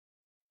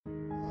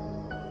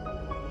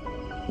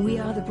We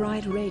Are the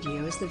Bride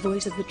Radio is the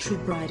voice of the true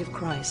bride of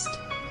Christ.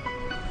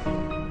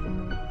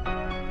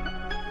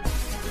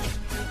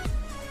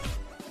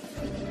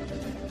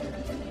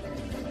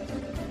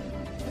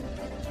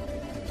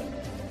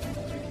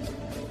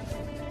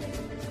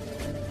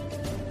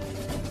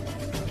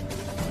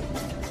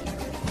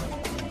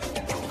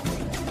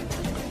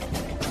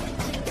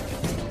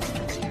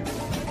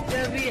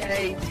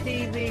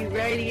 WATB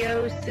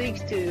Radio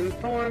seeks to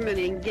inform and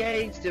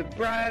engage the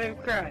bride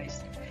of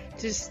Christ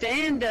to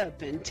stand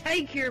up and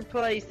take your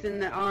place in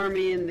the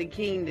army and the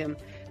kingdom.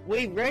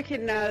 We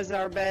recognize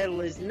our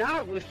battle is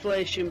not with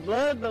flesh and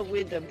blood, but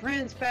with the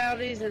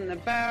principalities and the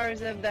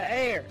powers of the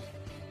air.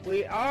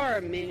 We are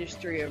a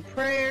ministry of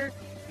prayer,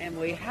 and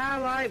we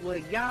highlight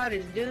what God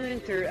is doing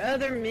through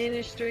other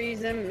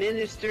ministries and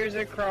ministers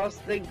across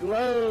the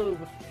globe.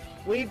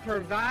 We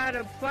provide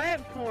a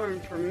platform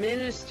for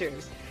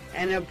ministers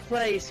and a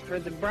place for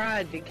the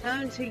bride to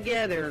come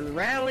together and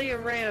rally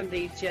around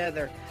each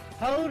other,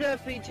 hold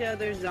up each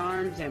other's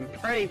arms, and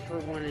pray for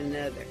one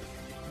another.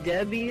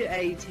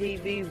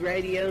 WATB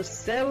Radio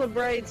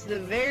celebrates the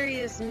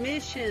various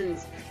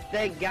missions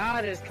that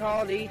God has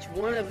called each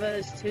one of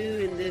us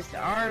to in this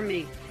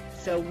army.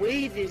 So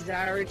we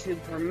desire to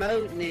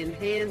promote and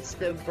enhance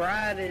the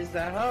bride as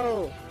a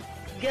whole.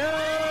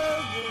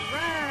 Go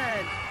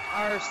bride!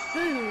 Our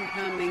soon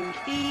coming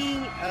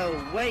King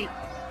awaits.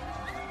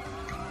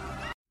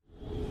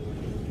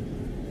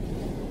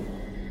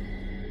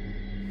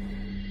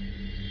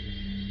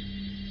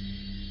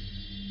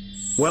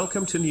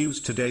 Welcome to News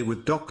Today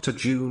with Dr.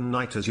 June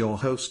Knight as your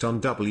host on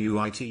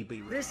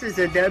WITB. This is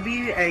a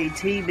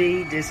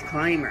WATB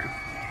disclaimer.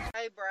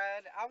 Hey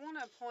Brad, I want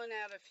to point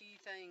out a few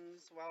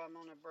things while I'm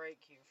on a break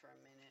here for a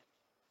minute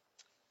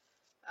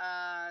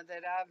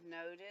that I've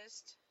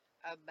noticed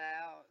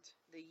about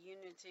the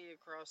unity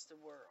across the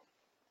world.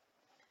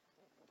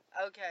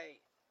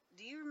 Okay,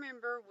 do you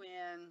remember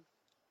when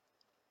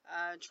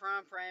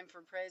Trump ran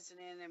for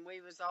president and we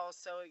was all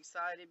so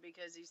excited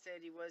because he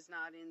said he was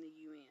not in the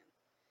UN?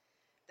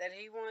 That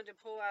he wanted to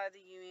pull out of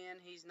the UN.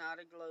 He's not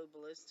a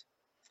globalist.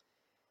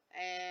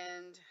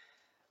 And,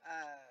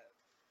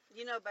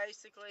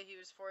 basically he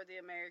was for the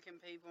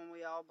American people and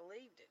we all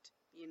believed it,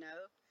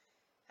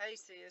 Hey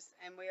sis.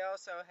 And we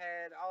also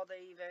had all the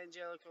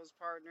evangelicals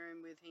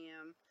partnering with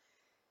him.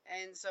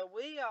 And so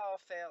we all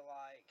felt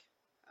like,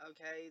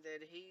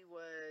 that he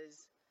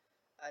was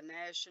a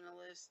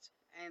nationalist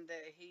and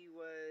that he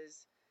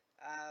was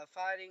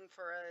fighting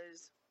for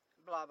us,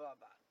 blah, blah,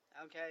 blah,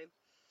 okay?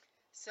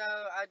 So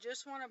I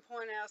just want to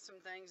point out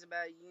some things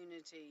about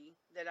unity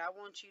that I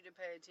want you to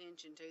pay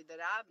attention to that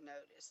I've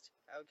noticed,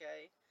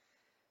 okay,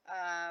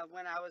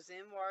 when I was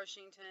in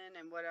Washington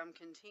and what I'm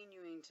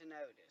continuing to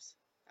notice,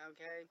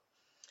 okay.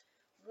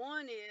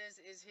 One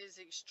is his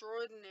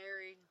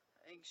extraordinary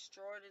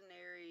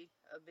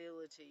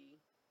ability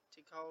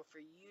to call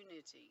for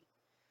unity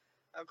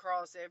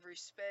across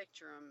every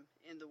spectrum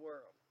in the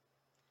world.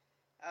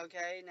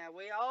 Okay, now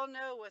we all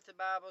know what the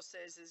Bible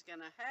says is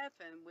going to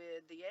happen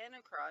with the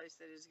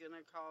Antichrist that is going to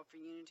call for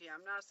unity.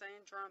 I'm not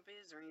saying Trump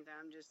is or anything,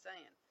 I'm just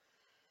saying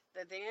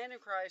that the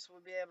Antichrist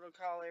will be able to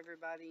call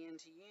everybody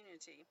into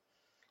unity.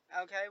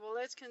 Okay, well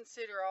let's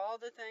consider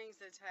all the things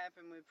that's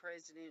happened with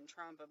President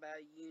Trump about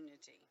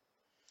unity.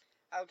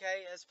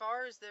 Okay, as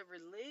far as the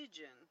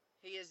religion,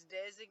 he has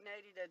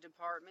designated a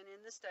department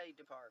in the State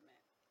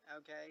Department,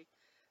 okay,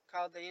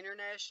 called the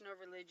International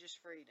Religious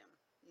Freedom.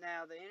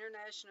 Now, the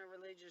International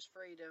Religious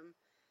Freedom,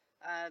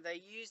 they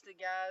use the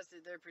guise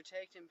that they're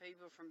protecting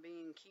people from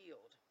being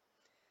killed.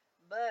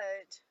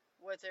 But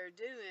what they're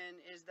doing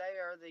is they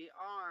are the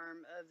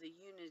arm of the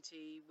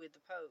unity with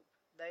the Pope.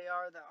 They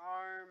are the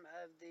arm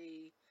of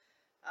the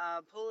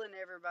pulling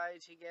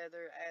everybody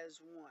together as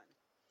one.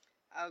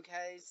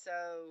 Okay,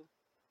 so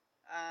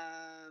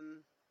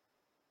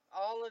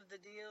all of the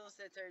deals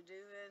that they're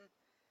doing,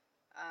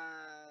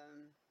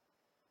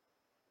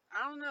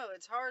 I don't know,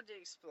 it's hard to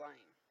explain.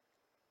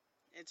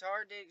 It's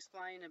hard to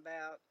explain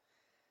about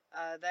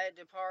that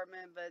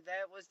department, but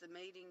that was the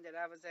meeting that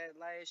I was at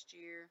last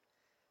year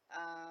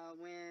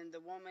when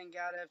the woman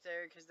got up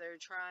there because they're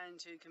trying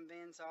to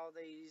convince all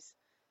these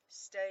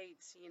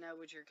states,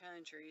 which are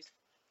countries,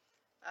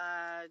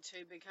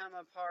 to become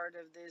a part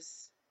of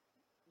this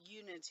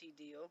unity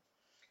deal.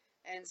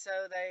 And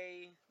so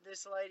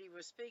this lady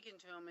was speaking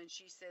to them, and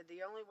she said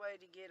the only way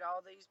to get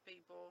all these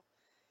people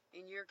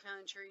in your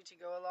country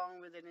to go along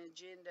with an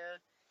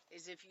agenda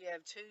is if you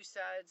have two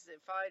sides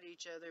that fight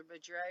each other,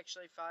 but you're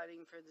actually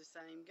fighting for the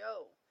same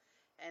goal.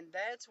 And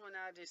that's when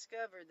I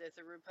discovered that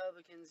the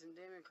Republicans and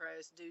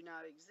Democrats do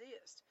not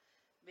exist.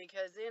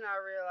 Because then I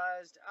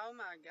realized, oh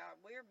my God,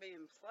 we're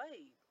being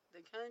played. The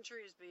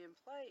country is being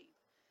played.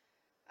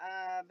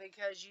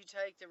 Because you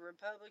take the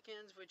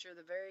Republicans, which are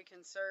the very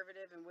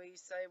conservative, and we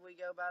say we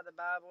go by the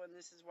Bible, and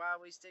this is why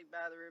we stick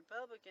by the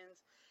Republicans.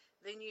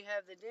 Then you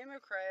have the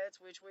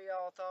Democrats, which we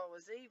all thought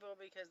was evil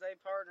because they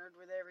partnered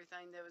with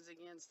everything that was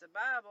against the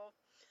Bible.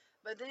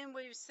 But then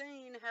we've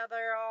seen how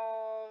they're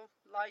all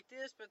like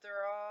this, but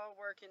they're all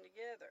working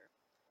together.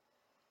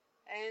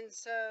 And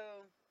so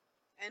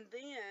And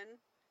then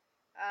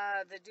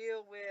the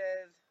deal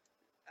with,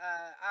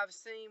 I've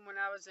seen when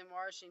I was in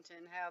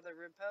Washington how the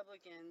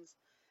Republicans,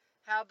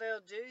 how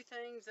they'll do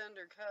things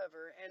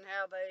undercover, and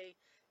how they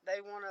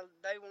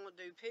won't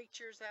do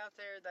pictures out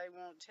there. They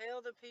won't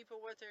tell the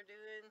people what they're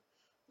doing,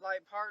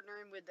 like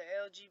partnering with the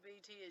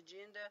LGBT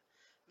agenda,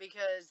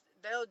 because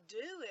they'll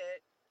do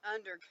it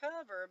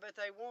undercover, but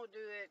they won't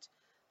do it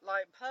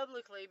like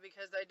publicly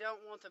because they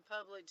don't want the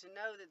public to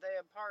know that they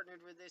have partnered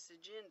with this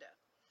agenda.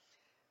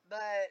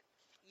 But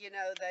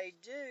they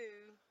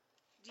do.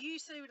 Do you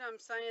see what I'm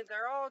saying?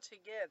 They're all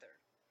together.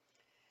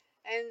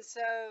 And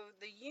so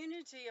the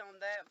unity on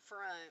that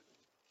front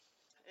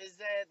is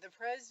that the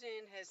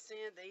president has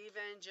sent the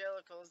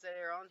evangelicals that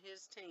are on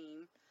his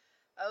team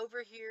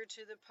over here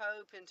to the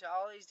Pope and to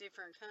all these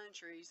different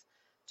countries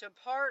to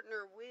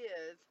partner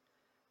with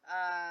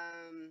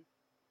um,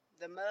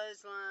 the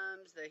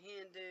Muslims, the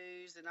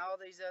Hindus, and all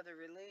these other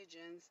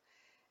religions.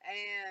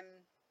 And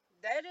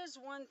that is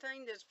one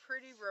thing that's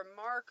pretty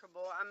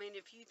remarkable. I mean,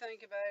 if you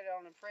think about it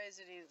on a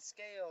president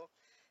scale,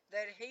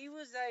 that he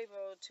was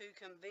able to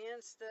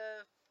convince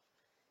the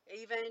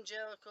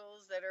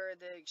evangelicals that are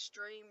the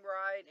extreme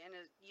right, and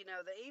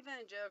the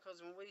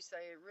evangelicals, when we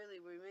say it, really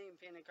we mean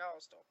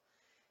Pentecostal.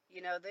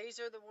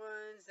 These are the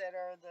ones that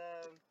are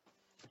the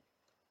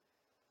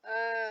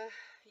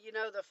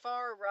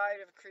far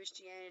right of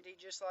Christianity,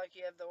 just like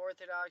you have the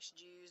Orthodox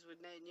Jews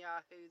with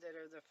Netanyahu that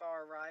are the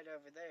far right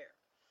over there.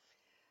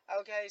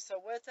 Okay, so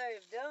what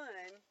they've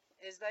done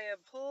is they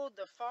have pulled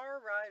the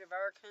far right of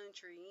our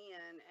country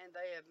in, and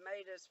they have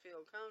made us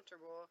feel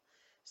comfortable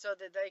so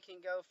that they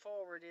can go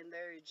forward in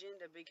their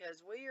agenda,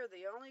 because we are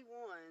the only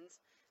ones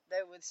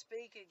that would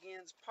speak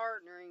against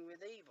partnering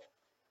with evil.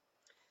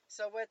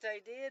 So what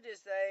they did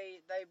is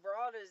they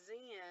brought us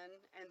in,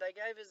 and they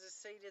gave us a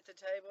seat at the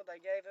table.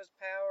 They gave us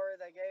power.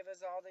 They gave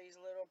us all these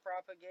little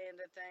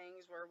propaganda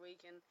things where we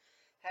can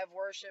have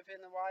worship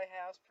in the White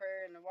House,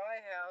 prayer in the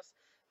White House,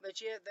 but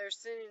yet they're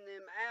sending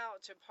them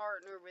out to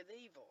partner with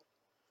evil,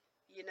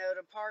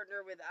 to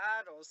partner with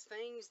idols,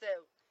 things that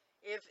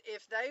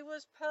if they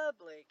was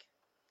public,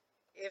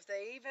 if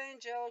the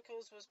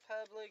evangelicals was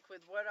public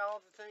with what all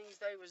the things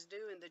they was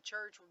doing, the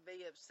church would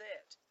be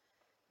upset.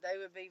 They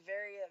would be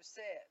very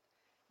upset.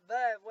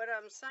 But what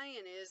I'm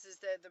saying is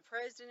that the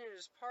president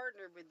has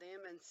partnered with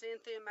them and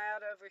sent them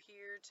out over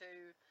here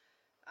to,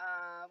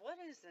 what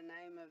is the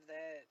name of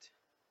that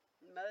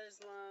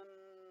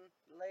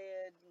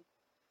Muslim-led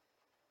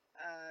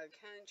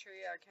country?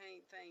 I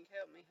can't think.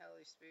 Help me,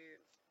 Holy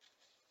Spirit.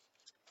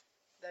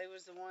 They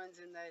was the ones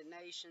in that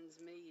nation's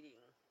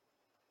meeting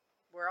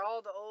where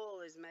all the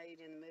oil is made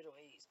in the Middle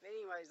East. But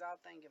anyways, I'll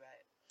think about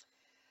it.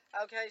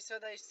 Okay, so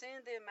they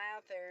send them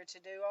out there to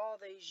do all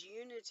these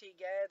unity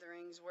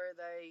gatherings where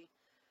they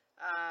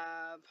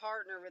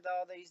partner with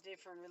all these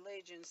different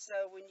religions.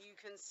 So when you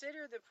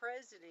consider the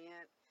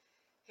president,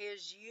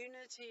 his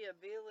unity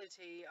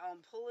ability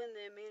on pulling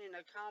them in and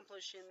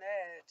accomplishing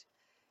that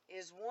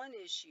is one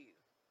issue.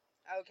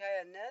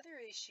 Okay, another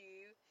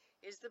issue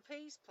is the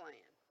peace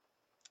plan.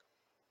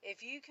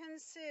 If you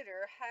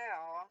consider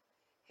how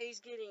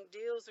he's getting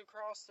deals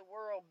across the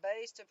world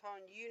based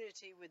upon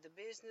unity with the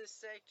business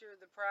sector,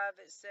 the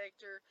private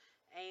sector,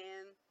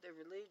 and the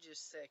religious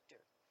sector.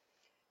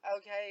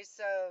 Okay,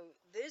 so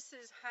this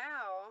is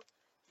how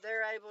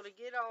they're able to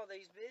get all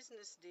these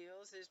business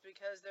deals, is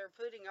because they're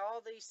putting all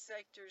these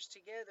sectors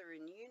together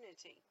in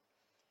unity.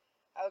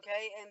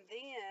 Okay, and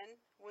then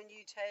when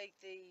you take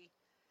the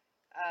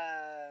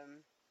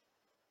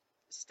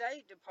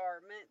State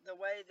Department, the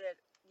way that,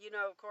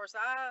 of course,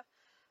 I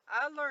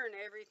learn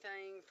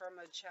everything from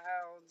a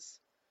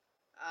child's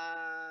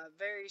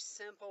very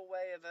simple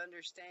way of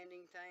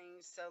understanding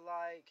things. So,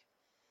 like,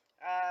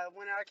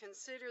 when I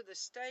consider the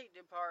State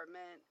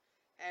Department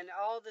and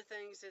all the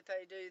things that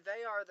they do,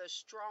 they are the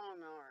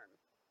strong arm,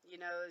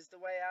 is the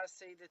way I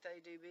see that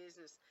they do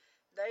business.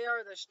 They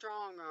are the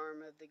strong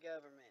arm of the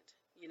government.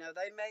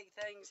 They make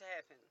things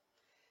happen.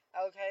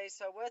 Okay,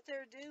 so what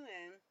they're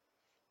doing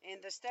in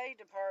the State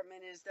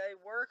Department is they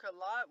work a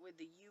lot with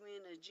the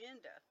UN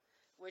agenda,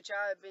 which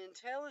I've been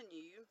telling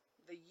you,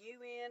 the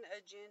UN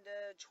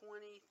Agenda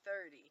 2030.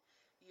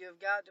 You've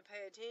got to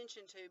pay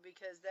attention to,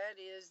 because that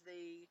is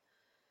the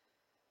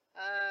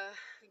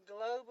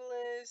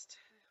globalist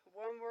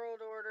one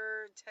world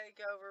order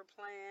takeover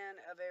plan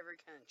of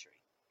every country.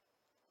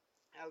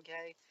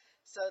 Okay,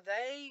 so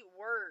they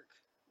work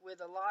with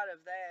a lot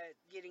of that,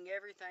 getting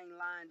everything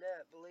lined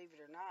up, believe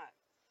it or not.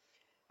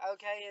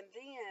 Okay, and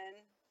then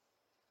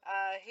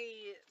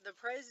the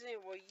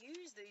president will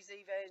use these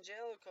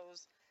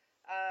evangelicals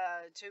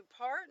to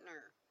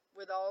partner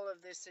with all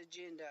of this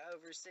agenda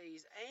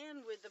overseas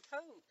and with the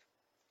Pope.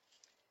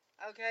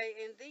 Okay,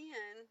 and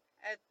then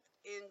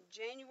in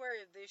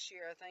January of this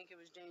year, I think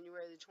it was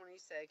January the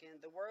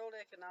 22nd, the World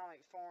Economic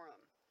Forum,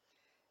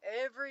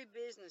 every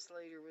business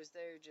leader was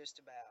there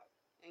just about,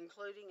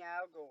 including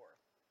Al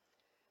Gore.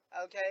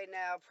 Okay,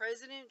 now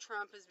President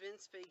Trump has been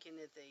speaking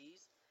at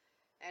these,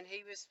 and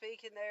he was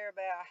speaking there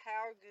about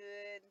how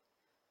good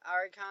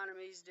our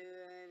economy's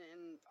doing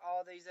and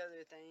all these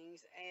other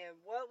things. And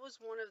what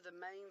was one of the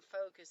main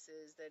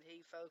focuses that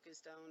he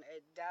focused on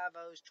at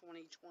Davos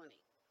 2020?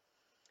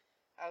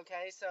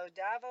 Okay, so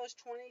Davos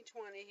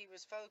 2020, he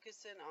was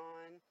focusing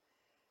on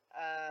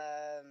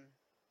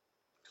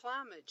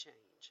climate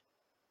change.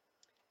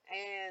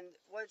 And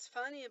what's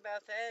funny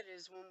about that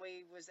is when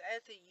we was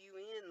at the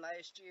UN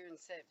last year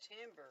in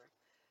September,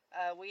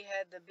 we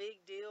had the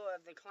big deal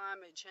of the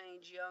climate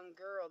change young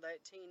girl,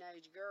 that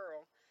teenage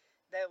girl,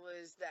 that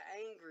was the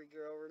angry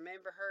girl.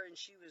 Remember her? And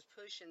she was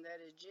pushing that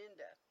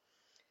agenda.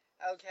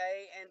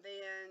 Okay, and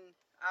then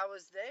I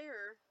was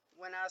there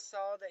when I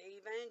saw the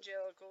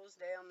evangelicals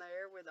down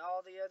there with all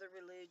the other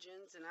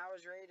religions, and I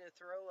was ready to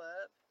throw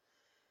up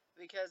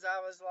because I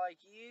was like,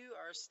 you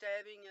are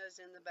stabbing us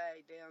in the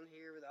back down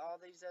here with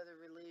all these other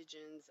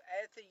religions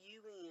at the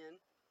UN,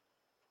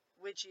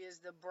 which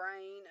is the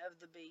brain of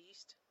the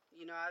beast.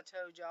 You know, I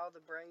told y'all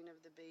the brain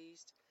of the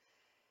beast.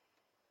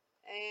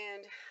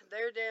 And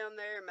they're down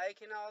there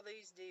making all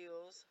these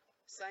deals,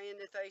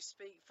 saying that they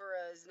speak for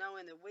us,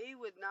 knowing that we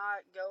would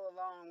not go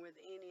along with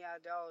any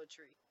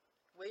idolatry.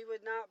 We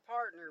would not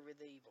partner with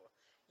evil.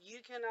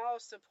 You can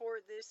all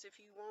support this if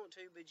you want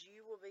to, but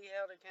you will be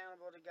held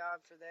accountable to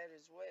God for that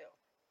as well.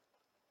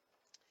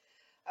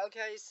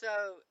 Okay,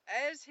 so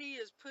as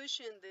he is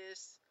pushing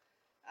this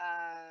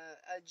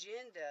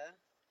agenda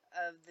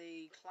of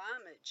the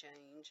climate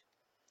change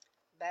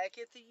back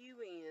at the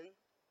UN,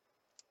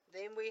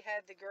 then we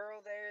had the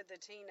girl there,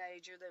 the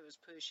teenager that was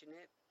pushing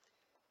it.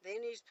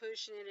 Then he's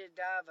pushing it at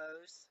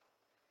Davos.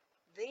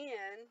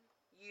 Then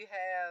you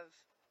have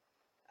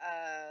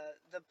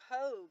the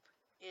Pope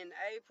in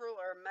April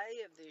or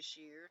May of this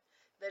year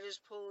that is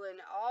pulling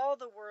all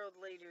the world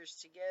leaders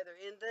together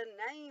in the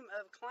name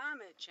of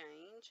climate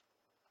change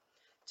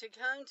to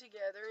come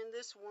together in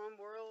this one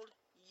world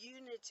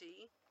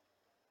unity.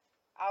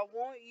 I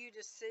want you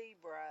to see,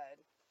 bride,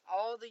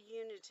 all the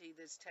unity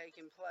that's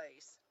taking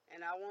place.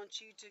 And I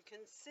want you to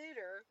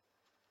consider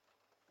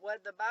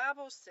what the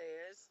Bible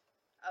says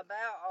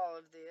about all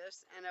of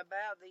this and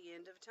about the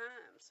end of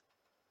times.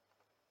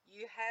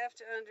 You have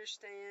to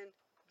understand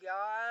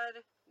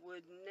God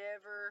would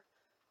never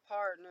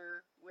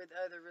partner with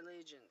other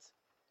religions.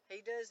 He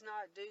does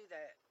not do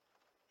that.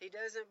 He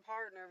doesn't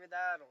partner with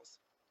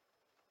idols.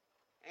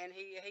 And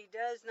he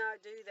does not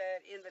do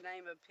that in the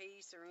name of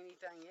peace or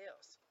anything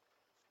else.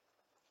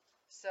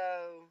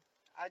 So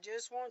I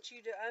just want you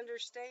to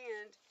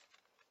understand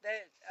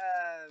that,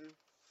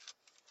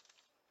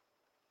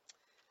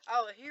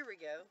 oh, here we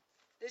go.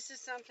 This is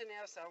something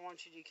else I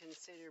want you to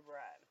consider,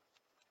 bride.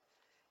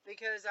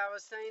 Because I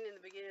was saying in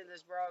the beginning of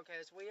this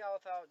broadcast, we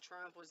all thought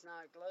Trump was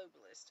not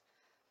globalist.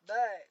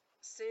 But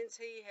since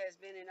he has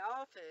been in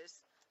office,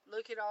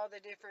 look at all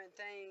the different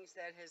things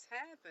that has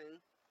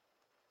happened.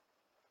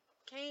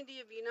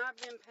 Candy, have you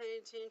not been paying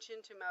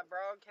attention to my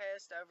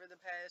broadcast over the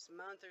past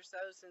month or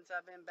so since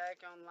I've been back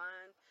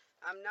online?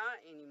 I'm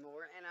not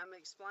anymore, and I'm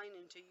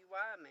explaining to you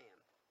why, ma'am.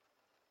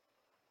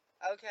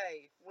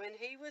 Okay, when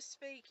he was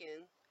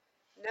speaking,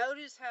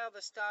 notice how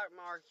the stock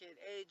market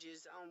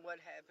edges on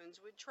what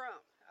happens with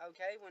Trump.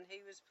 Okay, when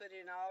he was put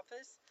in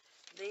office,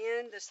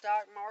 then the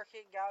stock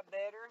market got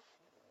better,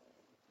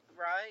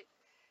 right?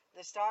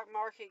 The stock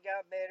market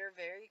got better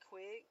very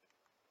quick.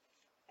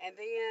 And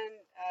then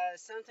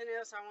something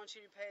else I want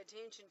you to pay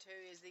attention to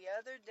is the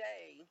other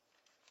day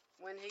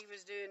when he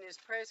was doing his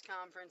press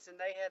conference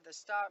and they had the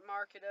stock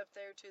market up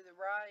there to the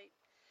right.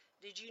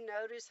 Did you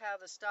notice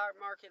how the stock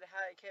market,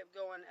 how it kept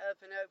going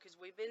up and up? Because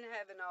we've been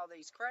having all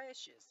these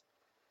crashes.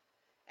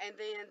 And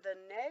then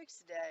the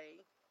next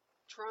day,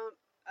 Trump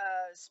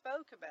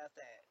spoke about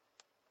that.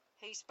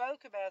 He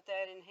spoke about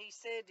that and he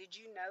said, did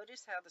you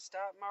notice how the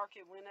stock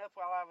market went up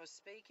while I was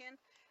speaking?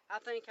 I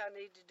think I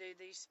need to do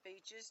these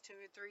speeches 2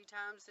 or 3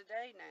 times a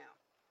day now.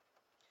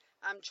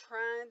 I'm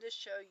trying to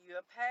show you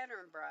a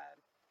pattern, bride.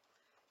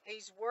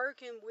 He's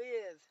working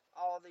with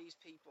all these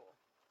people.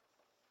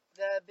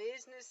 The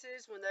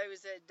businesses, when they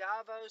was at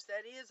Davos,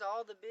 that is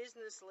all the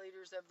business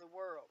leaders of the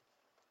world.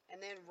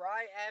 And then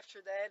right after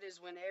that is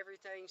when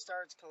everything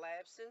starts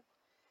collapsing.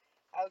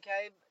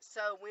 Okay,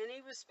 so when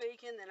he was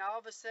speaking, then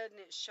all of a sudden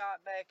it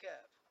shot back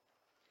up.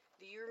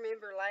 Do you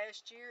remember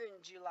last year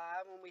in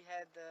July when we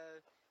had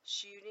the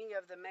shooting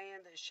of the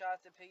man that shot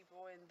the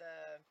people in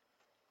the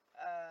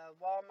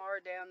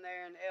Walmart down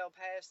there in El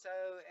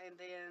Paso, and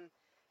then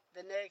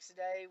the next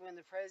day when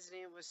the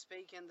president was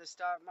speaking, the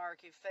stock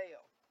market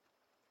fell?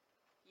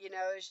 You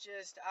know, it's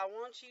just, I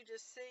want you to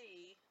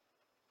see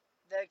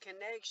the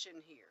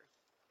connection here,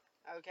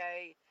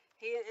 okay?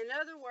 In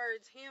other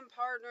words, him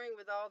partnering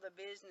with all the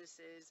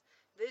businesses,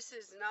 this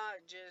is not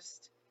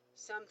just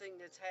something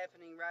that's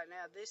happening right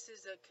now. This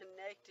is a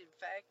connected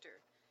factor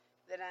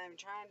that I'm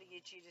trying to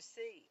get you to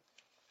see.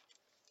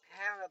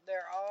 How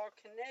they're all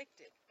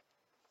connected.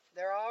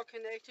 They're all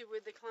connected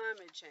with the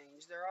climate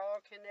change. They're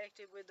all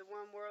connected with the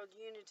one world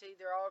unity.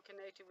 They're all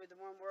connected with the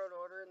one world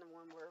order and the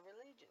one world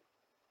religion.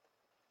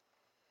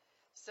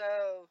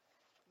 So,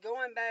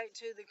 going back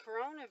to the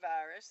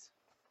coronavirus,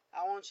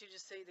 I want you to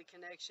see the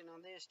connection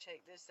on this.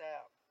 Check this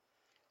out.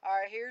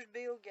 Alright, here's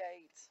Bill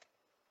Gates.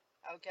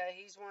 Okay,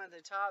 he's one of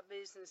the top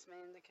businessmen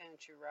in the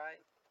country, right?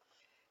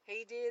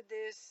 He did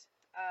this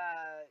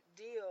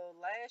deal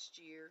last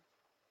year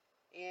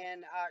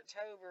in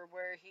October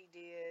where he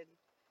did,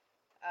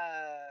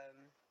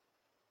 um,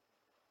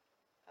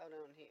 hold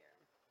on here,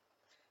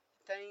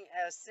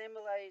 a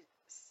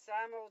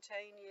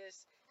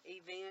simultaneous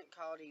event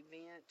called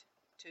Event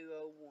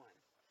 201.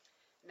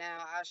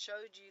 Now, I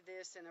showed you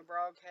this in a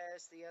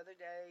broadcast the other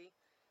day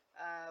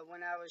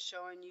when I was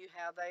showing you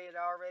how they had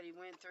already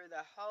went through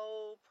the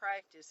whole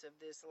practice of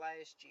this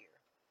last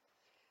year.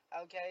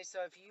 Okay,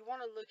 so if you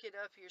want to look it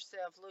up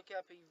yourself, look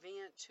up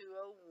Event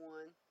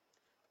 201,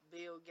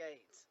 Bill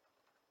Gates.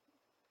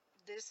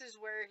 This is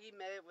where he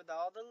met with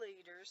all the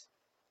leaders,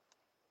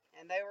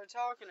 and they were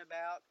talking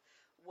about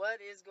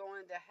what is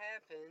going to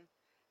happen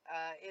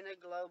in a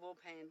global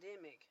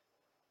pandemic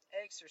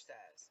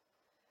exercise.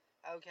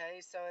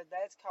 Okay, so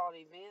that's called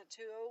Event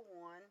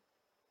 201.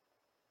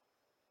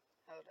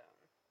 Hold on.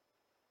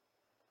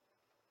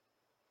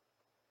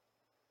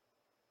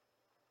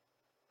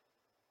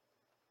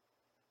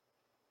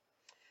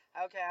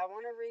 Okay, I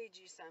want to read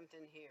you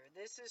something here.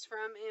 This is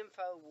from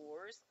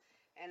InfoWars,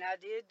 and I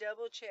did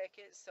double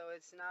check it, so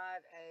it's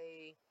not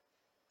a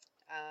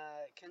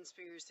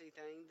conspiracy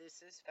thing. This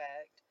is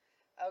fact.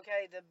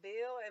 Okay, the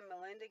Bill and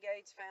Melinda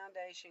Gates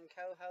Foundation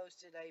co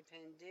hosted a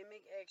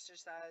pandemic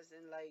exercise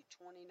in late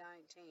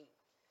 2019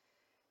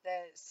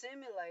 that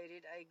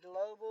simulated a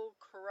global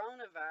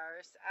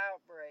coronavirus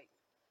outbreak.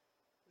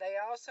 They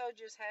also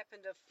just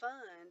happened to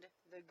fund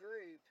the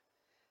group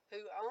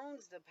who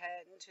owns the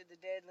patent to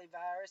the deadly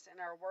virus and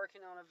are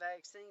working on a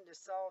vaccine to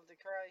solve the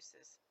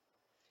crisis.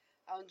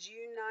 On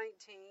June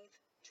 19,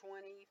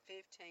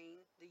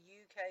 2015, the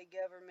UK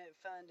government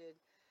funded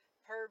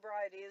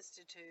Pirbright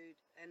Institute,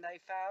 and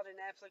they filed an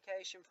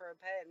application for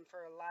a patent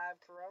for a live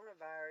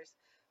coronavirus,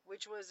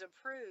 which was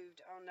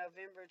approved on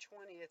November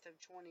 20th of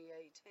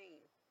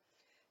 2018.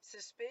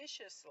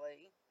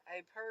 Suspiciously,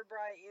 a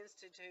Pirbright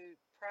Institute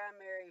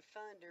primary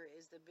funder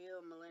is the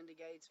Bill and Melinda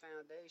Gates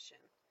Foundation.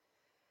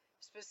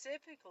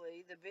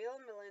 Specifically, the Bill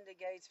and Melinda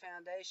Gates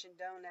Foundation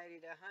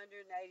donated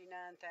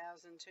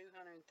 $189,232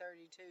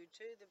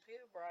 to the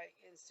Pirbright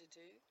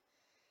Institute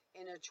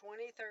in a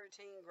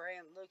 2013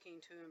 grant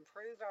looking to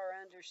improve our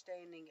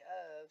understanding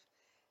of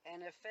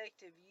and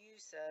effective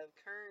use of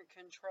current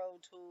control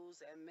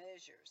tools and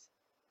measures,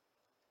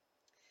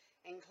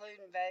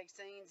 including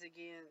vaccines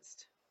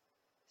against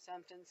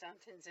somethings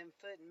in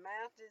foot and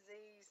mouth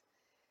disease,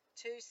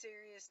 two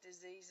serious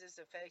diseases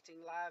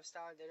affecting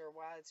livestock that are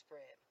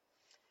widespread.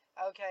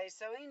 Okay,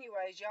 so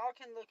anyways, y'all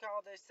can look all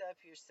this up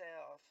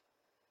yourself,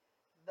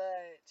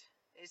 but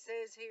it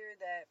says here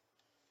that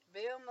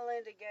Bill and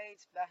Melinda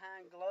Gates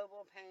behind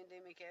global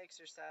pandemic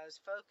exercise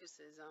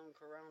focuses on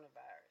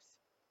coronavirus.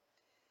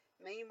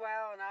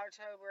 Meanwhile, on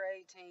October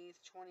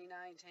 18th,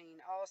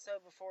 2019,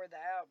 also before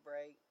the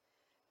outbreak,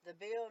 the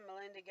Bill and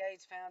Melinda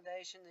Gates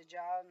Foundation, the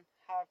Johns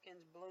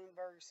Hopkins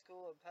Bloomberg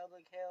School of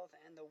Public Health,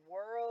 and the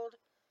World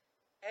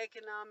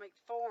Economic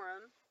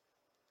Forum,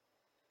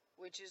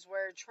 which is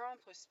where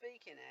Trump was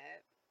speaking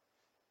at,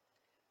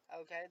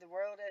 okay, the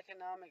World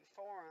Economic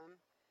Forum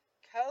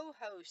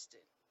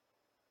co-hosted,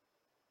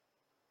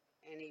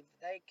 and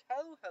they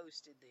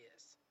co-hosted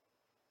this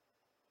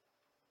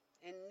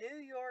in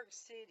New York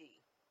City,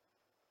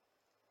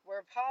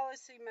 where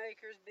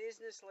policymakers,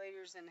 business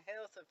leaders, and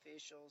health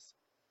officials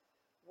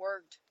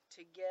worked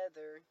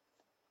together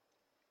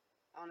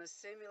on a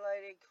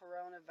simulated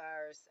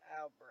coronavirus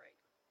outbreak.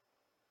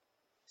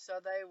 So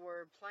they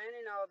were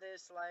planning all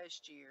this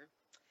last year.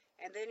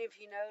 And then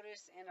if you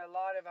notice in a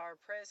lot of our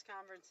press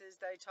conferences,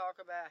 they talk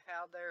about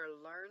how they're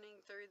learning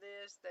through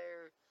this.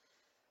 They're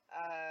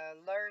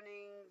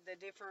learning the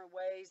different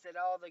ways that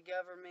all the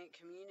government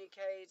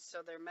communicates,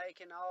 so they're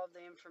making all of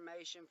the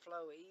information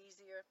flow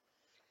easier.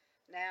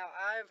 Now,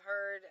 I've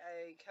heard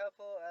a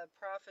couple of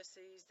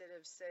prophecies that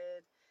have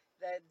said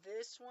that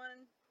this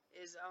one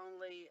is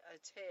only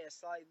a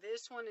test. Like,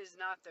 this one is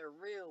not the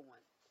real one.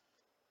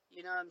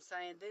 You know what I'm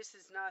saying? This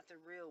is not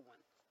the real one.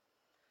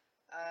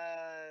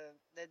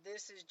 That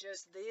this is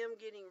just them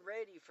getting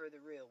ready for the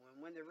real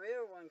one. When the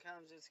real one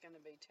comes, it's going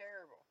to be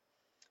terrible.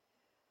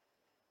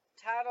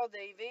 Titled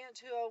the Event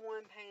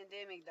 201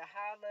 Pandemic, the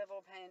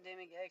high-level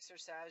pandemic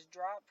exercise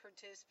dropped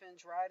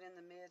participants right in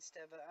the midst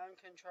of an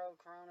uncontrolled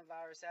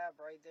coronavirus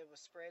outbreak that was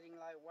spreading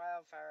like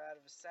wildfire out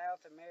of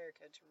South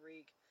America to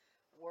wreak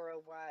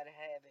worldwide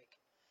havoc.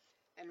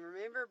 And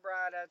remember,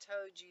 Bride, I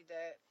told you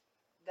that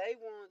they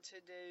want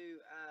to do,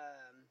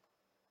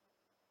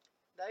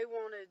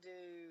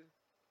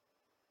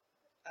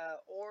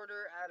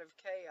 order out of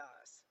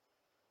chaos.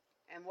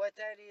 And what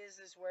that is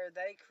where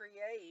they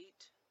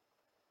create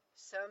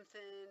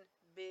something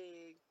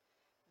big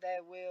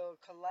that will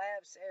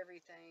collapse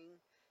everything,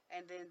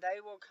 and then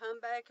they will come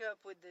back up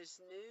with this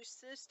new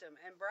system.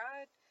 And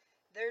Bride,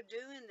 they're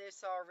doing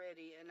this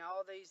already in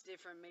all these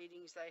different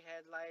meetings they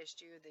had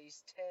last year,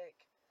 these tech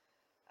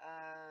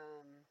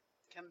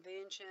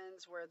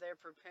conventions where they're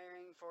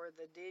preparing for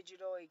the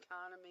digital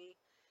economy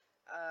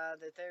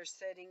that they're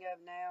setting up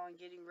now and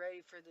getting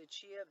ready for the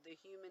chip, the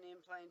human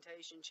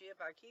implantation chip.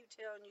 I keep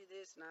telling you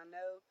this, and I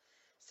know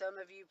some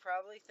of you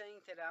probably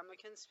think that I'm a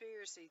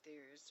conspiracy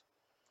theorist,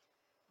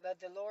 but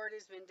the Lord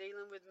has been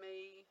dealing with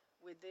me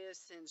with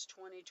this since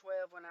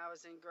 2012 when I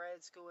was in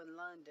grad school in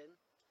London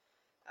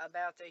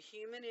about the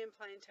human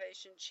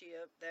implantation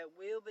chip that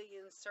will be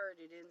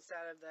inserted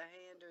inside of the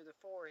hand or the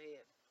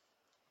forehead.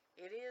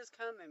 It is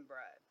coming,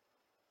 bride.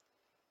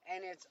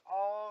 And it's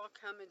all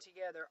coming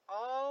together.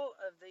 All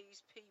of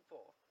these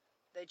people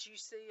that you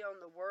see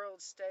on the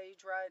world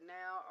stage right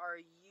now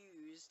are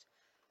used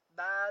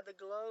by the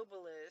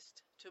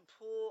globalists to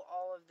pull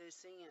all of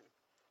this in.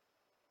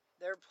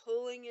 They're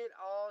pulling it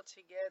all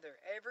together.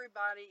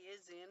 Everybody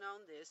is in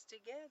on this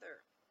together.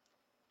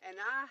 And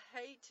I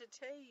hate to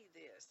tell you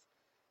this,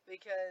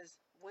 because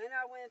when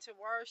I went to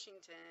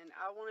Washington,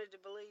 I wanted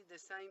to believe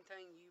the same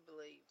thing you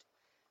believed.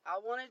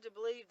 I wanted to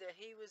believe that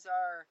he was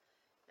our,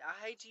 I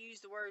hate to use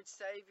the word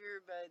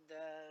savior, but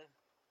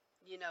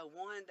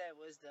one that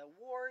was the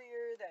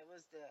warrior, that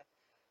was the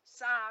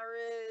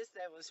Cyrus,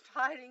 that was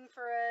fighting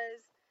for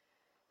us,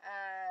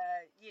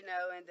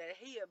 and that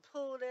he had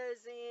pulled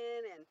us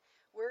in, and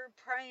we're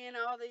praying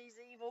all these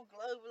evil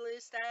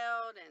globalists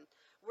out, and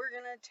we're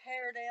going to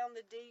tear down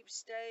the deep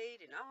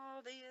state and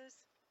all this.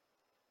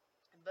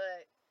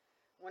 But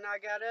when I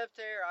got up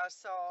there, I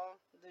saw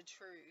the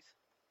truth,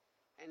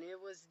 and it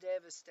was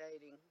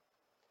devastating.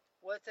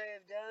 What they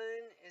have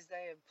done is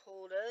they have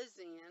pulled us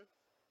in.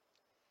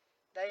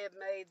 They have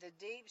made the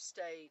deep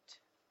state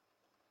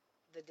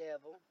the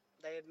devil.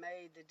 They have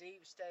made the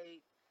deep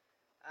state,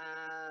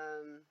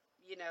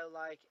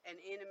 like an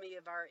enemy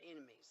of our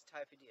enemies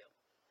type of deal.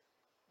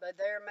 But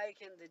they're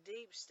making the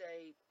deep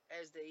state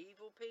as the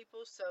evil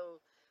people. So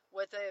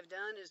what they have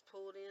done is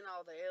pulled in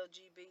all the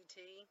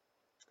LGBT,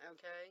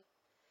 okay?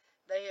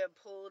 They have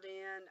pulled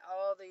in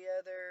all the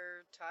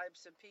other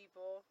types of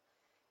people,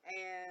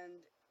 and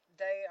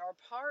they are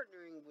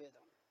partnering with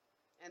them.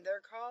 And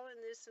they're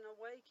calling this an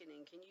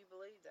awakening. Can you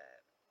believe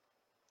that?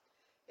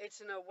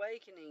 It's an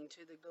awakening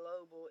to the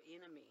global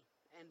enemy.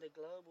 And the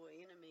global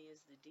enemy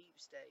is the deep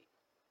state.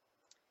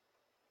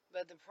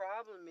 But the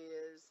problem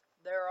is,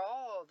 they're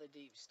all the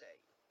deep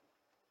state.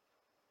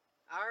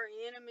 Our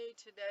enemy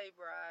today,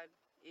 bride,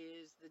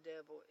 is the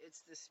devil.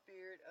 It's the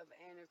spirit of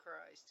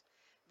Antichrist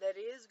that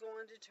is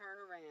going to turn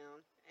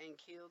around and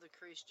kill the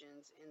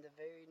Christians in the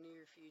very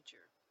near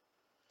future.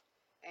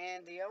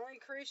 And the only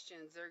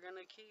Christians they're going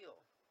to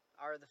kill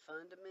are the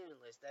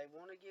fundamentalists. They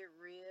want to get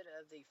rid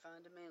of the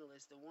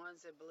fundamentalists, the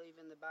ones that believe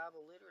in the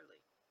Bible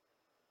literally.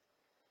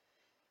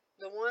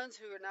 The ones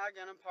who are not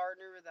going to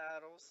partner with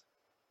idols,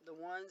 the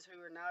ones who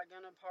are not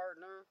going to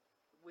partner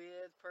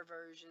with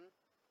perversion,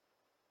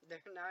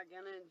 they're not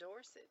going to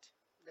endorse it.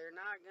 They're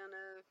not going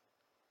to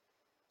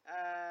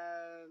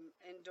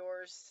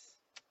endorse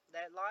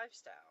that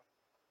lifestyle.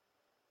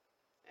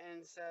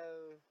 And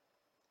so,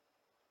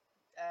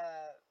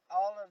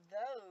 all of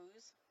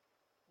those,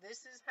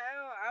 this is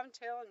how, I'm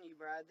telling you,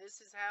 bride,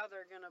 this is how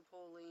they're going to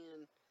pull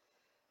in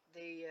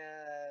the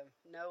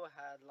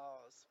Noahide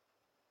laws.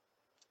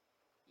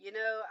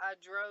 I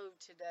drove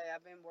today,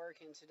 I've been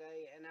working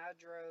today, and I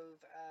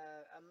drove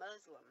a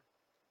Muslim.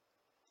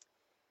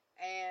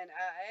 And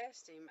I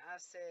asked him, I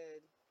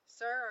said,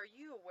 "Sir, are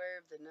you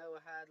aware of the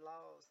Noahide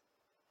laws?"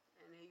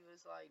 And he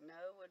was like,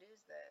 "No, what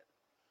is that?"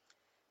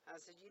 I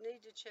said, "You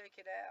need to check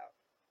it out.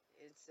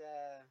 It's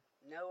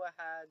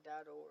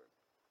noahide.org.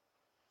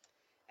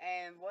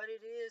 And what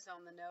it is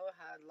on the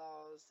Noahide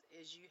laws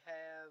is you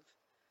have,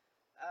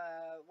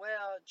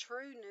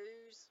 True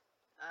News,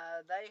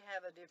 they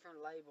have a different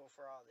label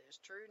for all this.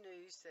 True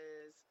News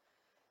says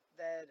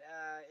that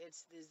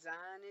it's the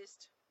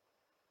Zionist,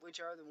 which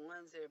are the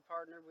ones that have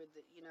partnered with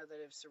that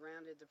have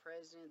surrounded the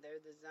president. They're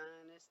the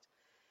Zionists.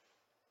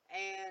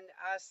 And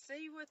I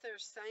see what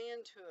they're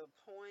saying to a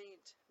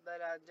point,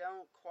 but I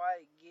don't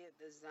quite get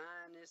the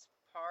Zionist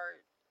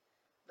part.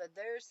 But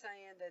they're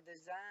saying that the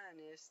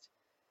Zionists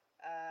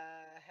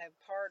have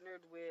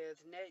partnered with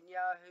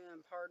Netanyahu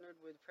and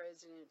partnered with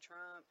President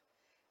Trump.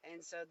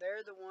 And so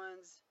they're the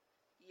ones,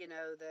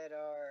 that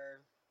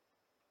are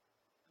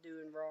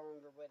doing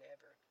wrong or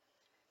whatever.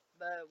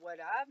 But what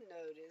I've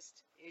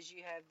noticed is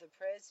you have the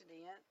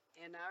president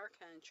in our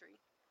country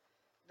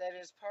that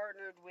is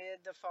partnered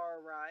with the far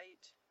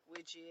right,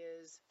 which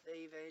is the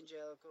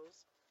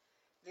evangelicals.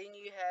 Then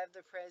you have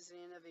the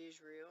president of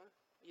Israel,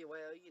 the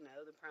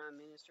prime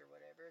minister,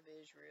 whatever, of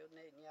Israel,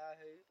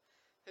 Netanyahu,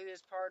 who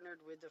is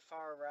partnered with the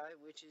far right,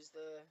 which is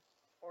the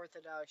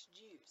Orthodox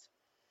Jews.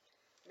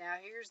 Now,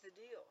 here's the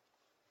deal.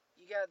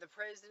 You got the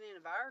president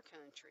of our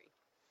country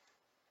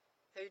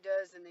who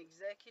does an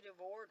executive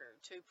order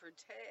to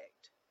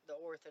protect the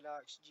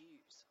Orthodox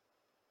Jews.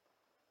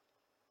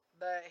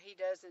 But he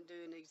doesn't do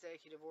an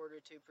executive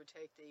order to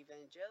protect the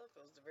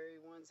evangelicals, the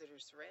very ones that are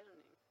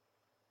surrounding him.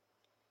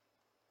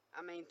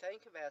 I mean,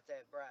 think about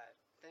that, bride.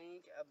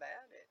 Think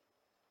about it.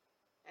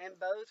 And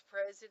both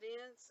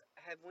presidents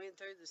have went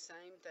through the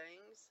same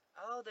things.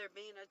 Oh, they're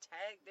being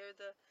attacked. They're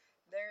the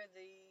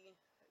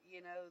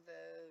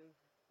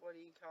what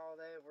do you call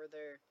that, where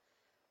they're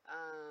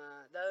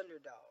the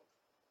underdog.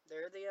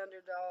 They're the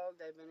underdog.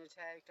 They've been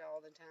attacked all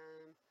the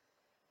time.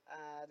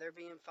 They're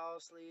being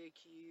falsely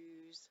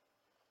accused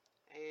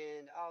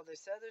and all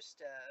this other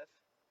stuff.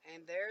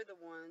 And they're the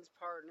ones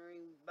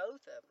partnering,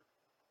 both of them,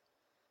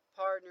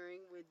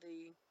 partnering with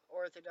the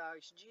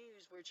Orthodox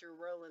Jews, which are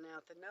rolling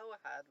out the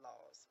Noahide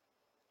laws.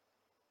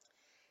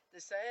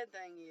 The sad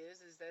thing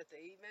is that the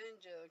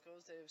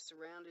evangelicals that have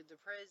surrounded the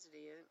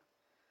president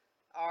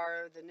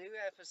are the New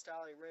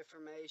Apostolic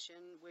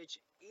Reformation, which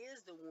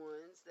is the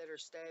ones that are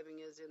stabbing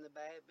us in the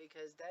back,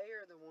 because they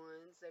are the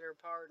ones that are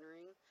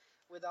partnering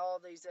with all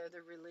these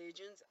other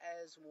religions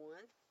as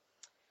one,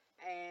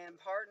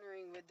 and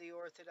partnering with the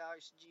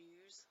Orthodox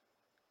Jews,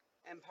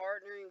 and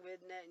partnering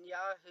with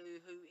Netanyahu,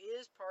 who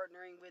is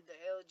partnering with the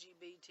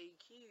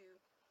LGBTQ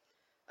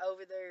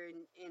over there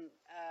in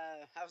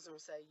I was going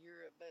to say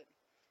Europe, but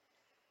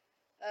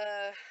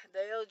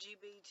the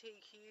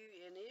LGBTQ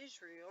in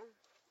Israel,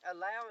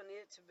 allowing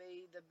it to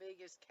be the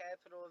biggest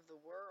capital of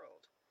the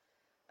world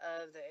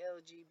of the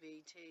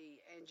LGBT,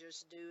 and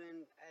just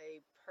doing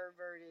a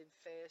perverted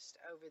fest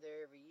over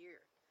there every year.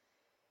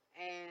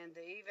 And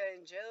the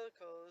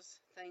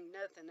evangelicals think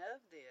nothing of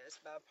this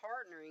by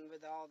partnering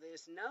with all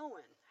this,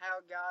 knowing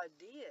how God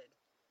did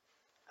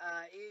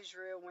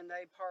Israel when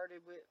they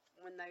partnered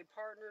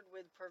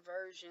with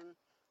perversion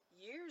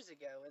years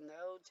ago in the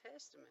Old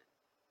Testament.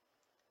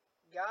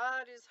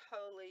 God is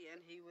holy, and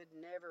He would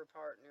never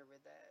partner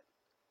with that.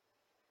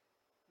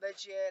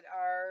 But yet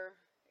our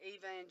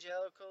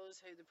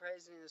evangelicals, who the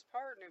president is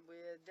partnered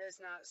with,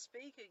 does not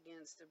speak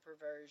against the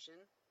perversion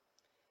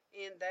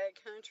in that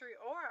country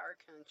or our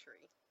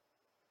country.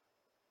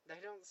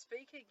 They don't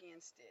speak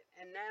against it.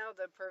 And now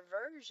the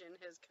perversion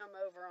has come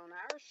over on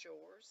our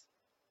shores.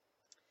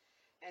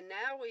 And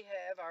now we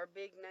have our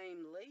big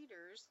name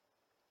leaders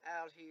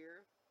out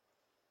here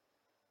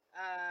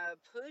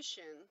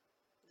pushing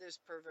this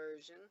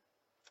perversion,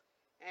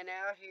 and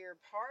out here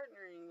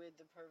partnering with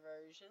the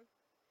perversion.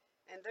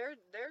 And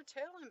they're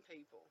telling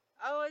people,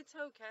 oh, it's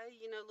okay.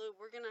 Look,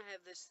 we're going to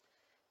have this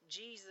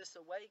Jesus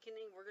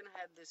awakening. We're going to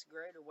have this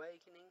great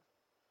awakening.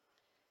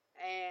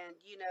 And,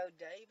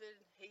 David,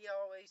 he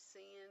always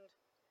sinned,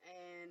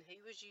 and he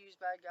was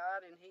used by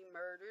God, and he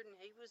murdered, and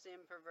he was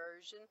in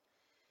perversion.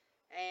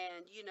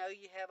 And, you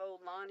have old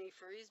Lonnie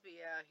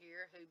Frisbee out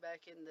here, who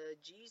back in the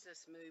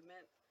Jesus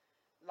movement,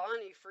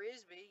 Lonnie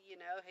Frisbee,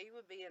 he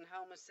would be in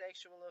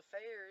homosexual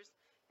affairs,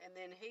 and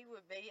then he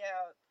would be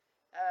out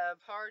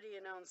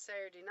partying on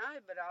Saturday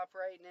night, but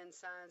operating in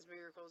signs,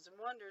 miracles, and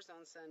wonders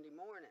on Sunday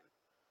morning.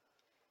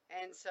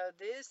 And so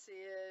this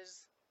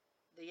is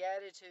the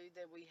attitude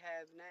that we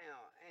have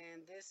now,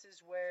 and this is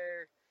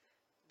where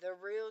the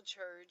real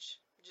church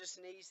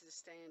just needs to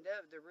stand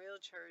up. The real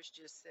church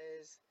just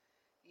says,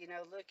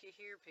 looky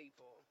here,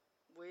 people,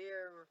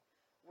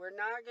 we're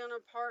not going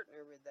to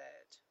partner with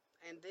that.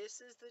 And this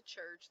is the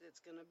church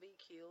that's going to be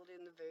killed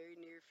in the very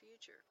near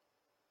future.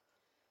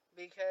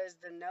 Because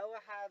the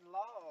Noahide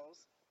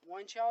laws,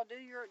 once y'all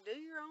do your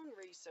own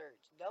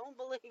research, don't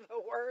believe a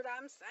word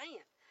I'm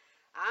saying.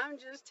 I'm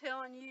just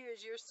telling you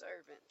as your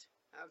servant,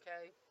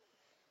 okay?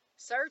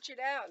 Search it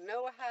out,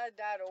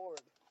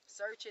 noahide.org.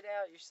 Search it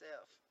out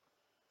yourself.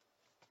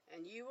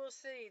 And you will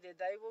see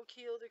that they will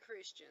kill the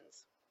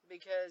Christians,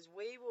 because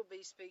we will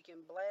be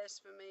speaking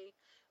blasphemy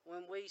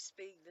when we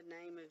speak the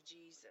name of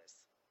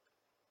Jesus.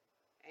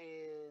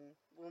 And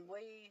when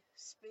we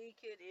speak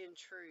it in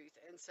truth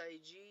and say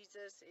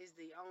Jesus is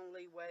the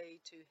only way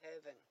to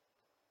heaven.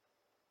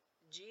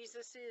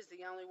 Jesus is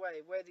the only way.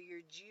 Whether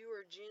you're Jew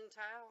or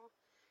Gentile,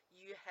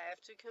 you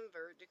have to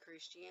convert to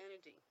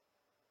Christianity.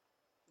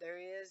 There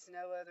is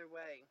no other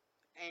way.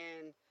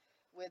 And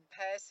with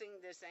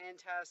passing this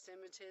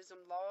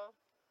anti-Semitism law,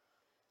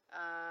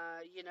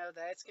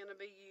 that's going to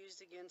be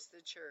used against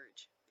the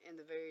church in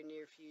the very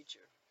near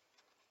future.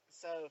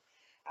 So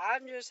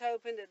I'm just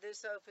hoping that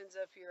this opens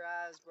up your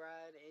eyes,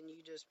 bride, and you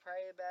just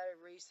pray about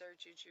it,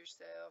 research it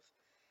yourself,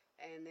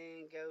 and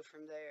then go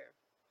from there.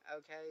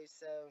 Okay,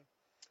 so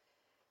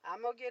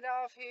I'm going to get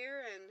off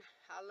here, and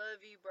I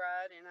love you,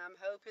 bride, and I'm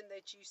hoping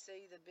that you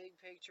see the big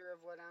picture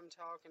of what I'm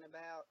talking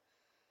about.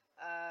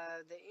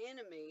 The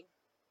enemy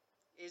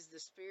is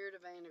the spirit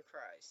of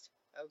Antichrist,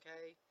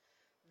 okay?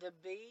 The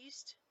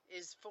beast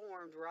is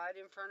formed right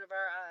in front of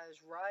our eyes,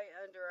 right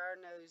under our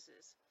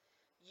noses,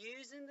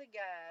 using the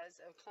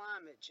guise of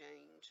climate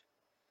change,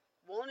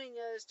 wanting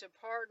us to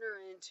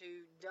partner and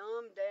to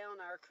dumb down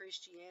our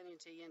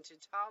Christianity and to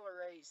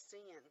tolerate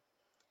sin.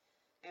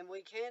 And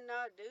we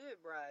cannot do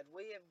it, bride.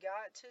 We have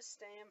got to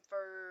stand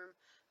firm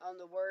on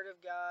the Word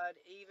of God,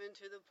 even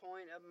to the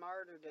point of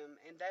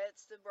martyrdom. And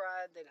that's the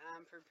bride that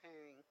I'm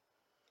preparing,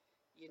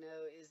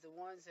 is the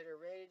ones that are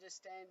ready to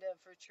stand up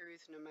for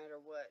truth no matter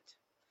what.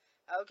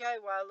 Okay,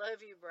 well, I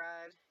love you,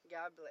 bride.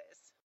 God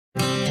bless.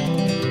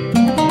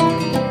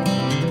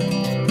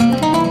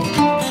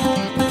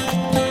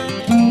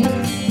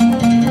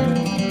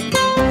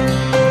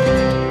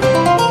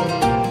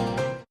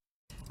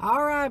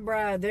 All right,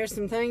 bride, there's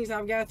some things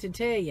I've got to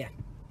tell you.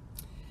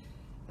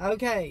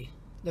 Okay,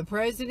 The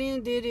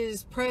president did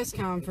his press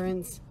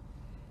conference,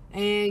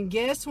 and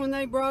guess when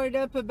they brought it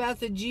up about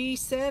the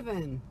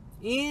G7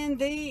 in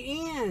the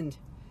end?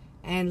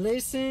 And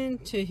listen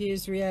to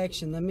his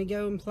reaction. Let me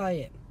go and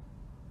play it.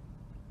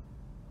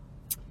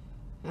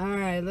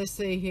 Alright, let's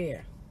see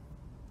here.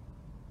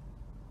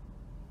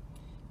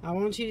 I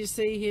want you to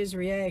see his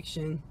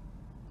reaction.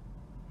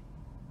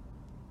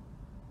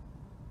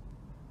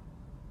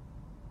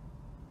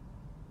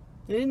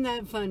 Isn't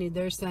that funny?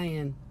 They're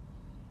saying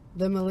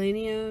the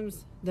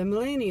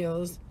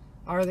millennials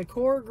are the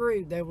core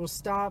group that will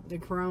stop the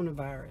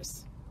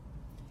coronavirus.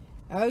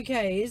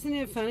 Okay, isn't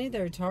it funny?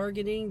 They're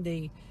targeting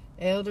the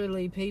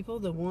elderly people,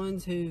 the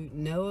ones who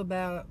know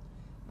about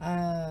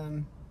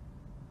the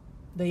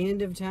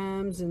end of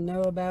times and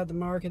know about the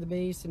mark of the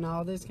beast and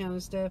all this kind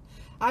of stuff.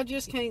 I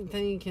just can't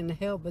think and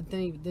help but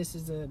think this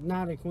is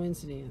not a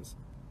coincidence.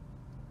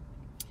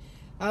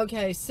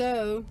 Okay,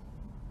 so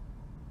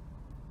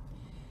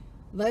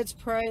let's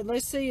pray.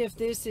 Let's see if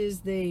this is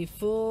the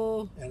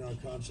full and our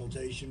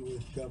consultation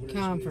with governors,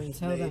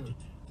 conference. we've Hold made on.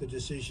 the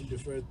decision to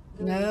further.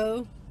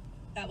 No.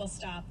 That will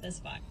stop this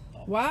virus.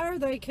 Why are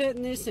they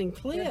cutting this in We're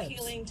clips?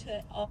 appealing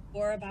to all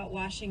more about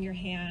washing your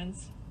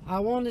hands. I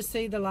want to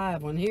see the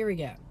live one. Here we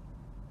go.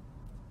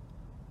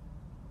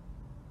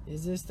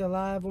 Is this the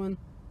live one?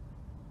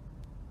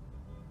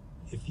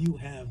 If you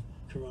have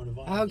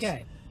coronavirus,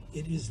 Okay.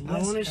 it is I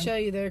less. want to show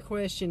you their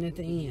question at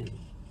the end.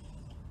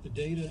 The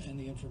data and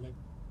the information.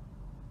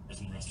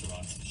 And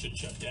restaurants should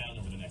shut down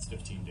over the next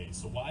 15 days.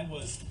 So why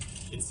was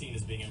it seen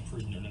as being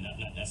imprudent or not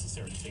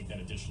necessary to take that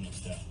additional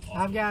step?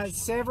 I've got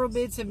several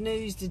bits of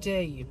news to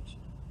tell you.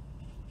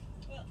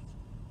 Well,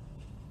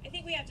 I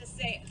think we have to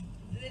say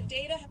the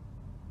data.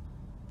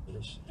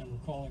 And we're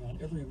calling on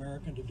every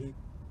American to do.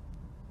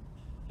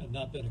 Have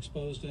not been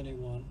exposed to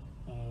anyone.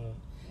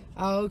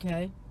 Oh,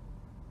 okay.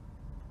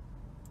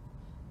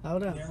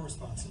 Hold on. Their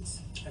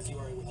responses, as you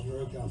already. I'm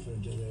very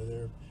confident that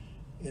they're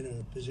in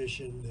a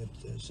position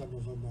that some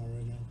of them are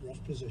in a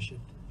rough position.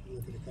 If you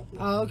look at a couple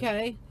of Oh, them.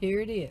 okay. Here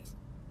it is.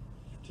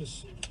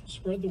 Just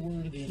spread the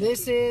word of the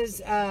This is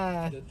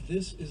that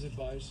this is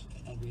advice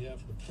on behalf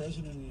of the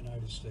President of the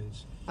United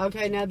States.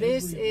 okay. Now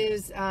this Every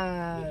is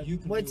that you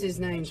can what's do his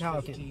over the name next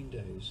talking? 15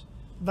 days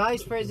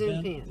Vice to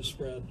President prevent the Pence.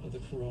 spread of the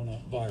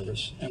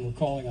coronavirus, and we're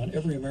calling on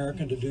every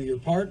American to do your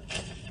part,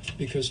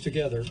 because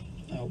together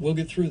we'll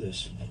get through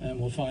this and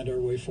we'll find our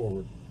way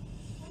forward.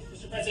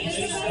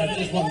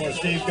 Just one more,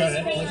 Steve. Go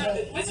ahead.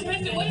 Mr.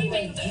 President, what do you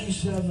think?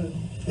 G7.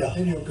 Yeah,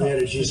 we had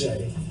a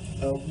G7.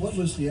 What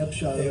was the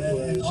upshot of It that?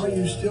 And was, are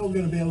you still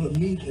going to be able to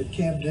meet at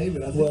Camp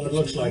David? I think Well, it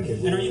looks like it.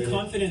 And are you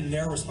confident in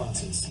their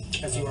responses?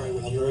 As you are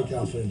with I'm your very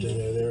confident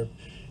that they're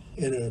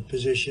in a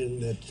position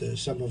that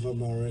some of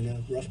them are in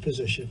a rough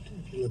position.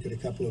 If you look at a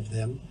couple of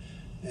them,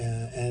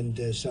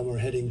 and some are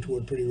heading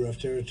toward pretty rough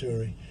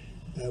territory.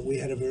 We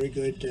had a very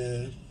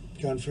good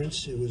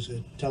conference. It was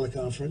a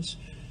teleconference.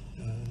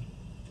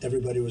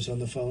 Everybody was on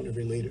the phone,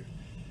 every leader,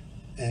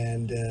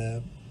 and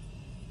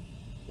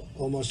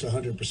almost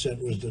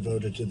 100% was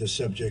devoted to the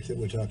subject that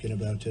we're talking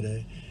about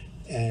today.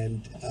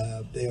 And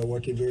they are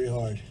working very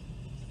hard.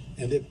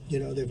 And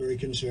they're very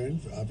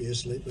concerned,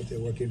 obviously, but they're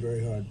working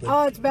very hard. But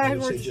Oh, it's I would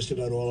backwards. say just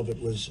about all of it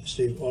was,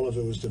 Steve, all of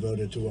it was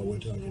devoted to what we're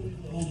talking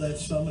about. Hold that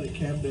summit at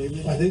Camp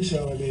David? I think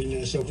so. I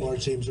mean, so far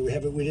it seems that we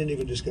didn't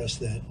even discuss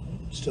that.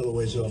 Still a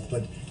ways off,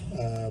 but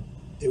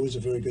it was a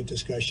very good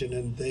discussion,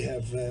 and they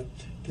have,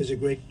 there's a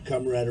great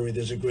camaraderie,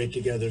 there's a great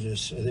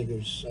togetherness. I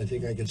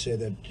think I can say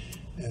that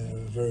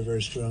very,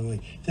 very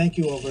strongly. Thank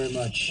you all very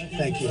much.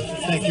 Thank you.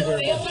 Thank you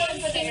very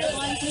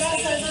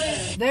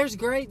much. There's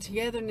great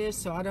togetherness,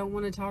 so I don't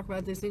want to talk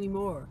about this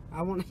anymore.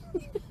 I want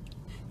to...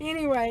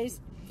 Anyways,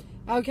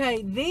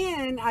 okay,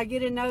 then I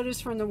get a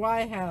notice from the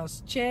White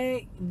House.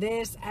 Check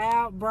this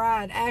out,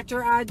 Bride.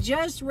 After I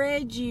just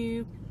read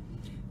you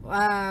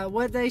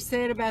what they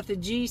said about the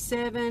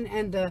G7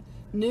 and the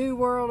New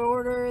World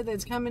Order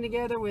that's coming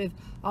together with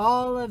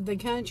all of the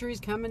countries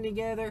coming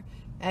together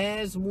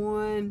as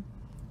one,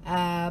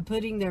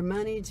 putting their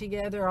money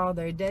together, all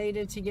their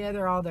data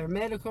together, all their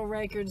medical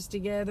records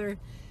together,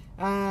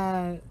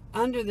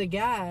 under the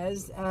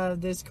guise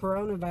of this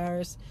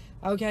coronavirus.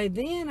 Okay,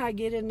 then I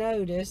get a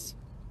notice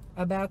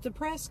about the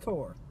press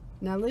corps.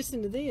 Now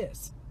listen to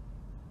this.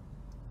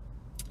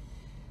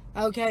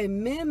 Okay,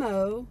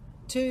 memo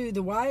to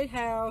the White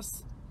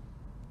House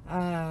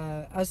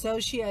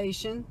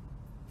Association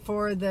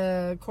for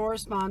the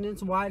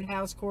Correspondents, White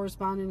House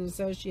Correspondent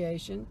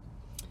Association,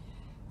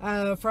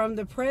 from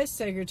the press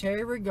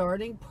secretary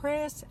regarding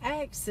press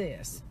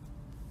access.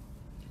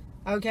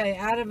 Okay,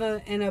 out of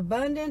an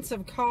abundance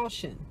of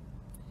caution,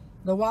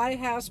 the White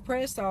House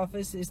press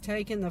office is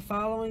taking the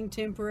following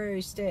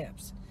temporary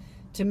steps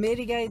to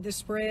mitigate the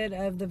spread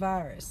of the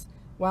virus,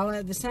 while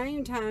at the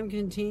same time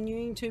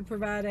continuing to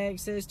provide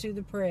access to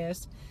the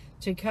press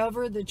to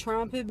cover the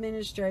Trump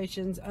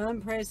administration's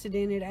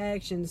unprecedented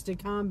actions to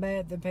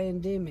combat the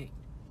pandemic.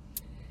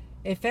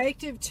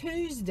 Effective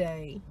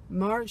Tuesday,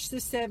 March the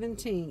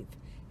 17th,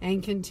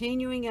 and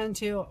continuing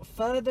until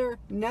further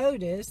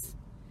notice,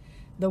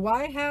 The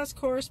White House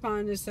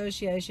Correspondents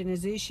Association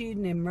has issued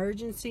an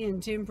emergency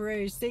and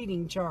temporary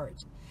seating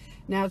chart.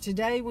 Now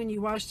today when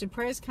you watched the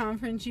press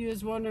conference, you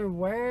was wondering,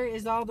 where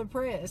is all the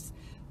press?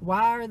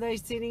 Why are they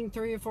sitting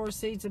 3 or 4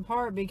 seats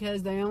apart?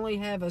 Because they only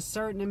have a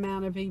certain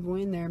amount of people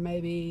in there,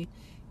 maybe,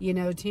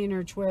 10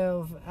 or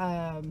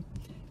 12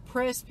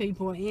 press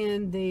people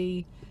in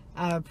the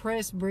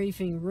press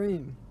briefing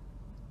room.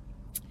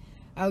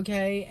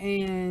 Okay,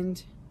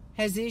 and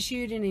has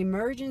issued an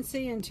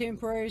emergency and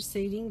temporary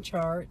seating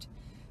chart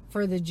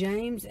for the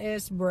James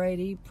S.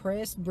 Brady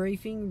press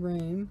briefing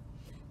room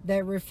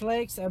that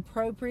reflects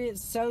appropriate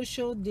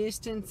social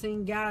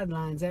distancing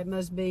guidelines. That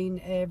must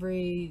be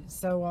every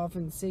so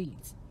often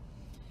seats.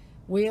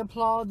 We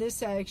applaud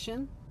this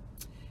action.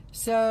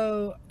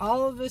 So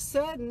all of a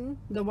sudden,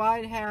 the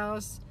White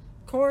House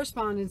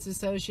Correspondents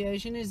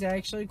Association is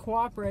actually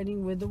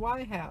cooperating with the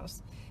White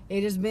House.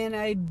 It has been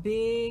a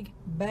big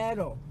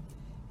battle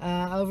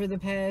over the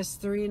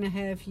past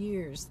 3.5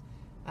 years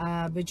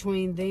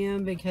between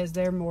them, because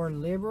they're more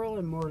liberal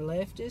and more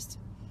leftist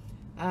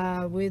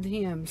with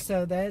him.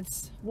 So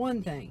that's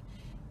one thing.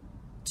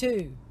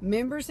 2,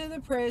 members of the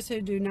press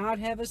who do not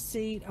have a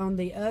seat on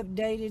the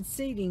updated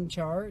seating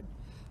chart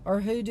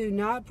or who do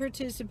not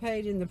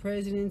participate in the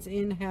president's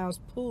in-house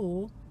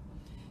pool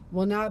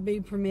will not be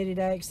permitted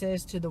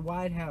access to the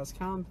White House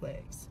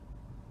complex.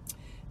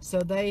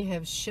 So they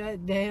have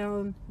shut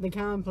down the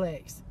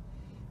complex.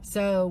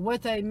 So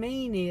what they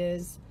mean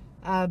is,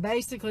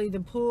 basically the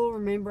pool,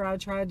 remember I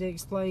tried to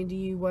explain to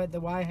you what the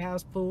White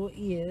House pool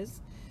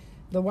is.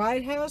 The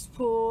White House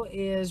pool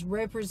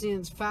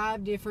represents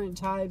 5 different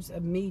types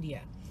of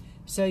media.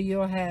 So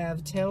you'll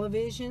have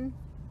television,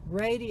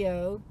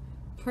 radio,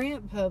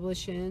 print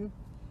publishing,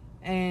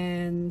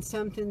 and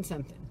something.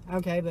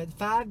 Okay, but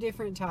 5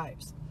 different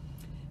types.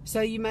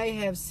 So you may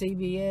have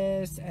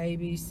CBS,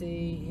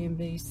 ABC,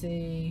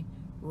 NBC,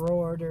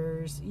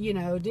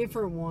 Reuters,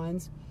 different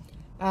ones.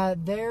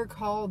 They're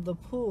called the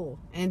pool,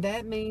 and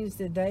that means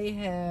that they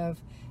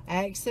have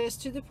access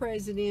to the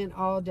president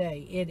all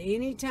day. At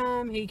any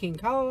time, he can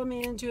call them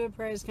into a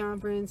press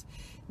conference.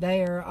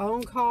 They are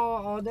on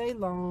call all day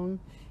long,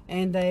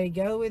 and they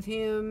go with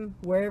him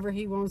wherever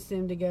he wants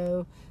them to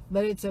go.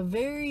 But it's a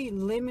very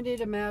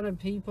limited amount of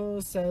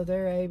people, so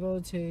they're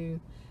able to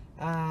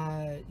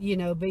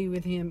be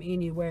with him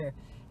anywhere.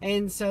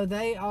 And so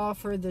they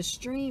offer the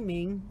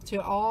streaming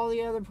to all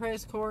the other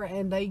press corps,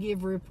 and they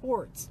give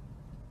reports.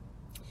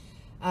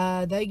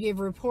 They give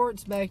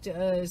reports back to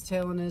us,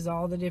 telling us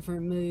all the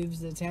different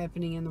moves that's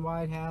happening in the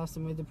White House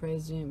and with the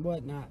president and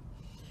whatnot.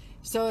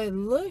 So it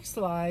looks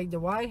like the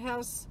White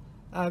House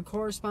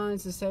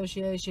Correspondents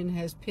Association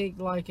has picked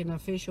like an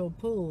official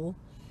pool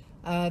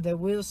that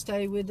will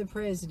stay with the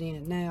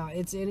president. Now,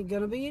 it's going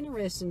to be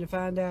interesting to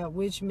find out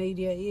which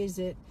media is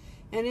it,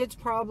 and it's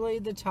probably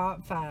the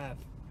top 5.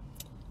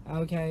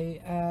 Okay,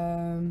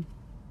 and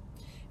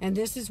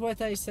this is what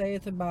they say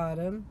at the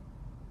bottom.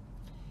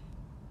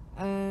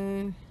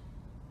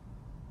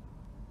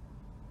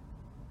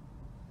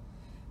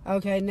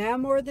 Okay, now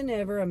more than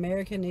ever,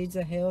 America needs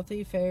a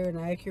healthy, fair, and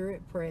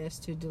accurate press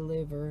to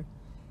deliver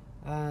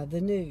the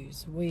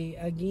news. We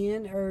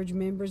again urge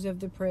members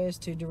of the press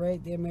to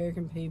direct the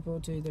American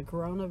people to the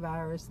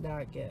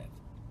coronavirus.gov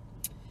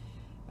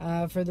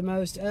for the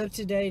most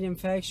up-to-date and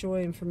factual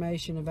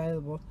information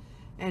available.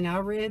 And I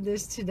read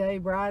this today,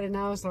 Bride, and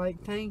I was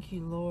like, thank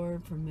you,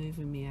 Lord, for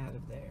moving me out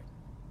of there.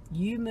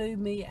 You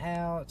moved me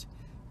out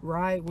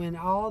right when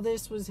all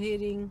this was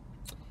hitting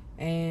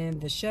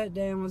and the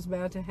shutdown was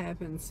about to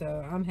happen.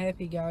 So I'm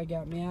happy God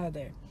got me out of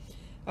there.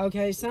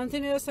 Okay,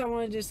 something else I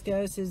want to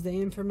discuss is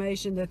the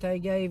information that they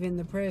gave in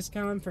the press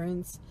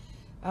conference,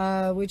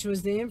 which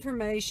was the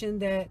information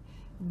that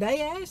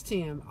they asked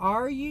him,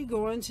 are you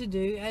going to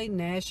do a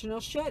national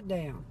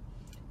shutdown?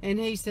 And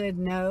he said,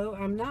 no,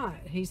 I'm not.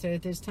 He said,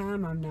 at this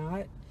time, I'm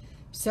not.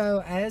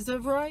 So as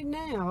of right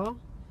now,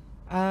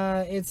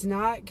 it's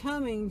not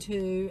coming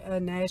to a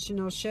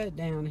national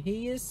shutdown.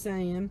 He is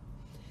saying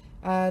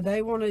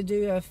they want to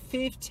do a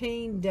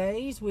 15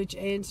 days, which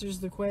answers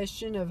the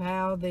question of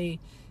how the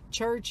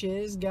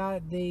churches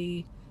got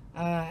the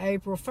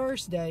April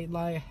 1st date.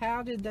 Like,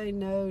 how did they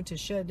know to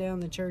shut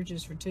down the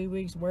churches for 2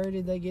 weeks? Where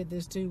did they get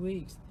this 2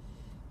 weeks?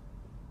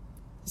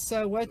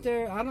 So what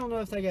I don't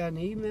know if they got an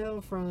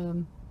email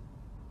from,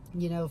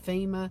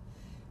 FEMA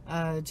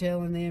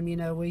telling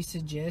them, we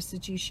suggest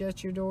that you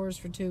shut your doors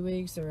for 2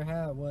 weeks, or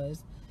how it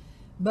was.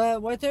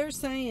 But what they're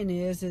saying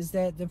is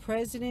that the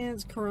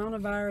president's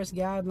coronavirus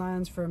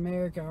guidelines for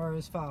America are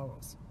as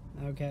follows.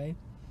 Okay.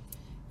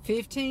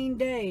 15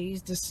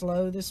 days to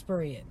slow the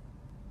spread.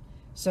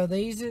 So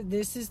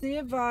this is the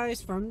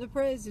advice from the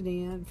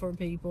president for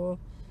people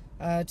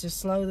to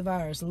slow the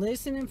virus.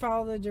 Listen and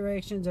follow the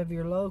directions of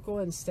your local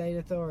and state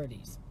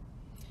authorities.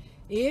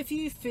 If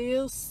you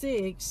feel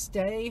sick,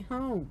 stay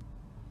home.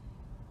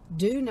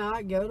 Do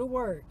not go to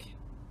work.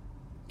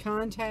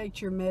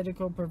 Contact your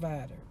medical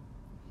provider.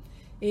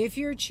 If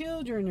your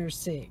children are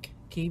sick,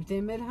 keep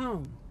them at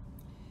home.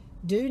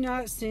 Do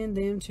not send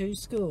them to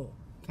school.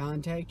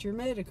 Contact your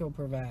medical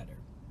provider.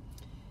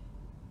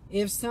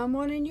 If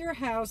someone in your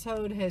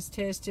household has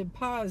tested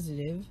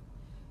positive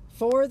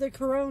for the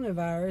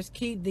coronavirus,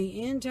 keep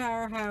the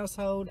entire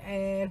household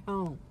at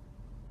home.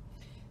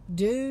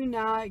 Do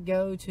not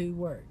go to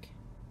work.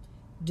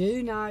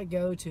 Do not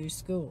go to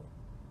school.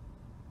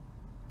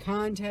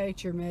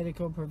 Contact your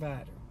medical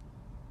provider.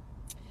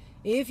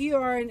 If you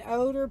are an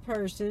older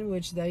person,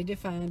 which they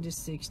defined as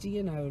 60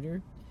 and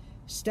older,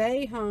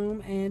 stay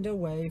home and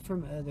away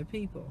from other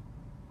people.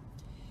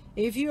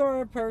 If you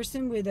are a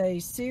person with a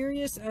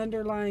serious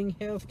underlying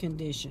health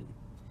condition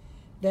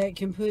that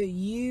can put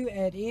you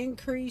at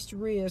increased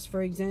risk,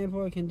 for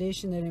example, a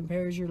condition that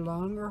impairs your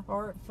lung or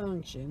heart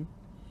function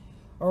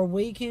or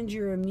weakens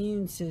your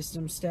immune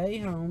system, stay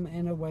home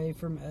and away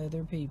from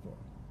other people.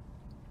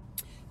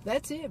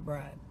 That's it,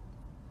 Bride.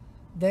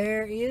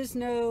 There is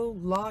no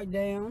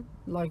lockdown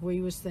like we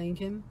was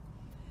thinking.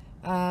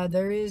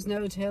 There is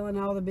no telling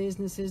all the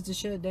businesses to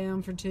shut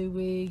down for 2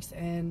 weeks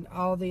and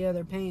all the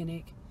other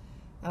panic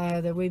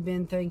that we've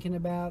been thinking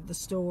about, the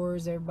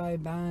stores, everybody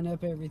buying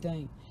up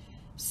everything.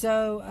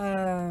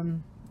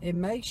 So it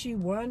makes you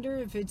wonder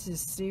if it's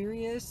as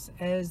serious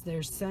as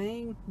they're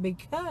saying,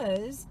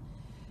 because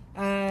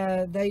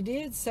they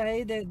did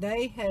say that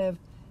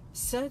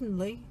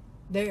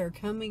they are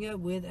coming up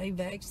with a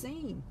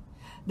vaccine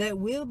that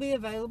will be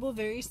available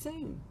very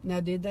soon.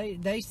 Now,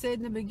 they said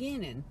in the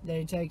beginning that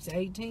it takes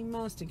 18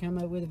 months to come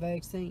up with a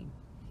vaccine,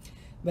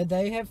 but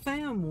they have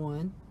found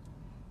one.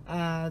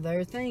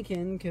 They're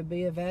thinking could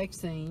be a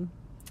vaccine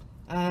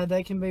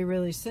that can be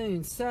really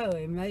soon. So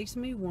it makes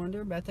me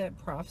wonder about that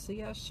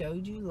prophecy I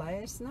showed you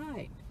last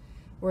night,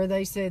 where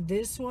they said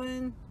this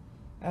one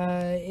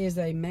is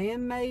a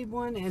man-made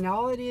one, and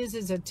all it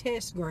is a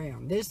test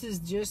ground. This is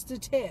just a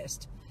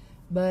test,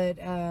 but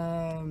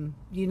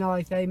you know,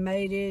 like they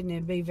made it and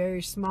it'd be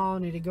very small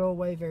and it'd go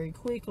away very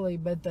quickly,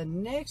 but the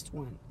next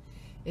one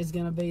is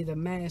going to be the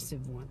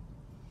massive one.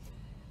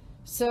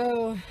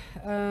 So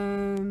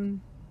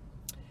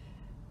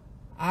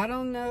I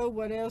don't know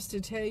what else to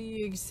tell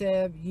you,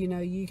 except, you know,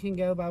 you can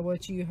go by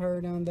what you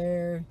heard on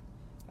there.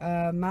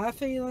 My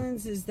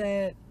feelings is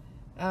that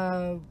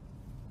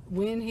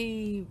when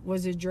he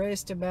was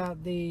addressed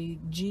about the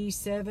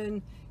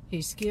G7,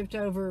 he skipped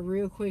over it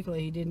real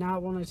quickly. He did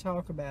not want to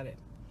talk about it.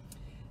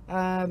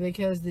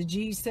 Because the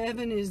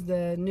G7 is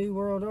the New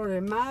World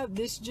Order.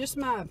 This is just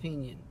my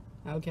opinion,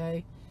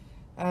 okay?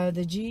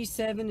 The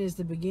G7 is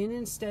the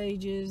beginning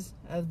stages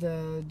of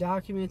the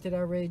document that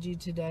I read you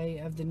today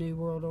of the New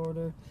World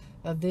Order,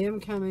 of them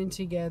coming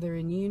together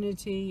in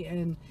unity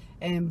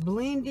and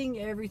blending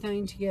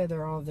everything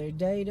together, all their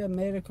data,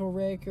 medical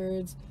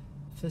records,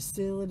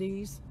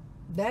 facilities.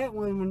 That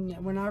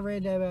one, when I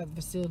read that about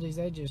the facilities,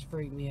 that just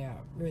freaked me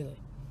out, really.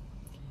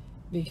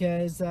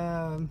 Because,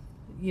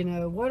 you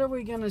know, what are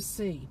we going to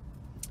see?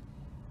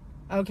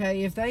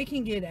 Okay, if they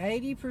can get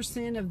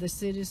 80% of the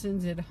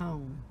citizens at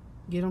home,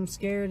 get them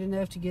scared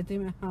enough to get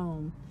them at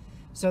home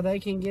so they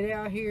can get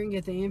out here and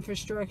get the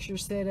infrastructure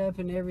set up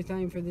and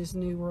everything for this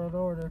New World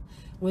Order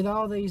with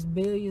all these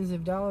billions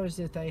of dollars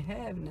that they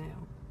have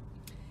now.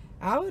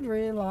 I would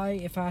really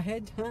like, if I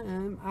had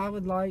time, I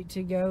would like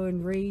to go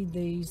and read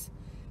these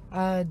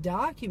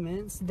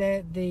documents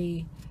that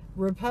the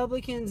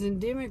Republicans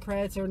and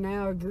Democrats are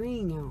now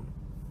agreeing on.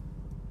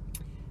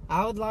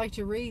 I would like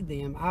to read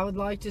them. I would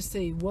like to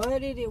see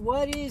what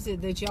is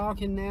it that y'all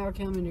can now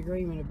come in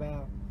agreement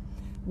about.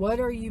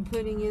 What are you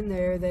putting in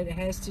there that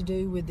has to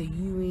do with the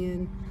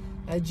UN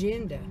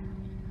agenda?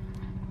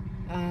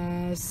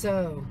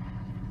 So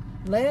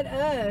let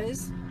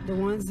us, the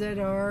ones that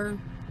are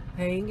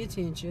paying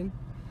attention,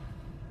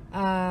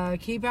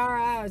 keep our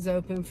eyes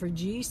open for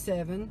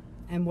G7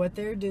 and what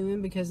they're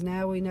doing, because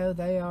now we know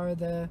they are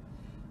the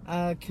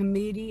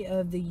committee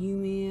of the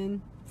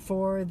UN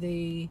for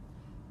the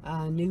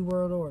New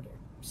World Order.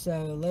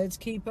 So let's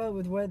keep up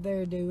with what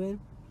they're doing.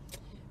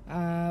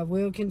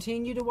 We'll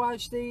continue to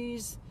watch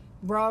these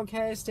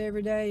broadcasts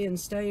every day and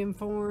stay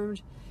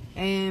informed.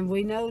 And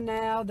we know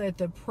now that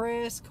the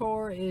press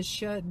corps is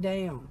shut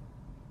down.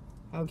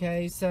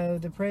 Okay, so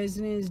the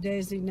president is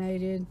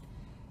designated,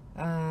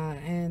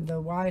 and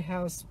the White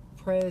House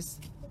Press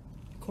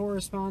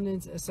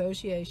Correspondents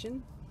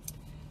Association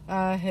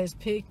has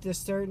picked a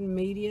certain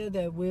media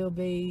that will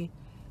be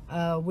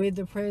with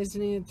the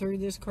president through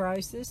this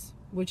crisis,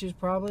 which is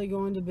probably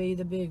going to be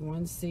the big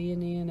ones: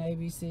 CNN,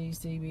 ABC,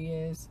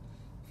 CBS,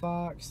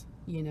 Fox,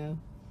 you know.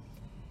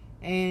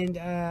 And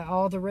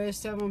all the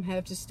rest of them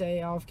have to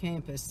stay off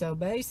campus. So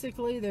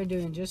basically, they're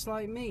doing just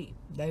like me.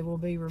 They will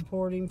be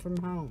reporting from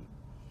home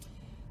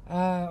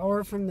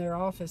or from their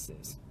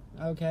offices.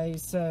 Okay,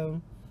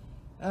 so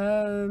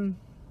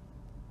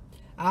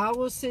I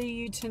will see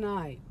you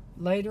tonight.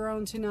 Later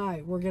on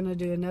tonight, we're going to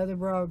do another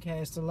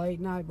broadcast, a late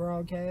night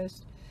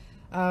broadcast,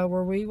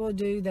 where we will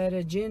do that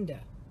agenda.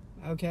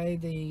 Okay,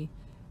 the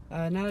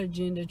not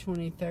Agenda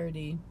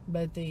 2030,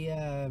 but the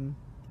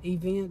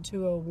Event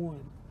 201.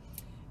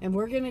 And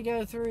we're going to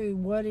go through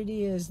what it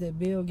is that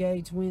Bill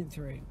Gates went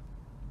through.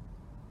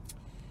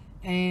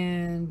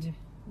 And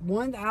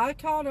I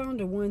caught on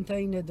to one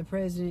thing that the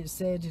president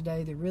said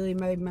today that really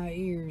made my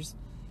ears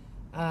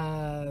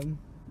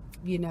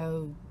you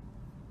know,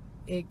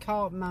 it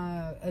caught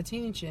my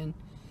attention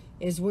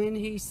is when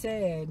he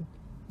said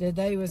that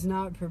they was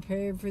not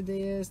prepared for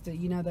this, that,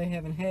 you know, they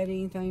haven't had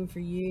anything for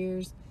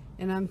years.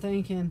 And I'm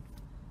thinking,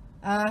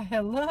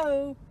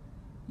 hello,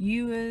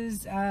 you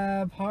was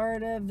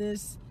part of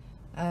this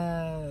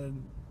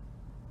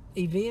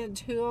event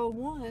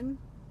 201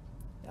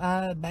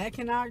 back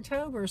in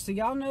October, so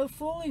y'all know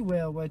fully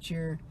well what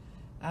you're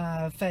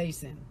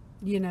facing,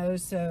 you know.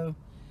 So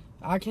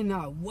I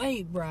cannot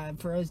wait, Bride,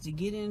 for us to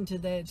get into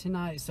that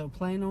tonight. So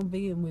plan on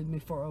being with me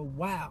for a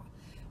while.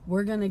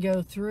 We're going to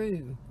go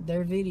through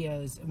their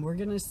videos and we're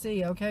going to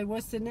see, okay,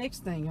 what's the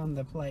next thing on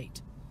the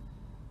plate?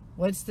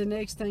 What's the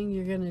next thing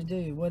you're going to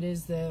do? What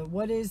is the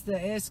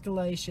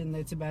escalation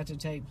that's about to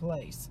take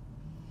place?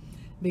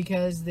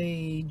 Because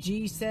the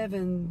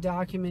G7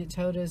 document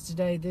told us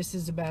today this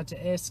is about to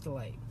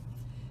escalate.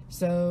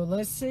 So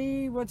let's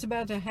see what's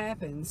about to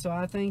happen. So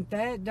I think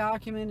that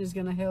document is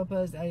going to help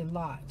us a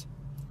lot.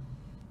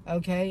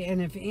 Okay,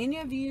 and if any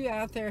of you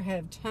out there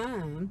have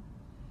time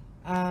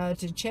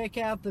to check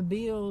out the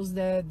bills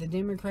that the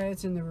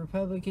Democrats and the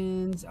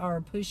Republicans are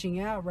pushing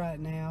out right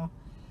now,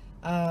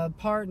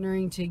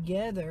 partnering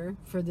together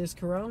for this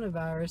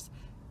coronavirus,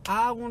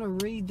 I want to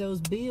read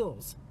those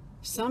bills.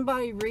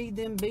 Somebody read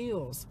them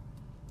bills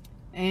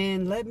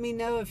and let me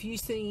know if you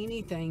see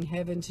anything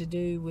having to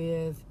do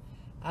with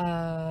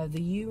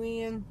the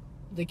UN.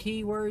 The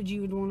key word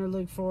you would want to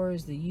look for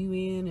is the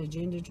UN,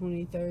 Agenda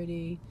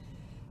 2030,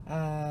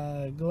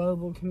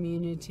 global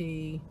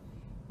community,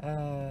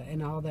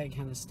 and all that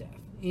kind of stuff.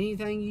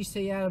 Anything you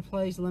see out of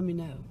place, let me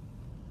know.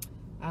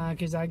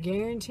 Because I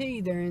guarantee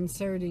they're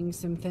inserting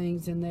some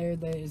things in there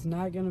that is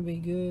not going to be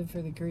good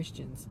for the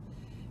Christians.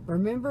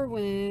 Remember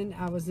when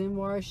I was in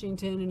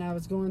Washington and I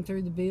was going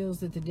through the bills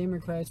that the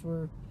Democrats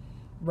were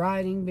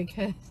writing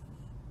because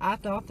I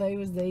thought they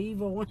was the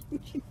evil one?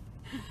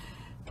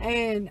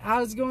 And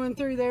I was going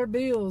through their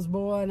bills,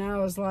 boy, and I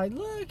was like,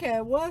 look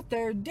at what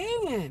they're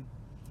doing.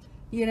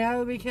 You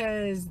know,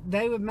 because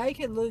they would make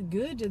it look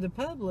good to the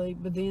public,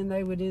 but then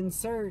they would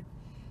insert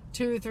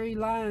 2 or 3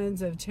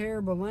 lines of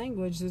terrible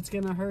language that's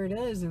going to hurt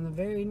us in the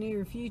very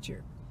near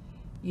future.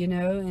 You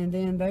know, and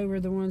then they were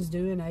the ones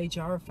doing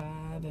HR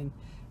 5 and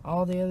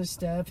all the other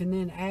stuff. And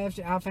then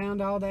after I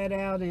found all that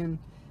out in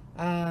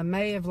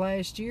May of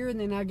last year, and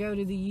then I go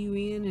to the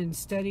UN and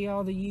study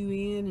all the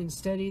UN and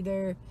study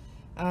their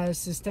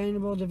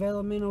Sustainable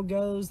Developmental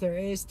Goals, their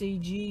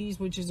SDGs,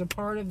 which is a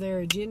part of their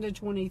Agenda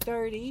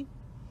 2030.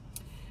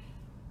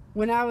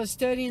 When I was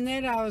studying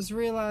that, I was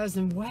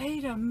realizing,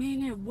 wait a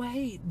minute,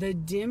 the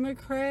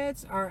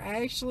Democrats are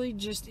actually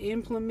just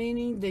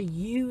implementing the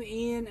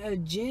UN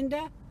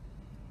agenda?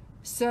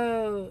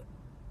 So,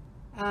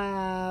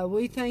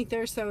 we think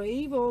they're so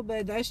evil,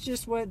 but that's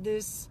just what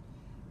this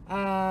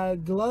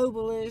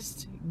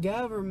globalist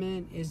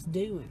government is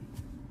doing.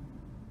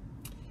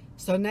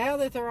 So now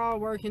that they're all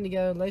working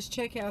together, let's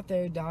check out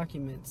their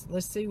documents.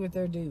 Let's see what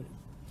they're doing.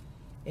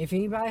 If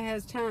anybody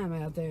has time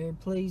out there,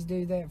 please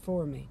do that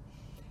for me.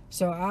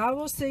 So I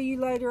will see you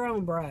later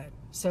on, Bride.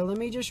 So let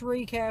me just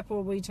recap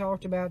what we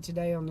talked about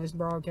today on this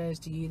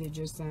broadcast to you that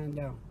just signed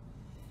on.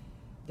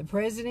 The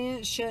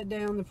president shut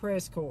down the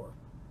press corps.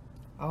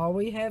 All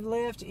we have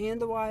left in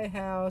the White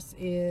House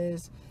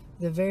is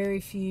the very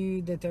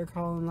few that they're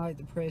calling like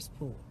the press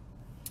pool.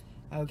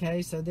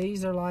 Okay, so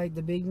these are like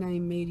the big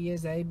name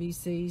medias,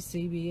 ABC,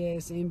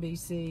 CBS,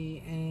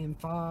 NBC, and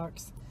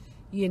Fox.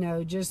 You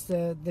know, just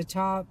the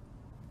top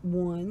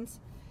ones.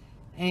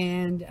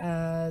 And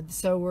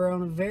so we're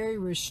on a very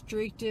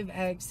restrictive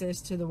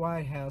access to the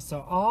White House.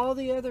 So all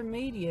the other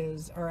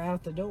medias are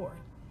out the door.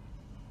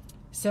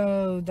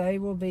 So they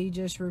will be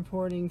just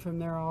reporting from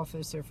their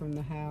office or from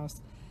the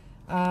house.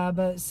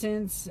 But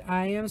since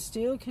I am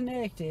still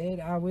connected,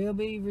 I will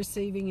be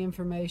receiving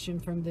information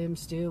from them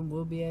still, and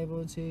we'll be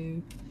able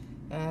to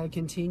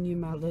continue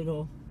my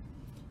little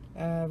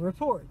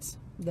reports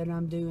that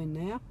I'm doing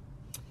now.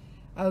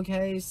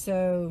 Okay,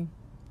 so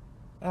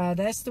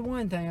that's the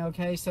one thing.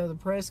 Okay, so the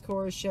press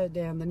corps is shut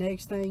down. The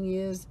next thing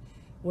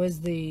was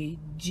the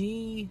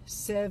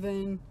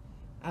G7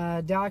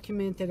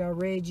 document that I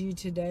read you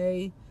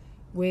today,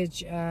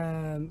 which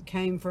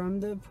came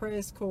from the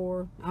press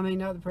corps. I mean,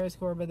 not the press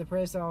corps, but the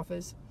press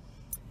office,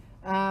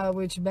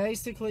 which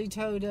basically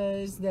told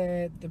us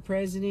that the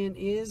president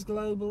is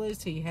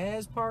globalist. He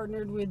has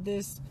partnered with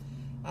this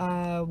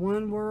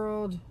one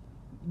world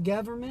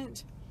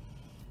government,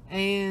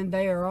 and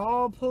they are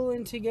all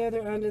pulling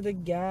together under the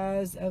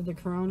guise of the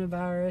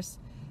coronavirus,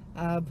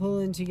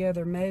 pulling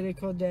together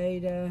medical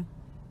data,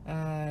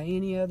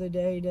 any other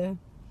data,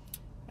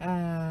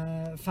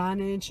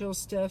 financial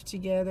stuff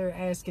together,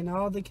 asking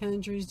all the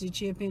countries to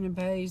chip in and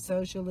pay,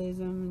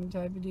 socialism and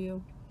type of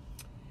deal,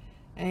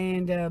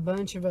 and a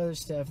bunch of other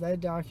stuff. That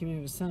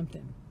document was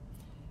something.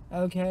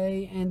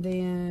 Okay, and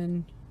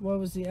then what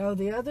was the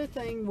other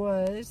thing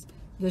was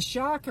the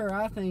shocker,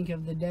 I think,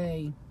 of the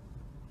day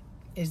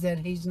is that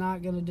he's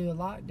not going to do a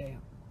lockdown.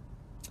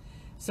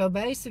 So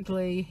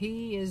basically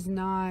he is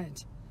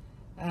not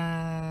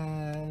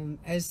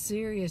as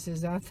serious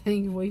as I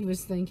think we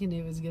was thinking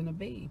it was going to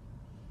be.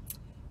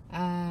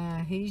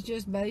 He's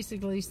just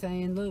basically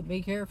saying, look,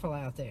 be careful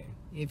out there.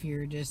 If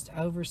you're just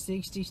over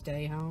 60,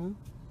 stay home.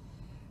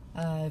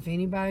 If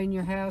anybody in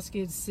your house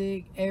gets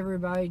sick,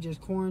 everybody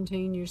just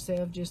quarantine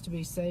yourself just to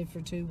be safe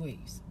for 2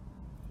 weeks.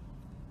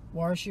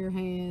 Wash your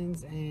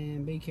hands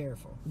and be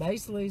careful.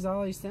 Basically is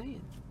all he's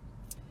saying.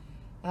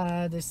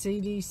 The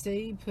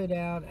CDC put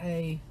out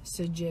a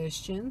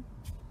suggestion.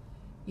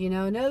 You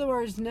know, in other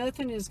words,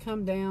 nothing has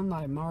come down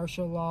like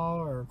martial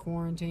law or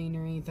quarantine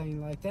or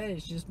anything like that.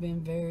 It's just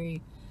been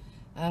very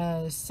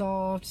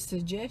soft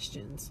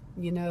suggestions.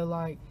 You know,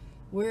 like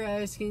we're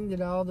asking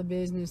that all the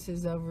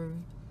businesses over,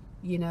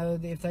 you know,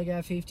 if they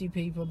got 50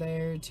 people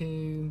there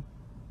to,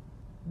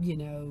 you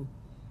know,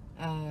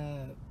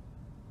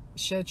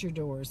 shut your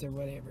doors or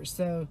whatever.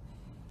 So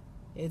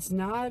it's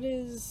not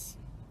as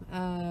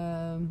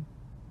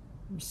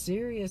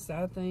serious,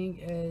 I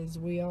think, as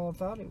we all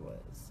thought it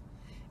was.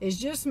 It's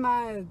just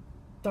my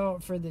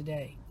thought for the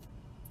day.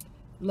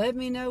 Let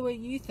me know what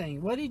you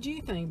think. What did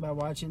you think by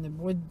watching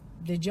the...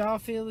 Did y'all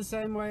feel the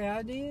same way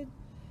I did?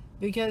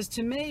 Because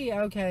to me,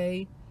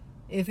 okay,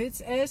 if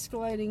it's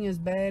escalating as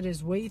bad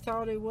as we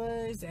thought it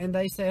was, and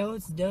they say, oh,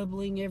 it's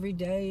doubling every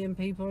day and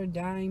people are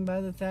dying by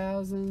the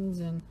thousands,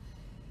 and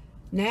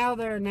now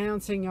they're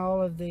announcing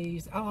all of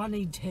these... Oh, I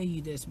need to tell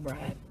you this,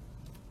 Brad.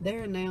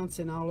 They're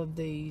announcing all of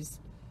these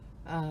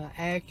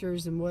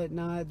actors and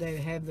whatnot that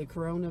have the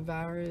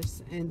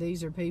coronavirus, and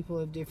these are people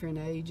of different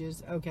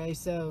ages. Okay,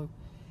 so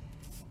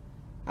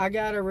I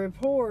got a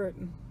report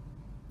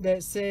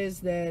that says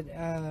that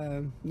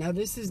now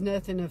this is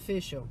nothing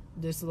official,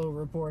 this little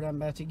report I'm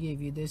about to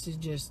give you. This is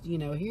just, you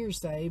know,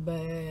 hearsay,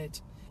 but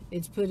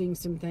it's putting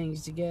some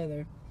things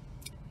together,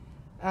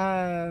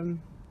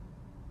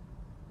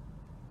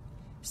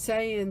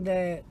 saying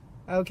that,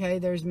 okay,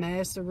 there's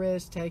mass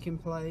arrests taking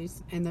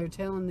place, and they're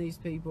telling these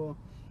people,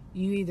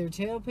 you either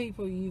tell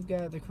people you've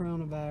got the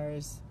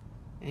coronavirus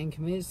and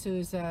commit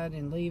suicide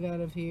and leave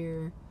out of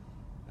here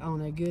on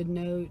a good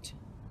note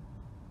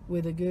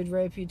with a good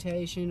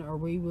reputation, or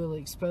we will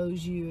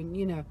expose you. And,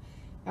 you know,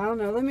 I don't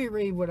know. Let me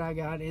read what I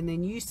got, and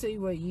then you see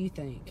what you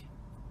think.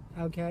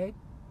 Okay?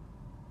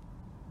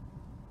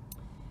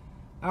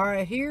 All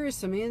right, here is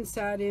some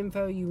inside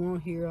info you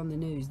won't hear on the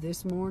news.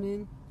 This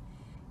morning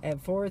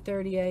at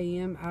 4:30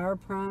 a.m., our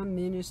Prime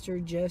Minister,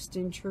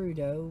 Justin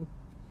Trudeau,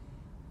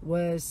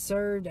 was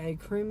served a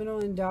criminal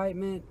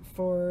indictment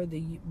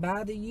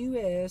by the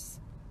U.S.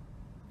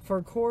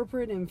 for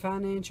corporate and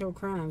financial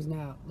crimes.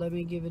 Now, let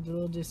me give it a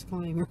little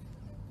disclaimer.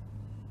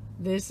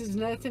 This is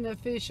nothing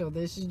official.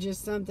 This is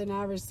just something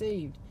I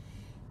received.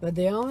 But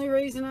the only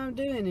reason I'm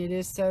doing it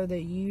is so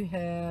that you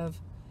have...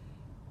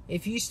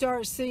 If you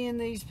start seeing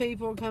these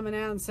people coming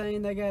out and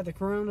saying they got the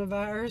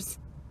coronavirus,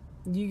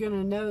 you're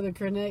going to know the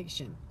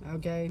connection,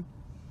 okay?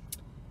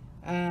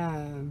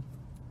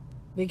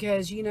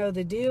 Because, you know,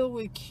 the deal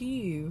with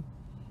Q,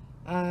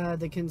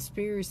 the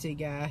conspiracy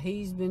guy,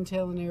 he's been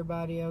telling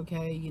everybody,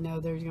 okay, you know,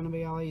 there's going to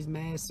be all these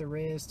mass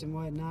arrests and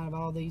whatnot of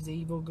all these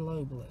evil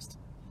globalists.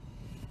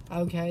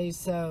 Okay,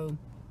 so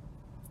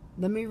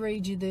let me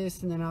read you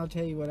this and then I'll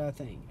tell you what I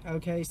think.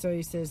 Okay, so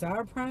he says,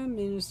 our Prime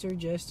Minister,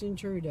 Justin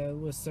Trudeau,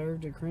 was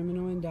served a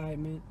criminal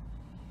indictment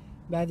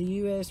by the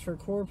U.S. for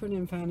corporate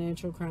and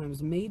financial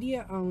crimes.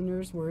 Media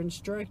owners were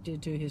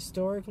instructed to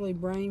historically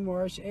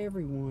brainwash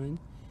everyone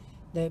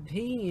that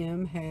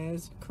PM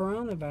has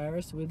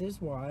coronavirus with his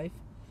wife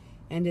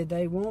and that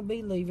they won't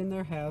be leaving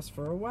their house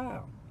for a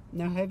while.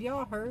 Now, have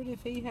y'all heard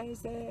if he has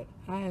that?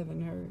 I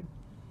haven't heard.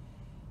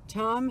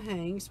 Tom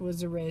Hanks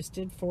was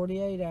arrested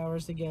 48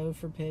 hours ago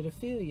for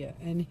pedophilia,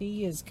 and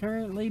he is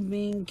currently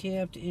being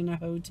kept in a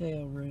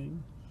hotel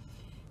room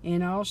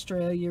in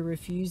Australia,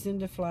 refusing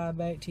to fly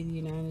back to the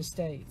United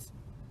States.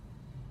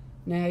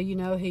 Now, you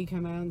know, he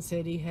come out and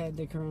said he had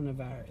the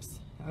coronavirus.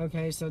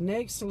 Okay, so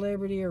next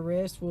celebrity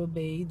arrest will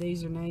be,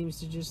 these are names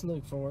to just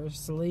look for,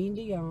 Celine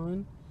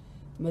Dion,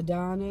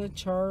 Madonna,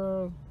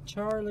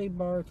 Charlie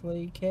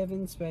Barkley,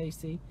 Kevin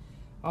Spacey,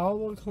 all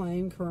will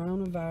claim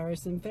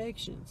coronavirus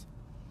infections.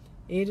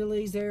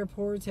 Italy's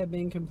airports have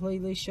been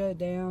completely shut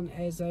down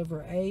as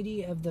over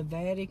 80 of the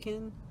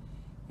Vatican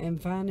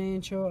and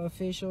financial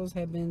officials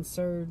have been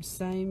served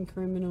same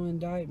criminal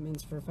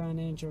indictments for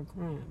financial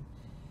crime,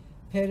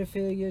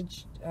 pedophilia,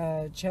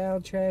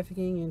 child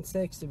trafficking, and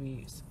sex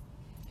abuse.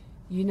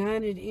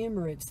 United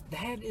Emirates,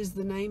 that is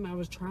the name I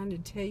was trying to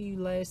tell you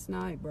last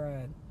night,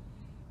 Brad.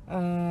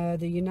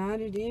 The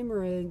United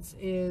Emirates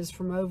is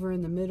from over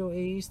in the Middle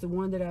East. The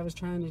one that I was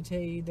trying to tell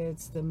you,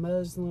 that's the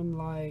Muslim,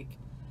 like,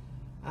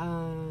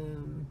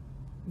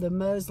 the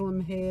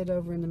Muslim head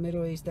over in the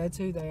Middle East. That's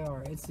who they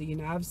are. It's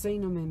the, I've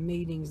seen them in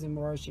meetings in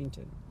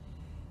Washington.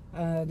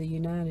 The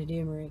United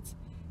Emirates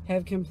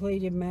have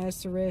completed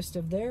mass arrests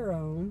of their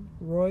own,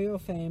 royal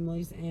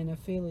families, and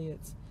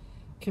affiliates.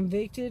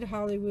 Convicted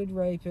Hollywood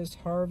rapist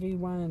Harvey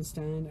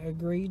Weinstein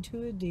agreed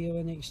to a deal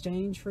in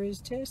exchange for his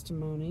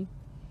testimony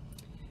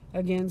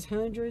against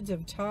hundreds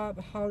of top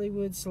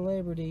Hollywood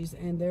celebrities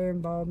and their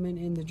involvement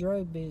in the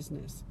drug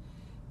business.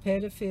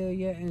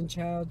 pedophilia, and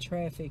child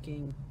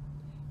trafficking.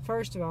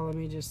 First of all, let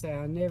me just say,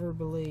 I never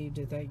believed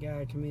that that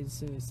guy committed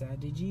suicide.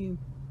 Did you?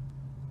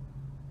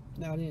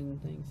 No, I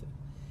didn't think so.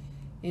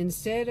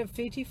 Instead of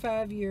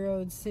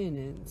 55-year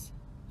sentence,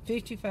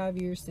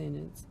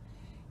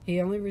 he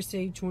only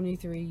received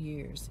 23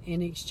 years.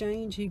 In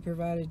exchange, he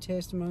provided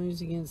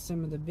testimonies against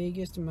some of the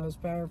biggest and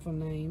most powerful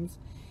names,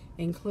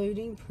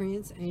 including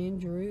Prince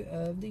Andrew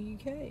of the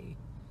UK,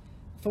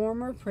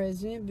 former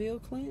President Bill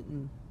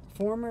Clinton,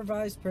 former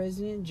Vice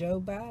President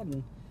Joe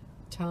Biden,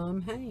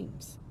 Tom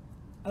Hanks,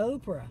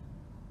 Oprah,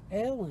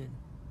 Ellen,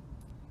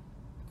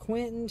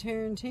 Quentin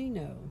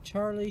Tarantino,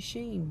 Charlie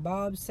Sheen,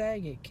 Bob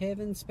Saget,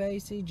 Kevin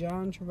Spacey,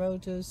 John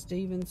Travolta,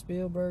 Steven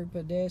Spielberg,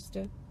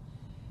 Podesta,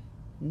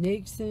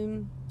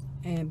 Nixon,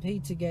 and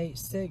Pizzagate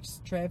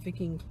sex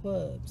trafficking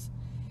clubs,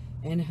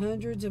 and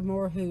hundreds of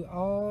more who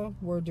all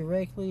were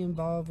directly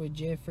involved with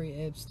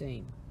Jeffrey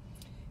Epstein.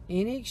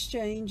 In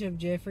exchange of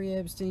Jeffrey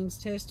Epstein's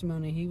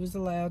testimony, he was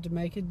allowed to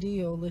make a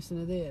deal, listen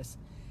to this,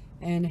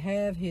 and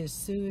have his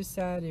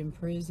suicide in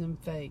prison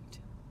faked.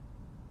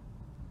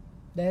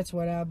 That's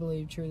what I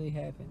believe truly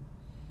happened.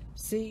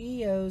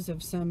 CEOs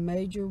of some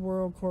major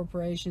world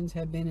corporations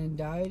have been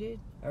indicted,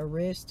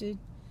 arrested,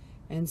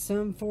 and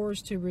some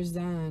forced to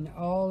resign,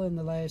 all in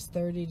the last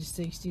 30 to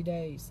 60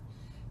 days,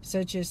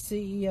 such as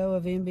CEO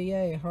of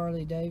NBA,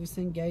 Harley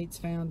Davidson, Gates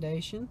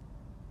Foundation,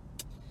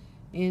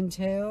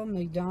 Intel,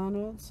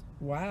 McDonald's,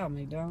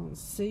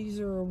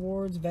 Caesar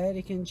Awards,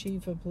 Vatican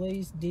Chief of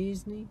Police,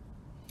 Disney,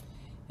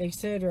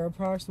 etc.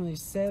 Approximately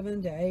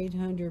 700 to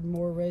 800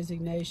 more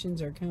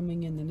resignations are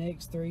coming in the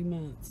next 3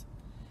 months.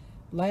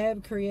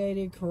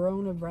 Lab-created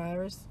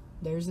coronavirus,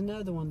 there's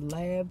another one,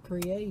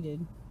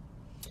 lab-created,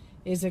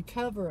 is a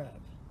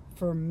cover-up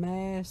for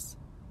mass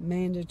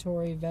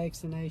mandatory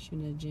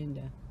vaccination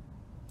agenda,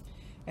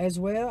 as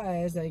well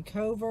as a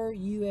covert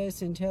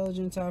U.S.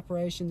 intelligence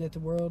operation that the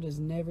world has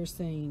never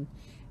seen.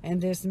 And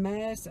this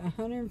mass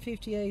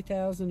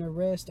 158,000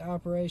 arrest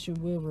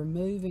operation will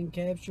remove and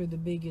capture the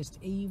biggest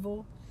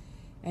evil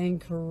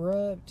and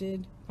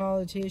corrupted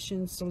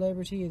politicians,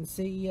 celebrities, and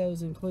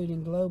CEOs,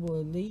 including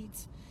global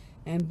elites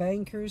and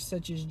bankers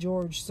such as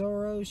George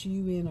Soros,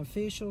 UN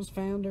officials,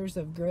 founders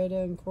of Greta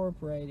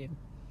Incorporated.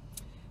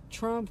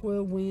 Trump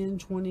will win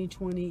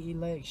 2020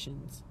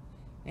 elections.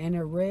 An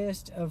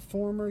arrest of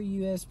former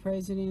U.S.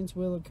 presidents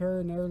will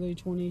occur in early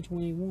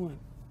 2021.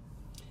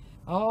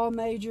 All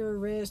major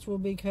arrests will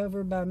be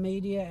covered by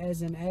media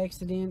as an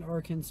accident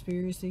or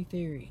conspiracy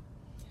theory.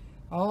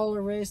 All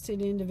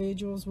arrested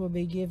individuals will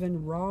be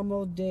given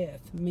Rommel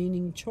death,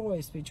 meaning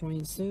choice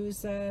between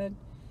suicide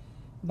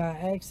by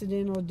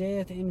accidental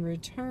death in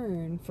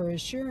return for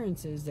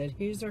assurances that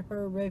his or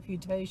her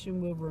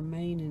reputation will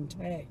remain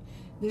intact.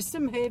 This is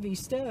some heavy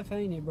stuff,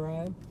 ain't it,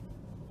 Brad?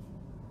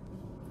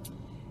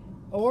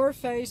 Or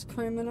face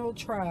criminal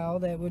trial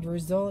that would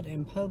result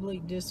in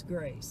public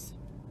disgrace.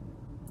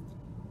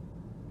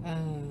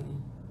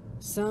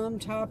 Some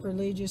top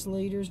religious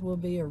leaders will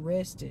be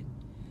arrested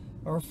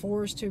or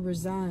forced to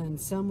resign.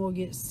 Some will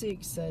get sick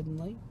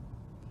suddenly.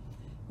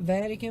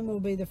 Vatican will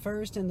be the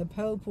first, and the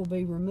Pope will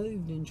be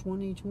removed in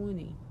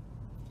 2020.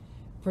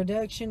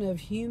 Production of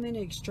human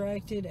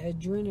extracted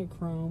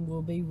adrenochrome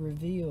will be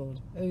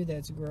revealed. Oh,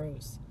 that's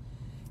gross.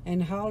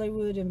 And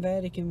Hollywood and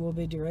Vatican will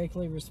be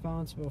directly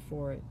responsible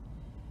for it.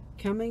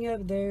 Coming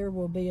up, there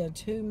will be a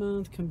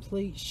 2-month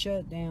complete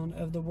shutdown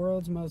of the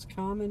world's most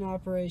common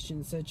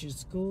operations, such as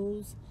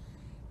schools,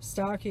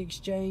 stock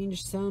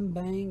exchange, some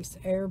banks,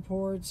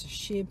 airports,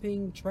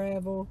 shipping,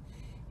 travel,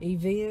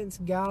 events,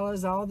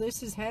 galas. All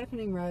this is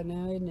happening right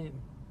now, isn't it?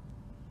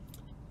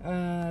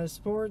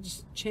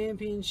 Sports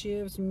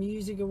championships,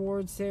 music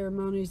awards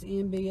ceremonies,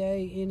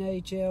 NBA,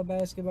 NHL,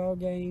 basketball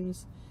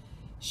games,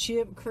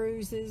 ship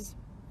cruises,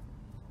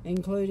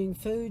 including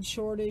food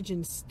shortage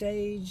and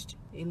staged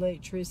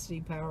electricity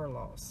power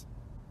loss.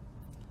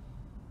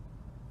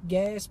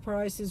 Gas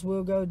prices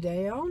will go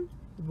down.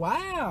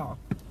 Wow,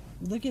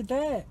 look at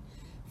that.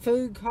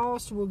 Food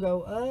costs will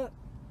go up.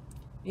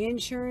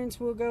 Insurance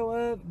will go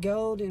up.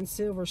 Gold and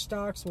silver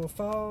stocks will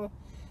fall.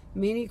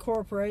 Many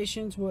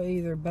corporations will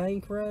either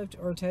bankrupt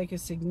or take a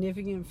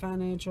significant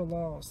financial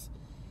loss,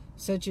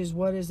 such as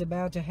what is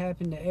about to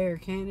happen to Air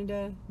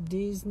Canada,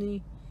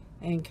 Disney,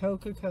 and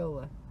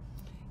Coca-Cola.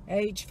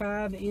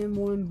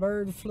 H5N1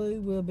 bird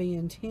flu will be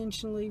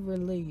intentionally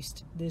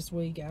released this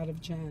week out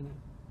of China.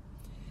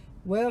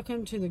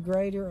 Welcome to the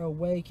Greater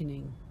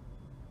Awakening.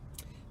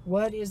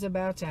 What is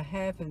about to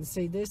happen?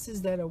 See, this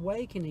is that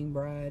awakening,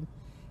 bride,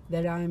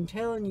 that I'm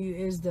telling you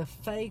is the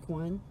fake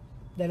one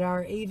that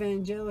our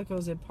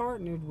evangelicals have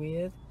partnered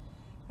with.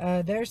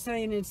 They're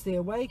saying it's the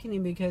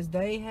awakening because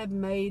they have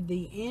made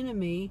the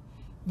enemy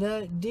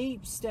the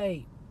deep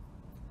state.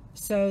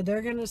 So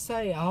they're going to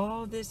say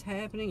all this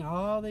happening,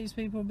 all these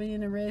people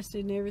being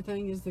arrested and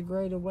everything is the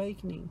Great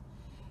Awakening.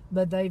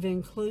 But they've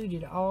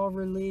included all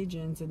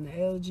religions and the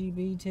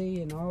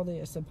LGBT and all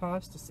this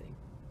apostasy.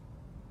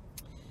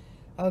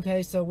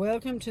 Okay, so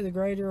welcome to the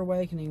Greater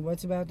Awakening.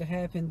 What's about to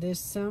happen this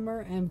summer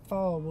and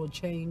fall will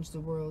change the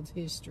world's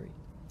history.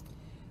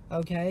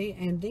 Okay,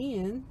 and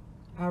then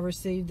I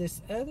received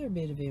this other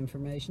bit of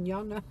information.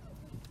 Y'all know,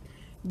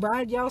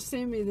 Bride, y'all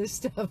send me this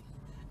stuff.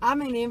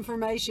 I'm in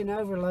information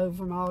overload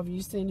from all of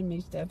you sending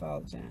me stuff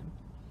all the time.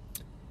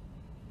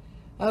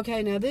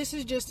 Okay, now this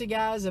is just a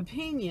guy's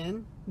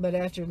opinion, but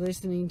after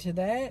listening to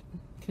that,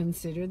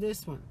 consider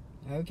this one.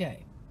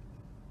 Okay.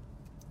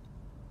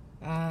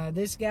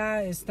 This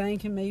guy is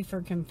thanking me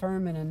for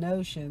confirming a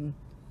notion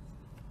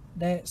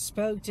that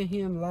spoke to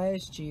him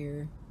last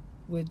year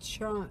with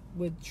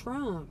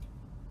Trump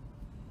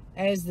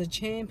as the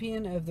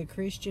champion of the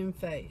Christian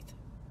faith.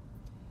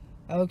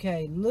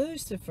 Okay,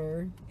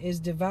 Lucifer is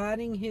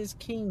dividing his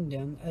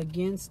kingdom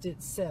against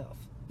itself.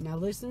 Now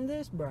listen to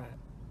this, bride.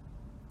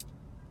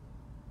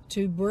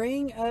 To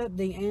bring up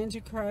the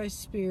Antichrist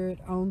spirit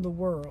on the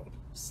world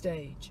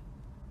stage.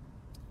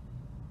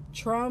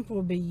 Trump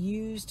will be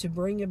used to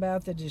bring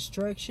about the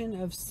destruction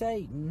of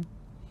Satan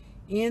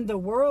in the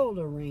world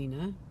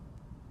arena,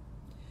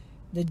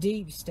 the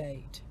deep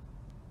state,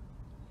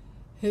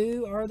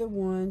 who are the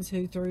ones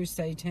who, through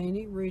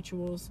satanic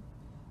rituals,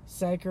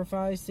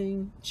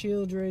 sacrificing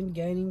children,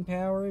 gaining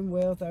power and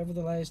wealth over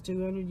the last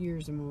 200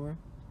 years or more,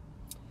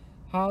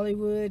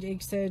 Hollywood,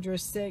 etc.,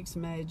 sex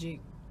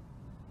magic,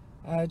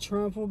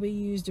 Trump will be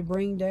used to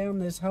bring down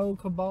this whole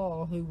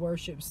cabal who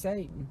worships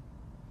Satan.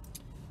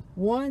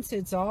 Once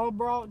it's all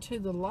brought to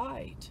the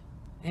light,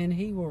 and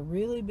he will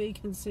really be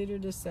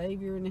considered a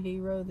savior and a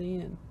hero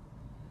then,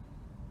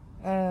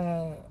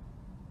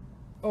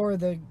 or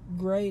the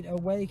Great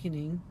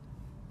Awakening,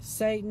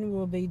 Satan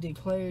will be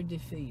declared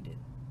defeated.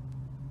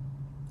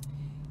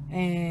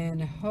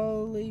 And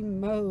holy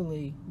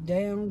moly,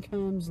 down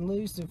comes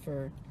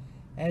Lucifer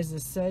as a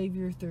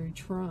savior through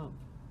Trump.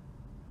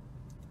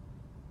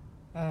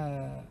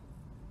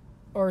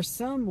 Or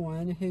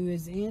someone who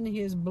is in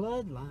his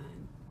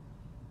bloodline,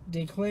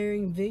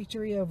 declaring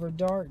victory over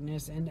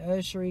darkness and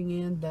ushering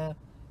in the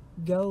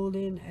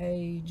golden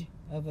age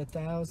of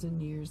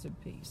 1,000 years of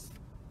peace.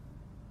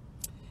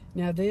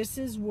 Now this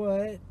is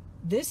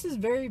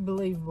very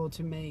believable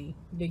to me,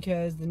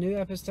 because the New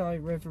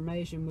Apostolic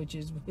Reformation, which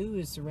is who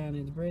is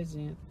surrounding the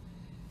president,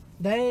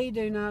 they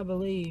do not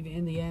believe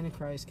in the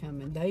Antichrist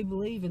coming. They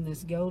believe in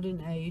this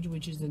golden age,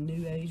 which is a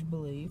New Age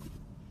belief.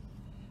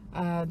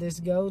 This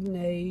golden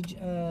age,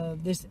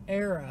 this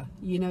era.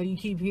 You know, you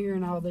keep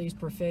hearing all these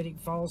prophetic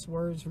false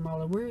words from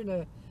all. We're in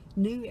a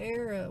new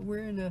era.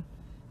 We're in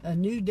a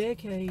new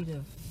decade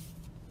of,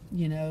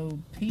 you know,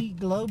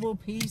 global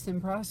peace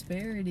and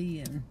prosperity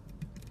and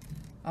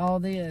all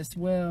this.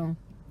 Well,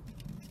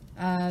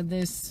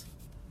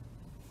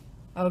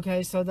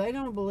 okay, so they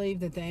don't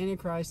believe that the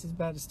Antichrist is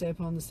about to step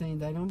on the scene.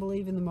 They don't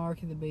believe in the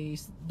mark of the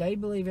beast. They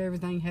believe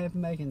everything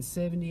happened back in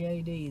 70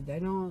 AD.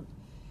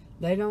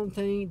 They don't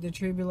think the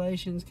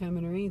tribulation's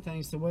coming or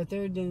anything. So what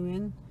they're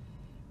doing,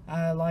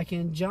 like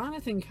in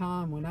Jonathan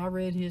Cahn, when I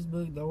read his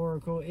book, The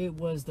Oracle, it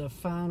was the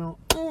final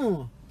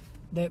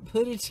that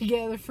put it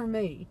together for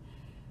me.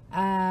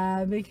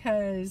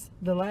 Because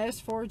the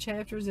last 4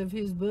 chapters of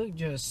his book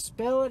just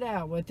spell it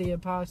out what the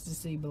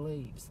apostasy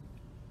believes.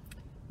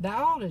 They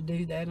ought to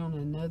do that on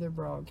another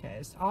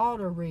broadcast. I ought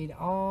to read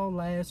all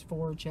last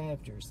 4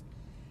 chapters.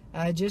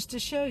 Just to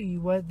show you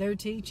what they're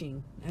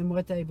teaching and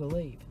what they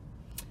believe.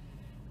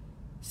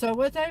 So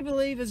what they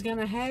believe is going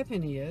to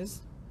happen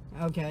is,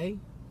 okay,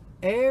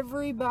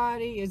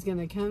 everybody is going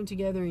to come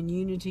together in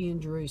unity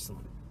in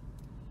Jerusalem.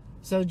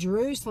 So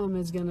Jerusalem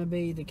is going to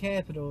be the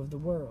capital of the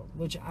world,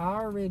 which I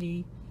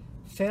already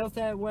felt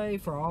that way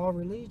for all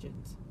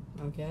religions,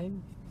 okay?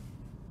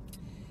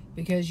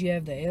 Because you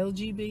have the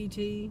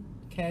LGBT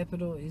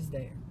capital is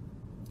there.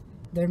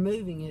 They're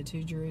moving it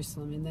to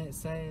Jerusalem, and that's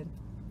sad.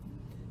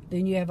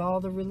 Then you have all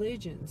the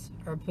religions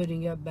are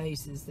putting up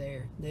bases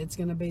there. That's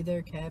going to be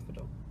their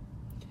capital.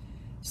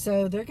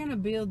 So they're going to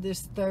build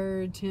this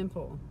 3rd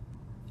temple,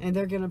 and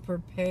they're going to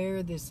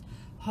prepare this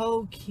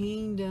whole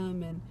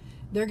kingdom, and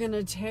they're going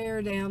to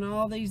tear down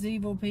all these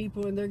evil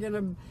people, and they're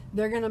going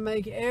to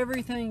make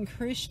everything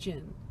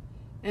Christian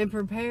and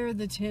prepare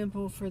the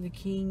temple for the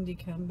king to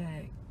come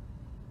back.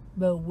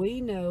 But we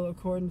know,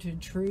 according to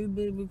true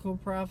biblical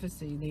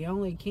prophecy, the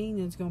only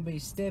king that's going to be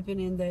stepping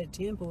in that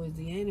temple is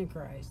the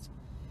Antichrist,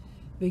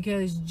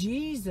 because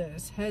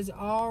Jesus has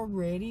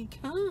already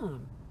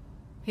come.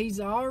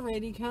 He's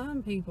already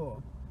come,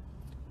 people.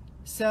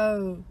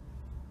 So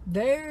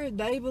they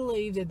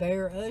believe that they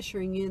are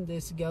ushering in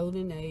this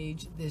golden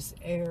age, this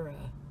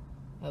era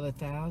of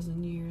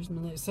 1,000 years.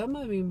 Some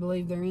of them even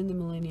believe they're in the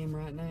millennium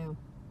right now.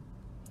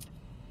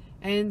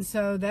 And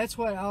so that's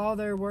what all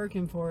they're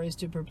working for, is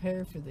to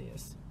prepare for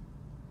this.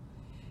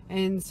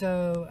 And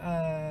so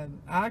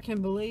I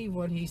can believe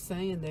what he's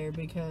saying there,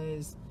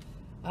 because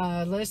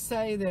let's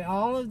say that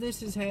all of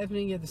this is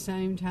happening at the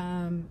same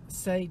time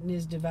Satan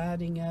is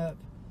dividing up,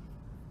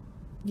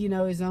 you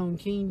know, his own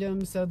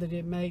kingdom, so that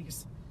it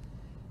makes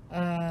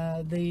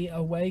the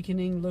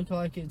awakening look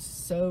like it's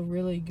so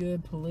really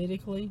good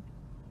politically.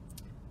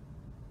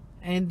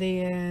 And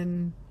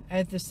then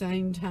at the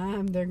same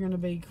time they're going to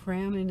be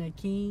crowning a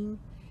king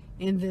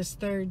in this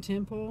 3rd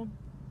temple,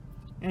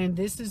 And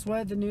this is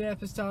what the New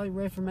Apostolic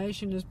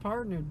Reformation is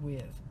partnered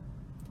with.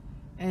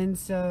 And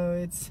so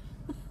it's,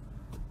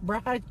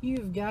 Bride,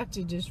 you've got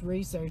to just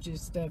research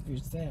this stuff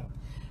yourself.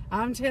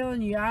 I'm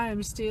telling you, I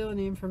am still in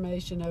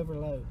information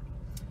overload.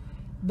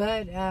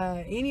 But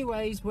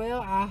anyways,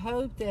 well, I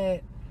hope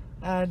that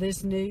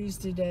this news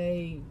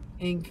today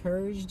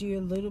encouraged you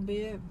a little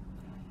bit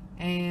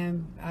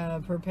and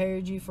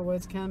prepared you for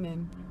what's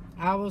coming.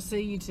 I will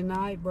see you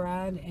tonight,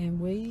 Bride, and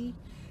we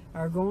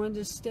are going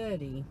to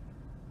study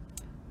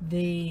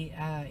the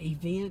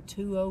event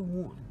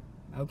 201.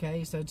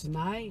 Okay, so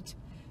tonight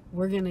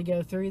we're going to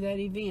go through that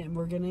event.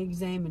 We're going to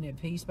examine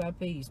it piece by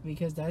piece,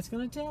 because that's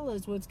going to tell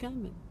us what's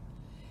coming.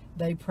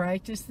 They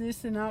practiced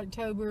this in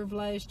October of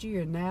last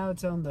year. Now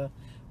it's on the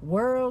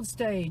world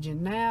stage,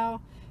 and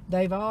now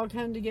they've all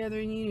come together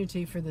in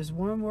unity for this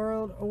one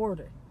world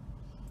order.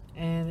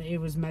 And it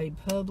was made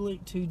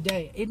public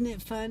today. Isn't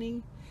it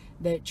funny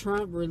that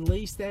Trump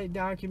released that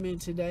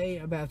document today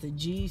about the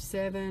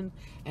G7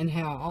 and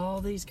how all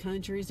these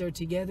countries are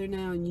together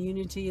now in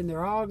unity, and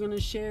they're all going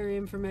to share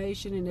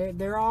information, and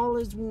they're all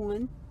as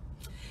one?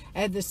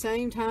 At the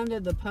same time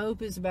that the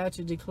Pope is about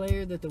to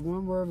declare that the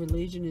one world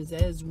religion is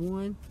as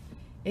one.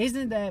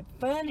 Isn't that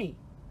funny?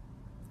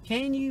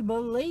 Can you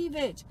believe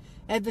it?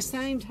 At the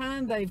same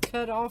time, they've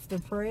cut off the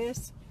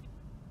press,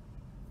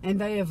 and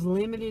they have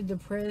limited the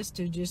press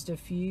to just a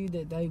few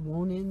that they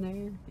want in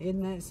there.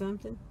 Isn't that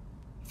something?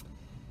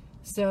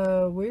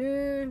 So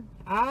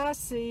I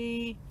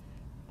see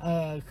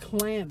a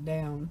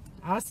clampdown.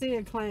 I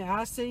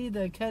see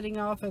the cutting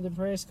off of the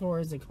press corps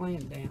as a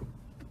clampdown.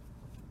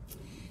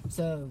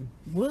 So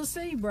we'll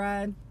see,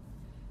 Bride.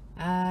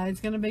 It's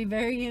going to be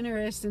very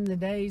interesting, the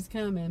days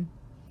coming.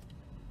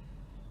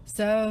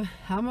 So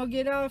I'm going to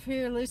get off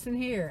here. Listen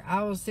here.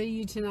 I will see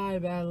you tonight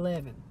about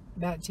 11.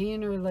 About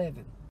 10 or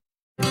 11.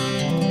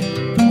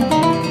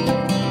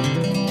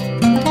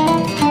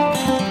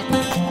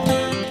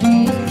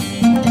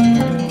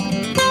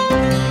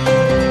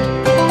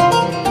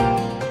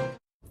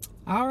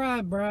 All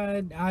right,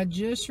 Bride. I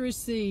just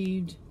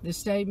received the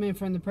statement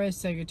from the press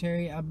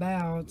secretary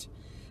about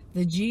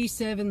the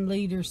G7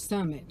 Leaders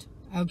Summit.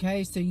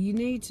 Okay, so you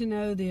need to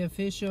know the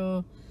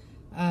official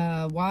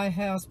White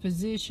House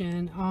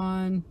position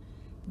on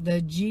the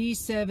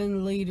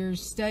G7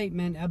 leaders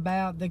statement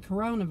about the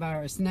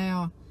coronavirus.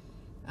 Now,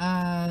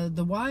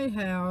 the White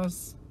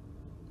House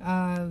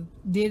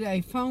did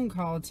a phone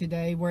call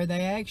today where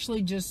they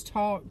actually just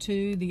talked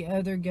to the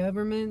other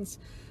governments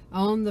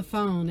on the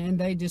phone, and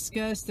they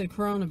discussed the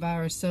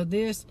coronavirus. So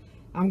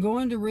I'm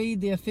going to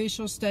read the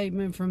official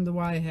statement from the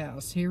White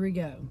House. Here we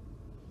go.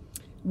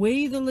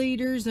 We, the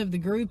leaders of the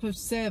Group of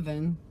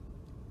Seven,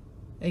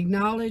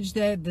 acknowledge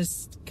that the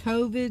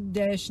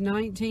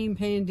COVID-19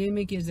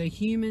 pandemic is a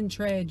human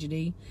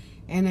tragedy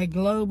and a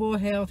global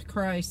health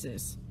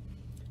crisis,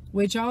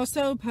 which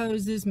also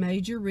poses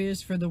major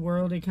risks for the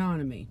world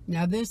economy.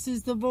 Now, this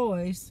is the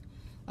voice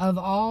of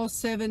all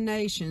 7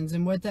 nations,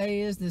 and what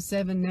the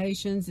 7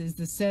 nations is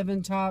the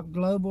 7 top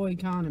global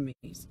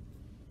economies.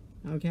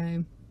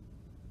 Okay?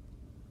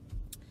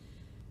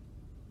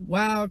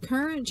 While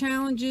current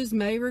challenges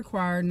may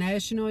require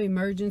national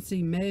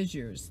emergency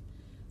measures,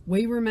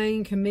 we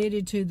remain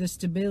committed to the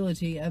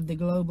stability of the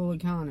global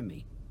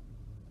economy.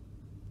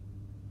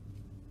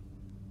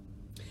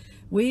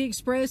 We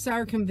express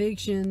our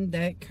conviction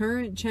that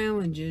current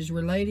challenges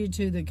related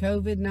to the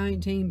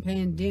COVID-19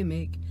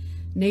 pandemic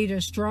need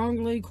a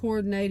strongly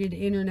coordinated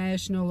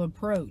international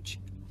approach.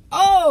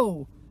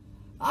 Oh!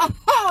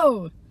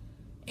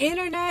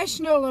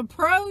 International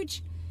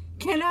approach?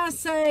 Can I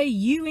say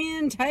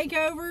UN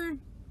takeover?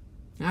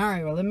 All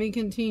right, well, let me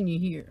continue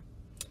here.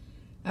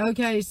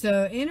 Okay,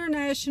 so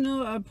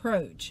international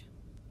approach.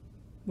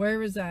 Where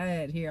was I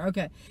at here?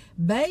 Okay,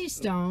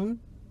 based on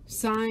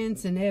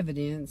science and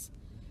evidence,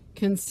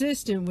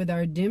 consistent with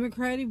our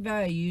democratic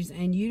values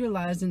and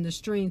utilizing the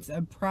strengths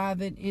of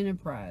private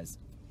enterprise,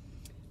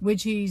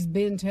 which he's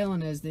been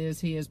telling us this.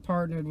 He has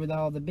partnered with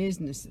all the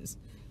businesses,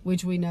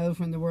 which we know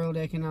from the World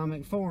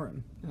Economic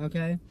Forum.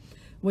 Okay,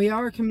 we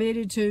are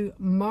committed to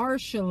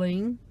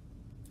marshaling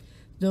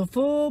the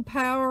full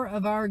power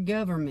of our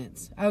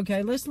governments.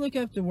 Okay, let's look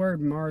up the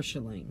word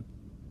marshaling.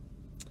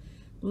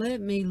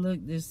 Let me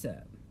look this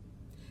up.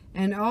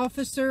 An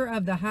officer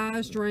of the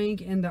highest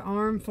rank in the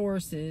armed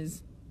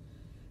forces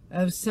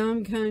of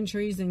some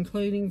countries,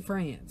 including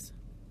France.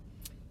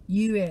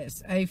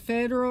 U.S. A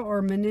federal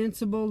or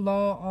municipal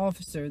law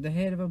officer, the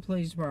head of a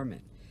police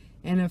department.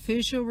 An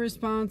official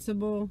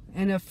responsible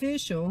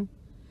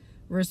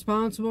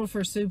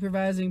for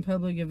supervising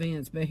public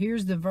events. But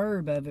here's the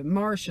verb of it,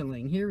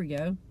 marshalling. Here we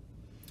go.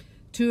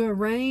 To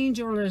arrange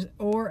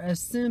or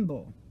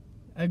assemble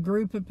a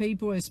group of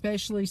people,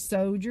 especially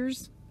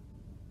soldiers,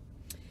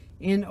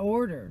 in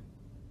order.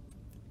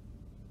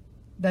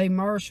 They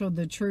marshaled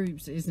the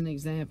troops is an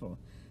example.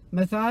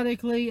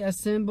 Methodically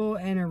assemble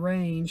and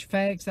arrange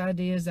facts,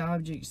 ideas,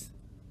 objects.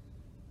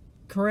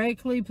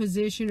 Correctly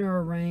position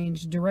or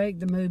arrange,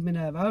 direct the movement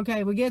of.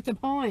 Okay, we get the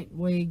point.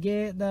 We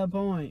get the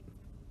point.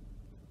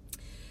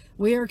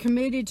 We are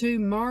committed to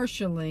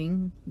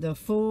marshaling the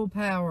full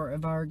power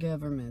of our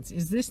governments.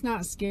 Is this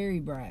not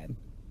scary, Brad?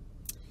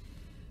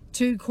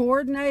 To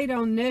coordinate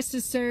on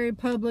necessary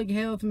public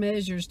health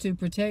measures to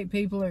protect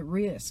people at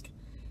risk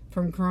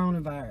from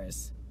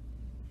coronavirus.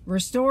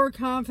 Restore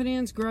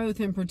confidence, growth,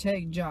 and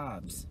protect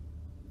jobs.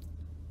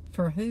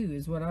 For who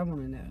is what I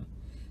want to know.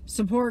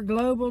 Support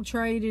global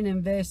trade and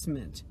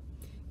investment.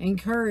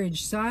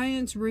 Encourage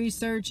science,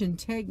 research, and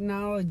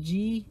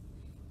technology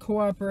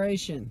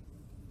cooperation.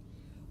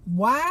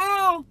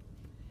 Wow!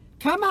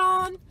 Come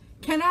on!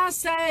 Can I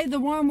say the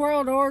one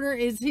world order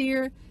is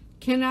here?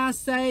 Can I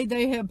say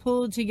they have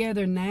pulled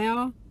together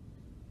now?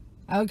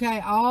 Okay,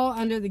 all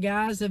under the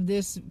guise of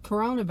this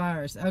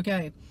coronavirus.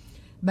 Okay,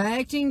 by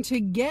acting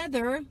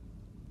together,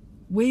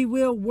 we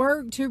will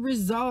work to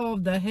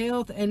resolve the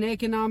health and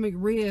economic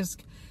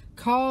risk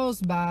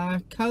caused by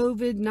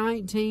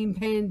COVID-19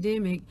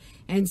 pandemic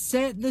and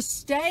set the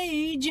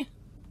stage,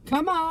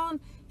 come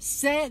on,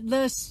 set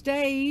the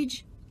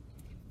stage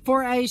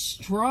for a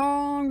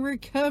strong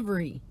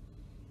recovery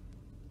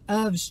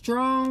of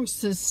strong,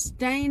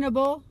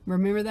 sustainable,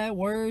 remember that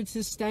word,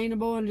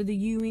 sustainable, under the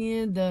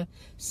UN, the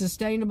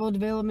Sustainable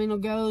Developmental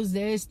Goals, the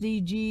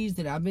SDGs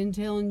that I've been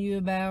telling you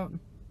about.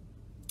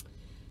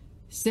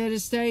 Set a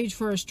stage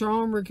for a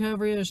strong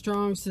recovery, a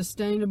strong,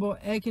 sustainable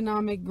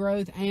economic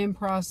growth and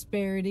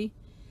prosperity,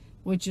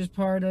 which is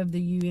part of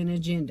the UN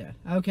agenda.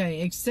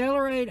 Okay,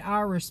 accelerate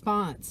our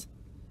response.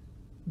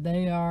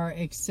 They are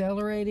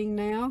accelerating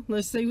now.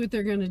 Let's see what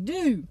they're going to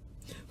do.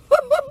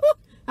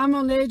 I'm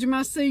on the edge of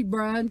my seat,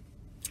 Brad.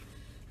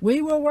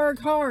 We will work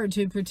hard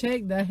to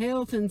protect the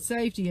health and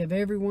safety of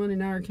everyone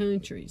in our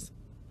countries.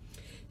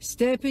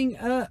 Stepping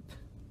up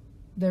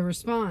the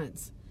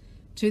response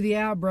to the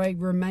outbreak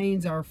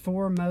remains our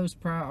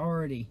foremost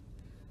priority.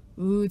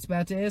 Ooh, it's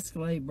about to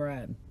escalate,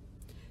 Brad.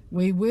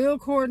 We will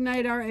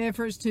coordinate our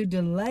efforts to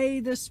delay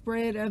the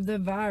spread of the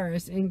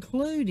virus,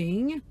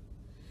 including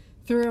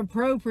through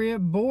appropriate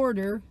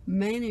border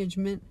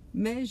management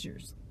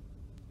measures.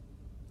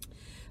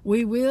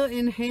 We will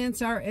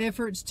enhance our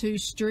efforts to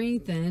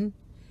strengthen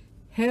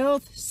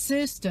health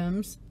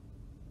systems.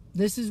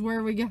 This is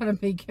where we got to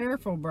be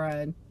careful,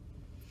 Brad.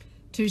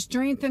 To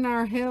strengthen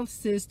our health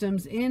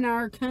systems in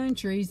our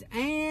countries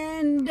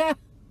and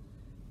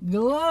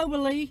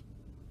globally.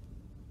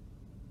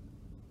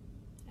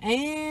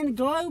 And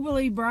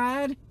globally,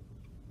 Brad.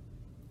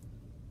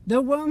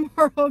 The one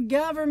world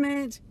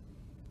government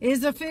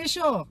is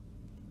official.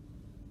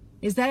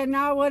 Is that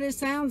not what it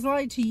sounds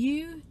like to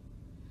you?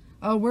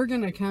 Oh, we're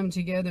going to come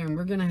together and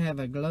we're going to have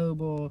a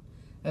global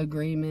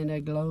agreement,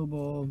 a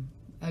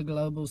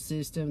global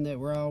system that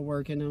we're all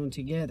working on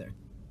together.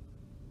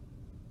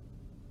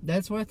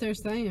 That's what they're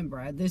saying,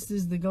 Brad. This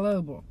is the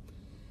global.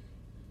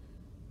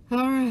 All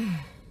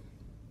right.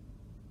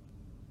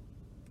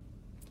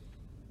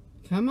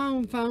 Come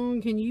on,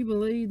 phone. Can you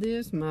believe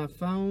this? My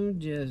phone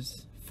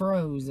just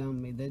froze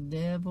on me. The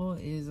devil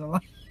is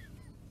alive.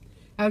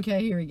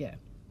 Okay, here we go.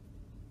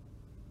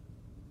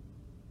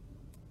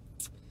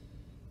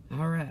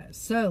 All right,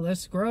 so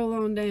let's scroll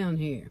on down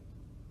here.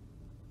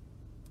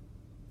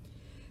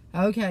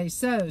 Okay,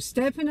 so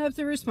stepping up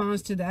the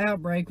response to the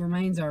outbreak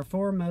remains our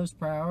foremost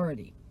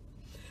priority.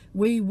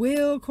 We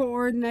will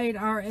coordinate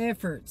our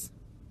efforts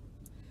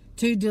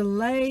to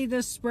delay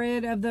the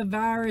spread of the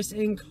virus,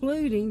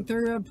 including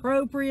through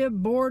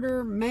appropriate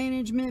border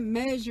management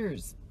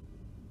measures.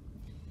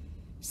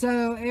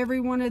 So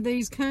every one of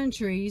these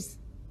countries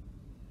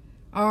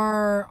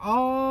are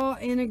all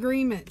in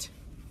agreement.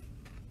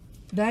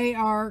 They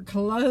are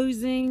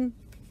closing,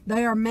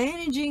 they are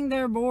managing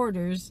their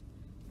borders,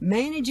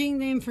 managing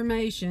the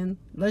information.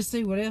 Let's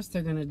see what else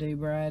they're going to do,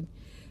 Brad.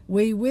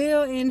 We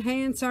will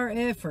enhance our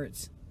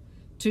efforts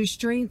to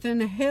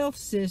strengthen health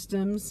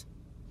systems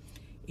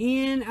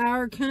in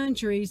our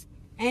countries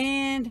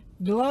and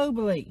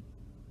globally.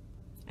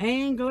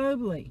 And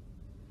globally.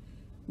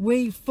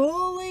 We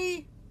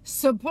fully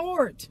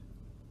support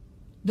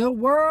the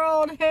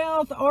World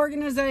Health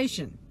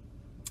Organization,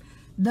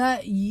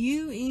 the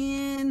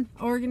UN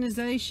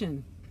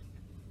organization,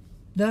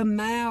 the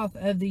mouth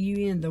of the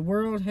UN, the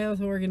World Health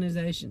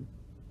Organization,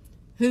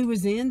 who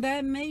was in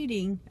that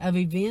meeting of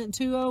Event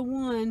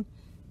 201.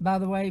 By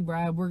the way,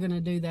 Brad, we're going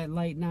to do that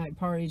late night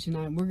party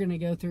tonight. We're going to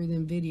go through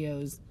them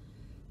videos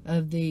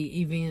of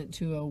the Event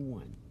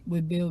 201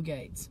 with Bill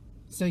Gates.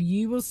 So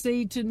you will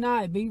see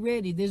tonight. Be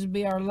ready. This will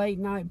be our late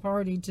night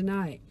party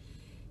tonight.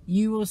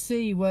 You will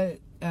see what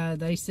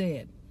they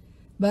said.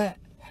 But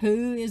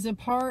who is a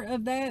part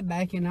of that?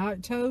 Back in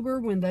October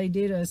when they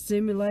did a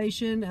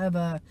simulation of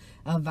a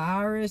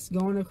virus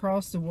going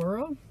across the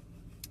world?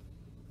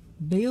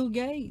 Bill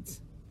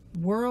Gates,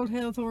 World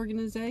Health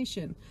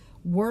Organization,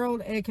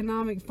 World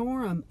Economic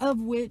Forum,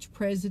 of which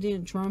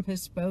President Trump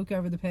has spoke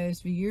over the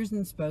past few years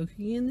and spoke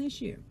again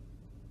this year.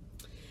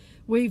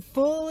 We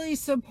fully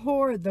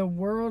support the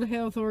World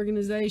Health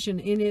Organization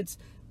in its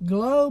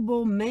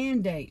global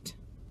mandate.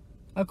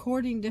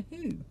 According to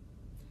who?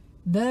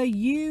 The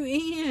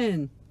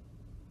UN.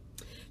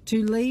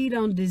 To lead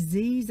on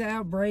disease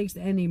outbreaks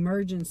and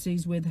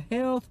emergencies with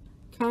health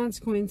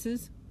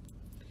consequences,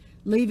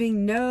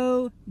 leaving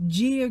no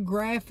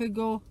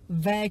geographical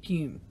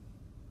vacuum.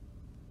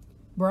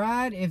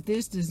 Bride, if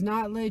this does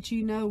not let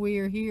you know we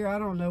are here, I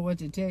don't know what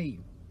to tell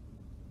you.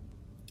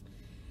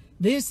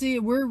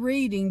 We're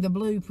reading the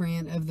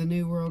blueprint of the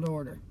New World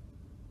Order.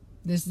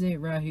 This is it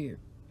right here.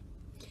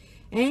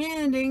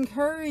 And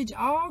encourage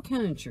all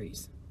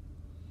countries,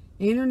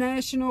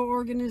 international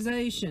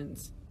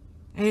organizations,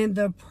 and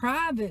the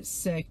private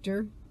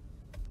sector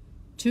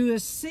to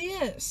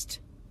assist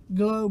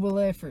global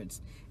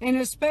efforts, and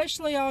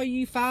especially all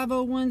you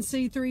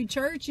 501c3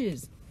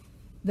 churches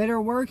that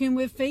are working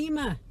with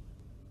FEMA.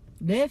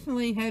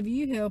 Definitely have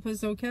you help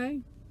us,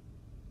 okay?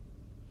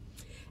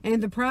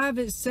 And the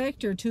private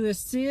sector to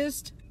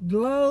assist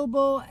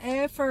global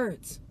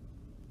efforts,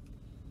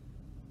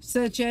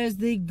 such as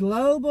the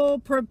Global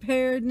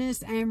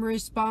Preparedness and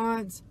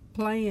Response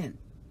Plan.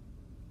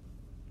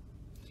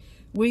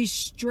 We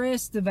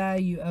stress the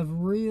value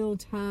of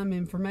real-time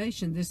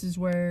information. This is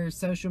where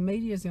social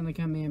media is going to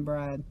come in,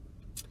 bride.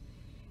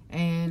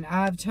 And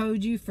I've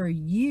told you for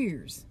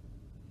years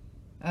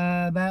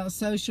about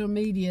social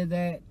media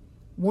that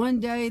one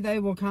day they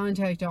will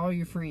contact all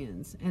your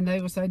friends and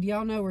they will say, do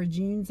y'all know where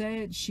June's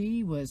at?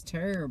 She was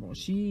terrible.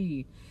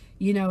 She,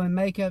 and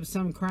make up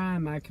some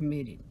crime I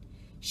committed.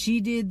 She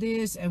did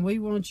this and we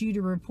want you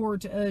to report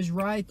to us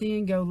right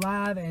then, go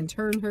live and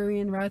turn her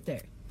in right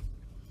there.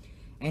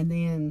 And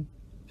then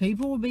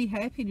people will be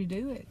happy to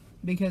do it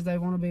because they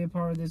want to be a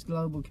part of this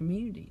global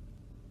community.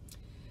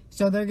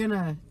 So they're going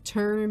to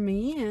turn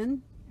me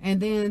in, and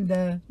then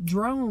the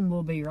drone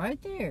will be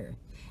right there.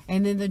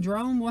 And then the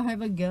drone will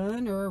have a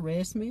gun or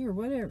arrest me or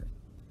whatever.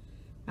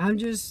 I'm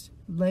just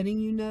letting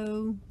you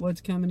know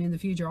what's coming in the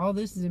future. All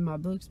this is in my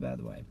books, by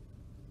the way.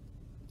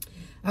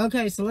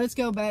 Okay, so let's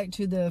go back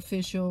to the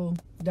official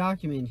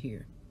document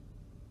here.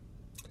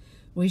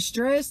 We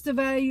stress the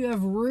value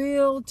of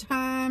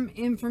real-time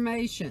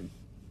information.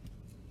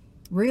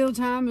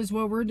 Real-time is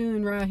what we're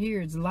doing right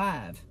here. It's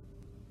live.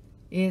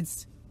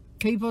 It's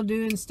people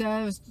doing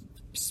stuff,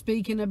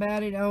 speaking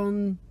about it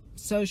on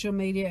social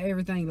media,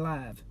 everything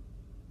live.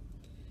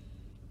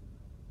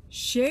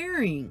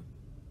 Sharing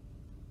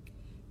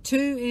to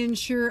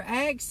ensure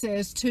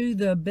access to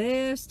the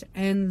best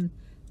and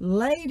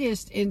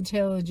latest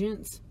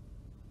intelligence.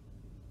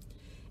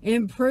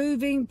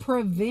 Improving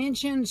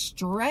prevention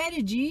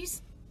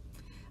strategies.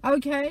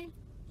 Okay,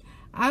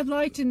 I'd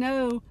like to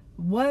know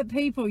what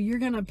people you're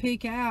going to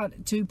pick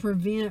out to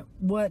prevent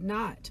what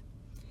not.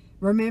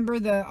 Remember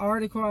the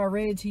article I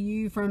read to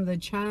you from the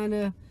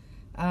China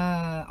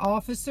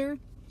officer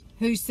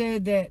who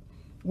said that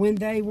when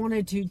they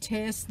wanted to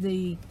test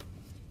the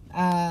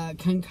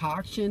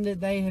concoction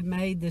that they have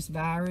made, this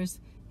virus,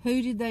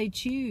 who did they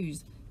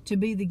choose to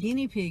be the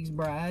guinea pigs,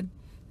 bride?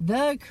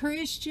 The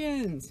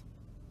Christians.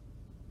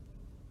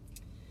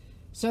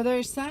 So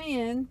they're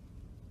saying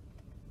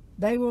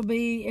they will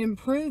be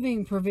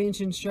improving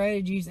prevention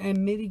strategies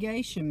and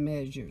mitigation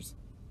measures.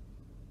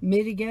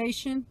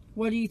 Mitigation?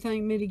 What do you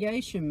think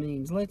mitigation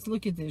means? Let's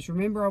look at this.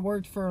 Remember, I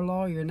worked for a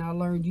lawyer and I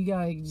learned you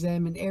got to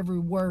examine every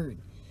word.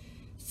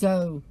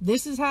 So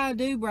this is how I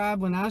do, bride.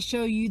 When I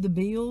show you the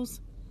bills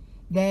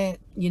that,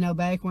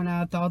 back when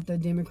I thought the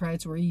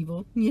Democrats were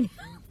evil,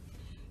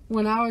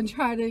 when I would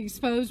try to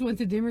expose what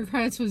the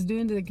Democrats was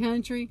doing to the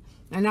country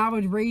and I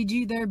would read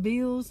you their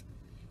bills.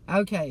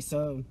 Okay,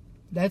 so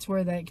that's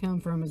where that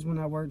come from, is when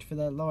I worked for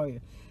that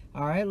lawyer.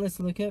 All right, let's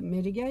look up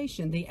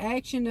mitigation. The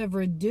action of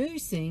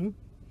reducing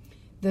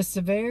the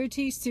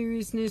severity,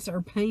 seriousness,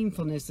 or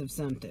painfulness of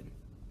something.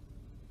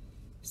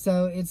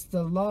 So it's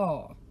the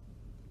law.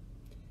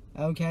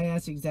 Okay,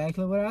 that's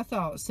exactly what I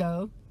thought.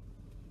 So,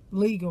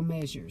 legal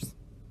measures.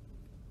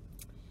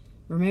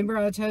 Remember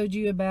I told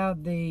you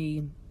about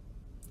the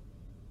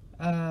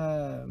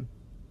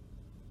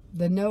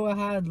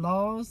Noahide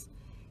laws,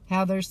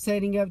 how they're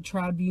setting up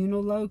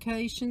tribunal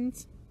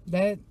locations?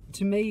 That,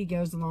 to me,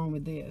 goes along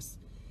with this.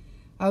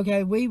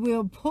 Okay, we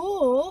will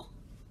pull,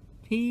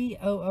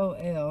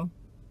 P-O-O-L,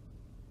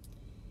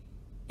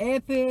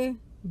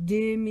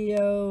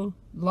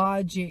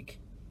 epidemiologic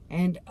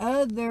and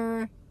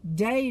other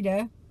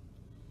data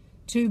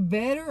to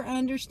better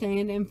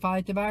understand and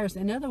fight the virus.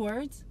 In other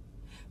words,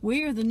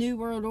 we are the New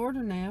World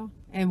Order now,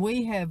 and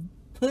we have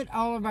put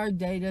all of our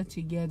data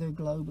together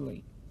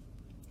globally.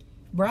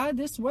 Bride,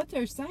 this is what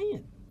they're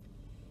saying.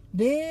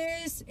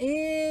 This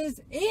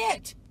is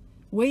it.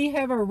 We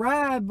have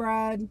arrived,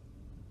 bride.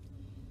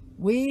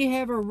 We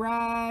have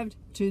arrived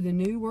to the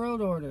New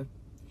World Order.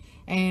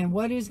 And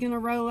what is going to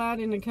roll out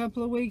in a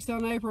couple of weeks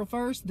on April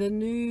 1st? The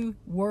New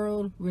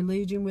World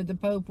Religion with the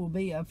Pope will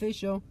be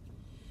official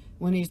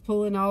when he's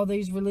pulling all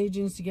these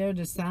religions together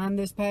to sign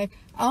this pact.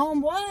 On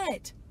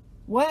what?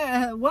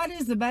 What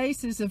is the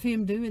basis of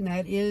him doing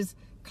that? Is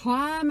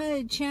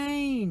climate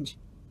change.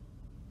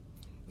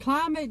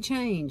 Climate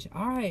change.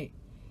 All right.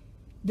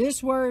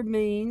 This word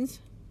means,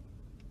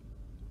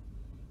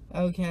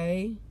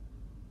 okay,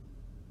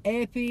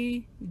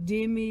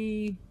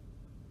 epidemiological.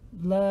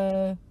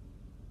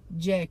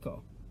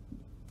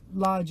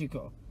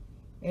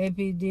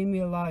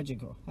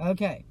 Epidemiological.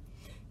 Okay.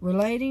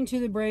 Relating to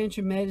the branch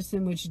of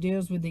medicine which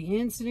deals with the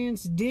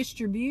incidence,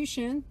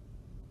 distribution,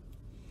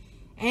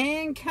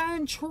 and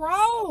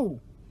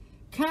control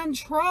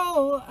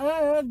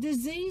of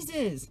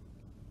diseases.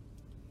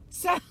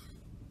 So,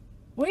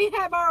 we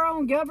have our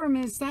own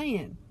government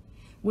saying,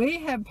 we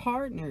have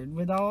partnered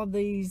with all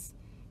these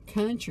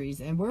countries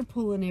and we're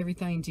pulling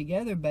everything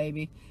together,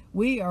 baby.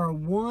 We are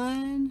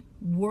one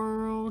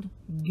world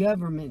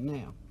government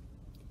now.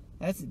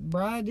 That's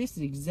right. This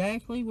is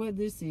exactly what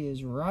this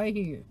is right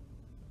here.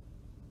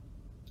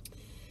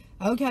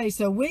 Okay,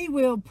 so we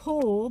will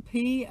pull,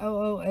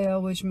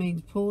 P-O-O-L, which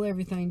means pull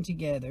everything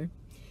together,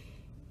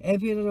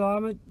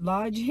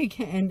 epidemiologic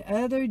and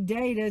other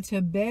data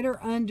to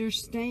better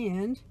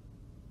understand,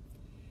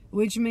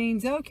 which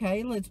means,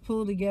 okay, let's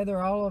pull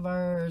together all of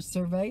our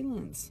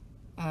surveillance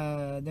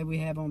that we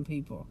have on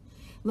people.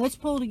 Let's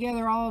pull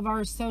together all of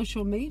our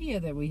social media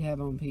that we have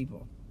on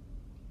people.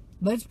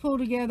 Let's pull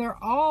together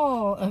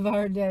all of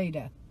our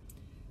data,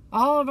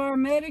 all of our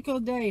medical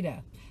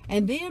data.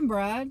 And then,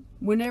 Bride,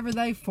 whenever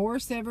they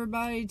force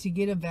everybody to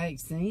get a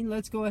vaccine,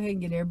 let's go ahead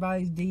and get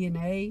everybody's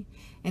DNA,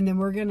 and then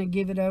we're going to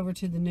give it over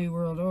to the New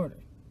World Order.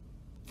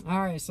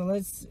 All right, so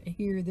let's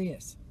hear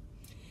this.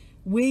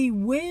 We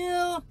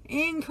will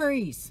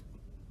increase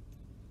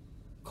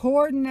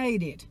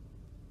coordinated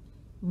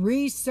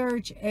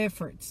research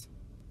efforts,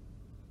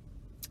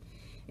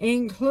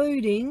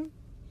 including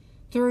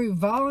through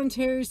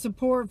voluntary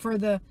support for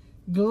the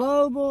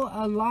Global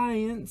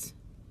Alliance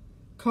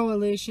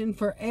Coalition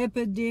for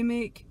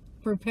Epidemic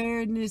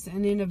Preparedness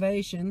and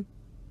Innovation.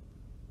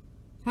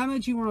 How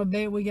much you want to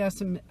bet we got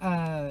some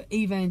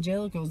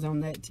evangelicals on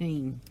that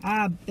team?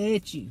 I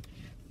bet you.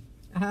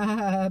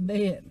 I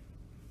bet.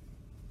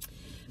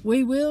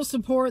 We will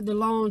support the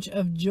launch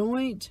of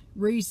joint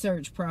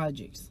research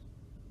projects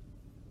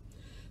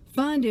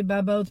funded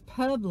by both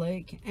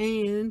public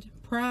and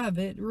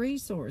private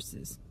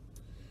resources,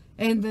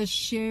 and the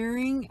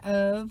sharing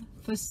of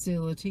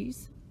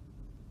facilities.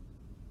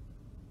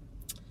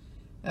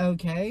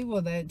 Okay,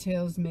 well that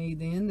tells me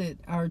then that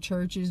our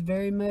church is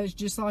very much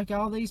just like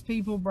all these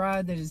people,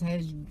 Bride, that has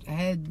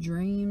had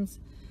dreams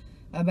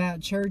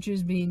about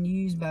churches being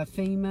used by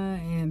FEMA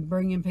and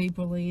bringing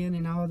people in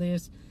and all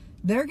this.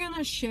 They're going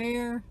to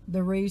share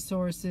the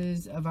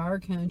resources of our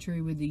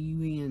country with the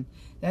UN.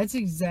 That's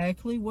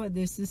exactly what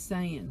this is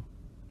saying.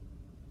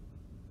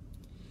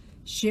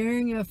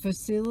 Sharing of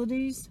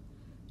facilities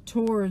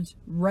towards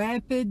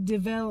rapid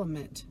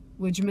development,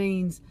 which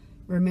means,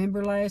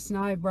 remember last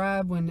night,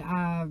 Bride, when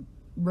I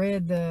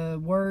read the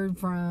word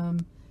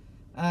from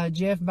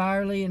Jeff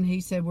Byerly and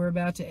he said we're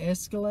about to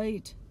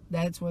escalate?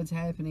 That's what's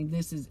happening.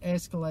 This is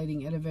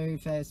escalating at a very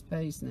fast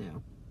pace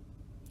now.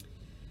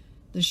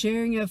 The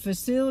sharing of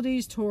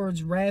facilities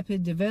towards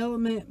rapid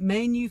development,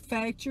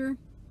 manufacture,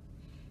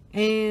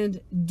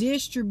 and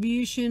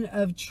distribution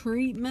of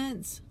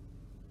treatments,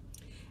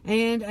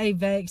 and a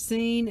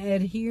vaccine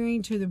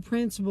adhering to the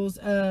principles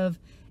of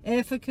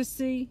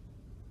efficacy,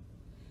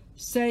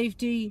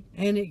 safety,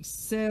 and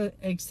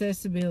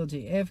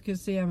accessibility.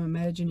 Efficacy, I'm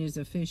imagining, is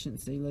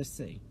efficiency. Let's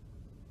see.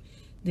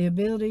 The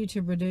ability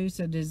to produce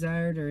a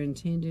desired or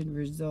intended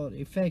result.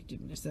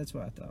 Effectiveness, that's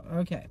what I thought.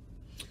 Okay.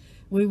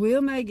 We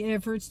will make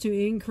efforts to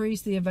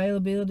increase the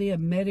availability of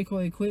medical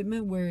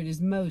equipment where it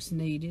is most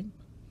needed.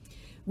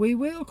 We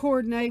will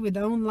coordinate with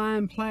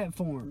online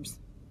platforms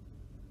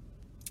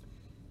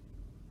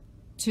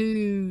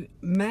to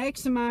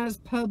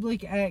maximize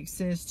public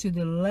access to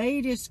the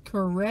latest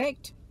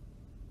correct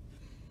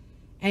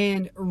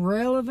and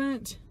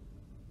relevant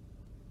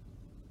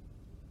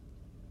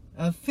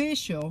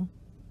official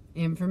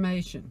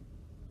information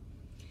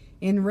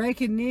in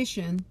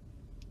recognition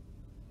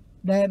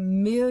that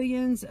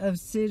millions of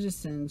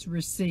citizens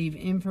receive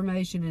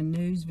information and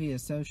news via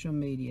social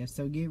media.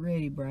 So get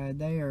ready, Bride.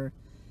 They are,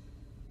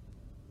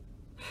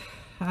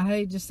 I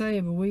hate to say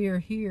it, but we are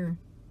here.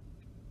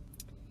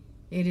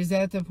 It is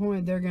at the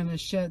point they're going to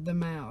shut the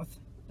mouth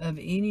of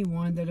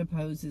anyone that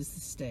opposes the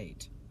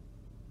state.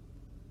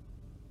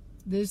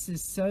 This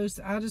is so,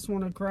 I just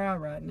want to cry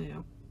right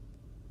now.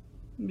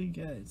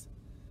 Because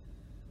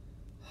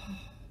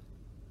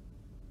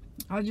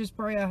I just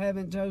pray I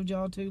haven't told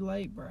y'all too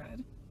late,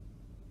 Bride.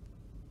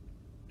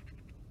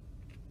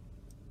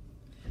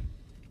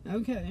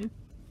 Okay.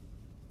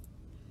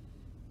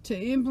 To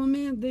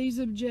implement these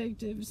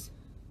objectives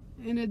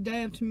and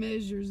adapt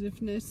measures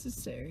if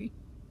necessary,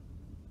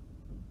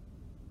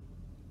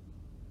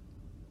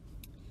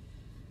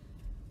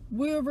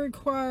 will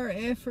require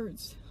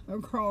efforts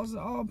across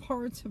all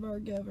parts of our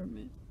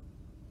government.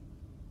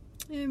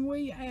 And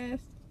we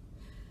ask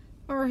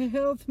our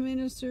health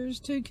ministers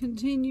to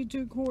continue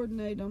to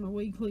coordinate on a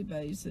weekly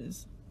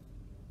basis.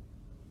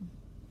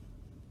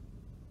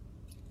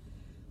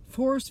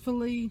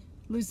 Forcefully,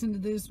 listen to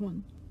this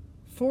one,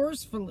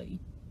 forcefully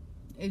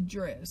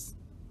address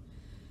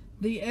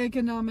the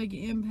economic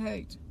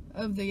impact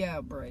of the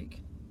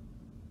outbreak.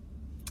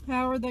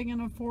 How are they going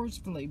to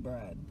forcefully,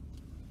 Bride?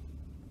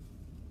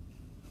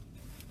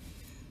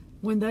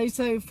 When they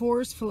say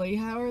forcefully,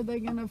 how are they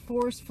going to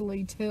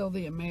forcefully tell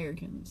the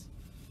Americans?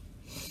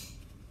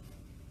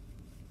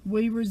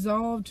 We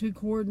resolve to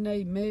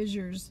coordinate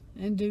measures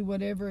and do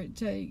whatever it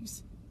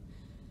takes,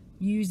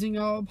 using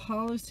all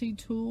policy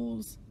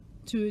tools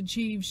to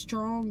achieve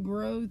strong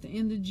growth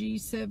in the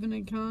G7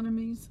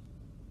 economies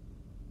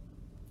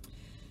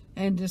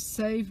and to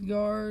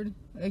safeguard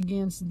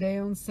against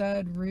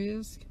downside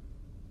risk.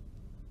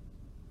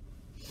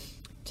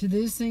 To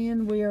this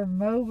end, we are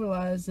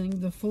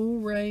mobilizing the full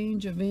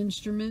range of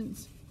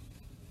instruments.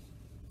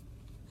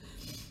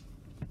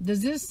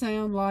 Does this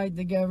sound like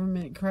the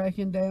government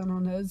cracking down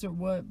on us or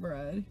what,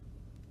 Brad?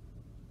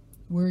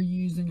 We're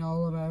using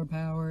all of our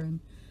power and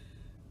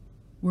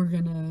we're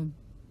going to,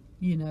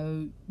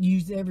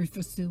 use every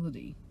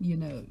facility,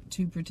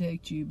 to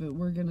protect you, but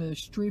we're going to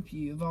strip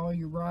you of all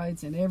your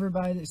rights, and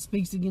everybody that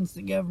speaks against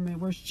the government,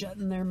 we're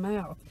shutting their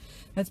mouth.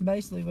 That's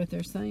basically what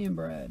they're saying,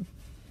 Brad.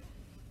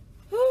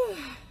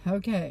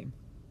 Okay.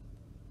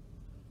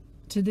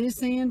 To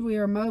this end, we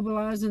are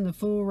mobilizing the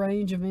full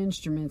range of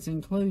instruments,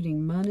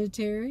 including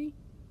monetary,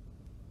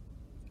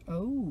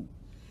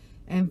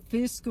 and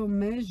fiscal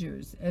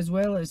measures, as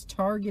well as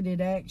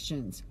targeted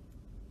actions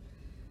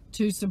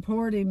to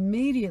support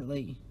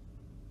immediately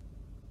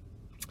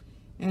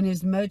and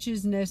as much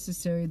as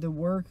necessary the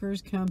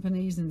workers,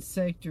 companies, and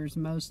sectors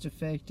most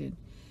affected.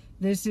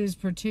 This is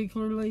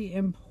particularly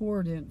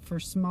important for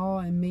small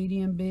and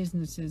medium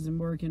businesses and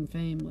working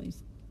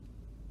families.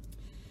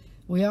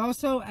 We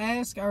also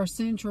ask our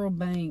central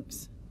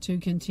banks to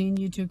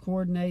continue to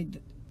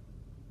coordinate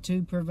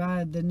to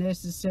provide the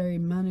necessary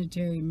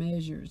monetary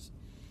measures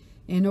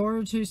in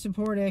order to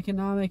support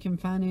economic and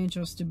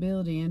financial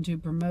stability and to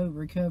promote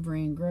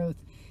recovery and growth.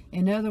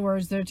 In other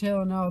words, they're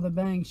telling all the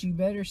banks, you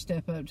better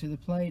step up to the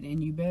plate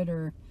and you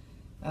better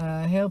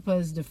help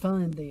us to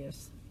fund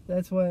this.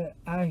 That's what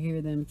I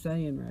hear them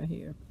saying right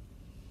here.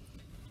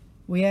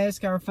 We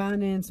ask our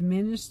finance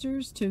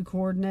ministers to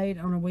coordinate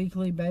on a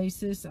weekly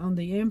basis on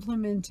the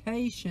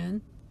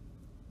implementation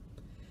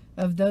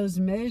of those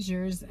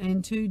measures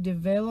and to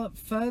develop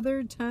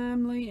further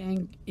timely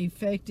and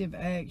effective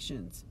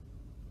actions.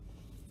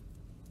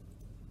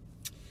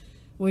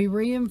 We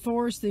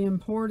reinforce the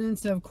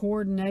importance of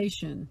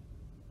coordination.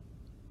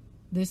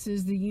 This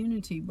is the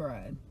unity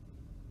bride.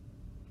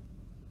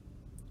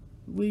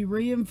 We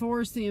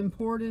reinforce the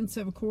importance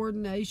of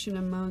coordination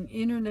among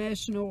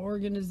international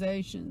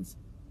organizations,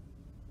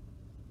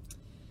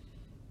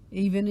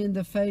 even in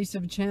the face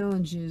of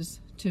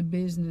challenges to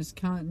business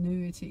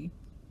continuity.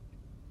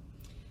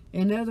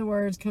 In other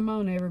words, come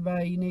on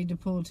everybody, you need to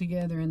pull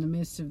together in the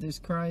midst of this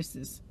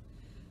crisis.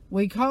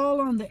 We call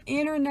on the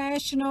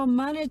International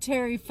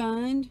Monetary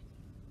Fund,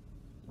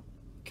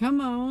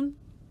 come on,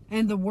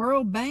 and the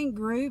World Bank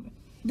Group.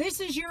 This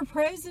is your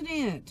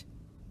president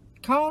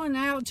calling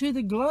out to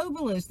the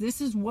globalists. This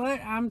is what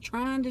I'm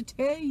trying to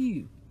tell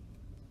you.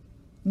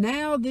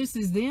 Now this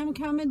is them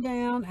coming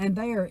down and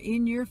they are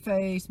in your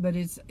face, but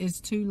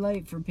it's too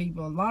late for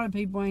people. A lot of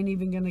people ain't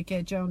even going to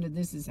catch on that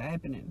this is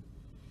happening.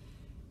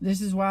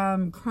 This is why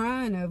I'm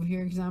crying over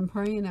here, because I'm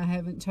praying I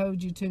haven't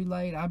told you too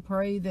late. I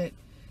pray that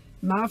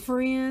my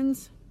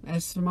friends,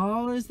 as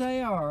small as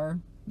they are,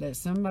 that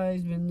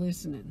somebody's been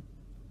listening.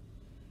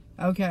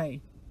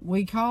 Okay,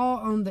 we call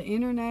on the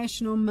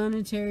International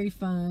Monetary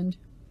Fund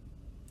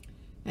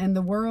and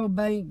the World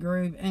Bank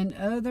Group and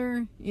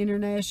other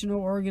international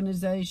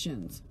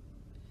organizations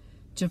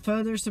to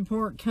further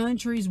support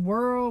countries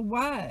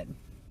worldwide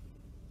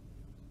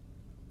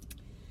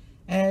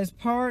as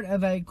part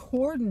of a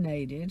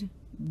coordinated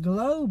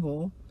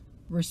global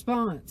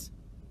response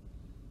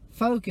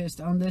focused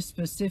on this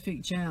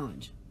specific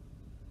challenge.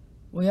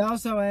 We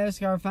also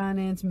ask our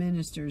finance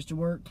ministers to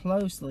work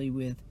closely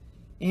with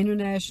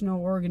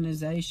international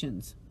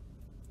organizations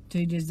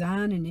to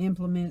design and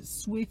implement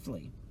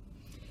swiftly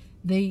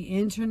the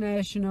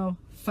international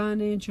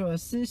financial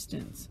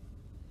assistance.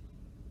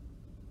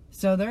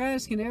 So they're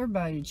asking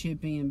everybody to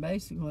chip in,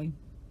 basically.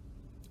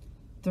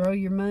 Throw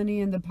your money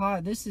in the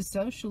pot. This is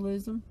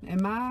socialism.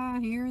 Am I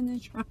hearing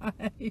this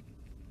right?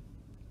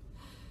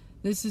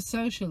 This is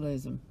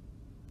socialism.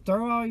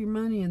 Throw all your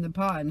money in the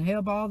pot and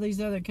help all these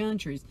other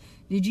countries.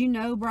 Did you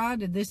know,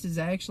 Bride, that this is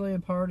actually a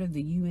part of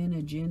the UN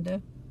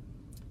agenda?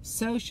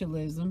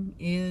 Socialism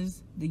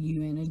is the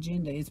UN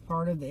agenda. It's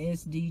part of the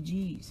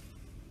SDGs.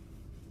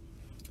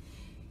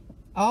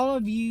 All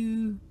of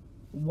you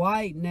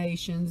white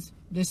nations,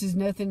 this is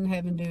nothing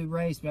having to do with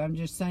race, but I'm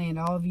just saying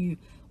all of you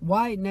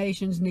white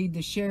nations need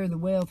to share the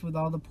wealth with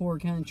all the poor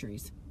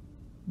countries.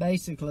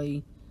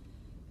 Basically,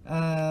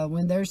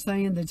 when they're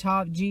saying the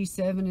top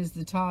G7 is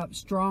the top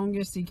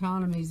strongest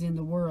economies in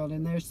the world,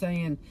 and they're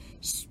saying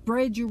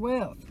spread your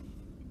wealth,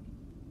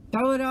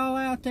 throw it all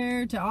out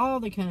there to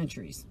all the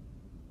countries.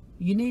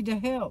 You need to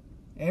help.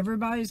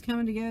 Everybody's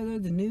coming together.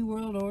 The New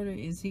World Order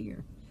is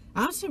here.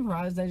 I'm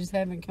surprised they just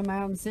haven't come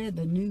out and said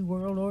the New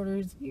World Order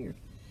is here,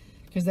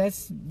 because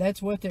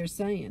that's what they're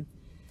saying.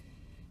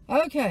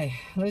 Okay,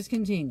 let's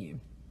continue.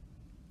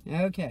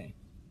 Okay.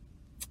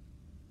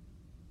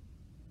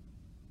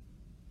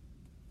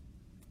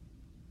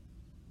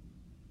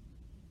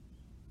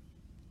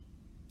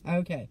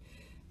 Okay,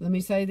 let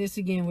me say this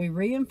again. We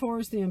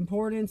reinforce the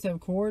importance of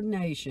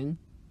coordination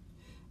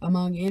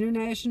among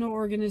international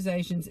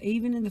organizations,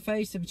 even in the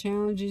face of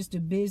challenges to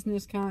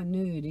business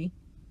continuity.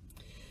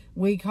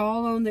 We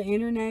call on the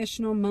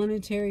International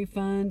Monetary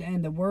Fund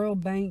and the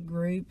World Bank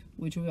Group,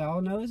 which we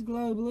all know is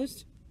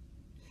globalist,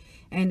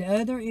 and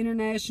other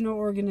international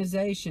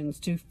organizations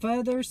to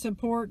further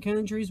support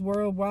countries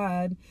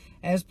worldwide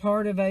as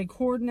part of a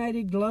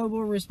coordinated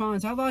global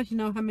response. I'd like to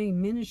know how many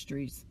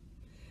ministries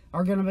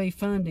are going to be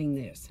funding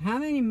this. How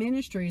many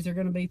ministries are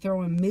going to be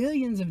throwing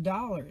millions of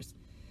dollars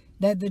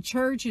that the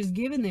church has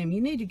given them? You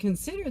need to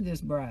consider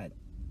this, bride.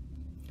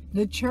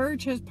 The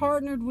church has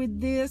partnered with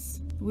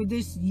this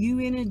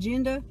UN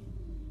agenda.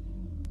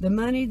 The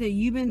money that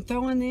you've been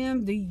throwing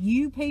them,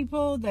 you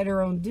people that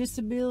are on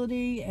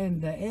disability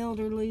and the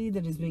elderly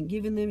that has been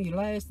giving them your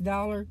last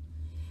dollar,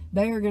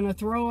 they are going to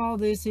throw all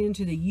this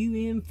into the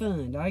UN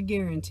fund. I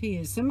guarantee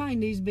it. Somebody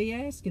needs to be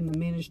asking the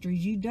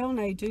ministries you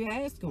donate to,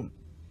 ask them.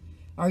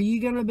 Are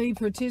you going to be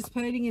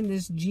participating in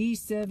this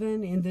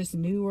G7, in this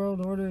New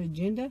World Order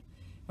agenda?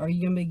 Are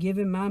you going to be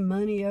giving my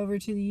money over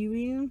to the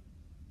UN?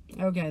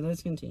 Okay,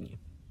 let's continue.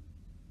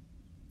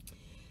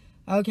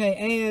 Okay,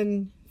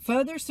 and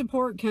further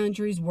support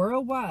countries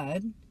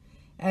worldwide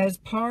as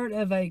part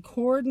of a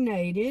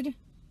coordinated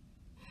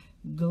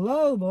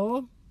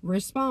global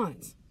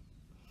response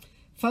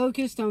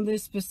focused on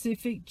this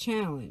specific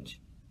challenge.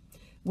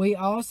 We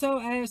also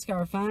ask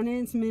our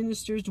finance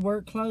ministers to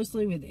work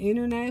closely with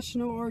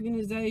international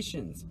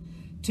organizations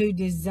to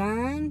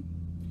design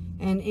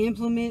and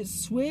implement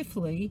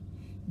swiftly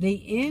the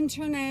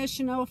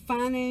international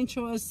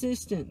financial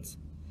assistance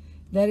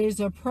that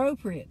is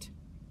appropriate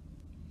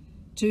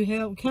to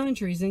help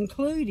countries,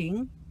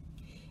 including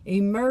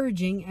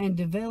emerging and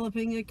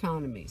developing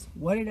economies.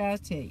 What did I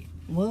tell you?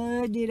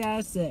 What did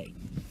I say?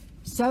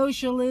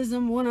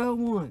 Socialism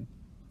 101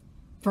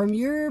 from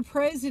your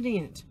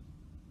president.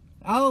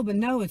 Oh, but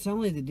no, it's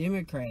only the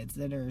Democrats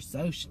that are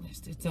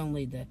socialists. It's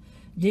only the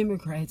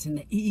Democrats and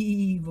the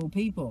evil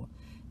people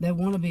that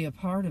want to be a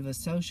part of a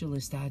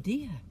socialist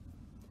idea.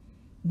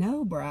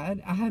 No,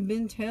 bride, I have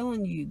been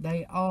telling you,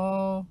 they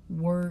all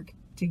work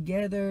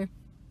together.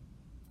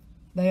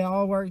 They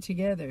all work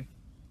together.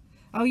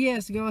 Oh,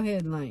 yes, go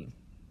ahead, Lane.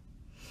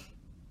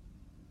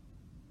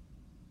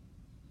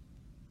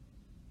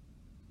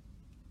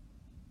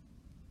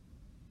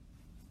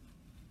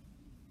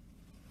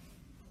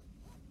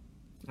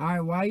 All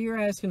right, while you're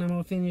asking, I'm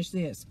going to finish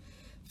this.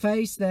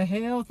 Face the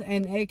health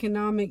and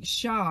economic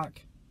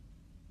shock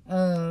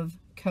of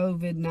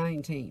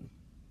COVID-19.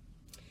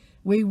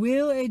 We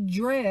will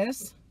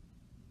address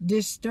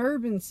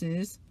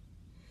disturbances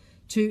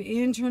to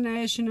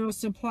international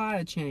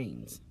supply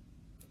chains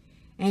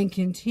and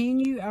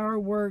continue our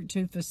work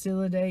to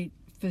facilitate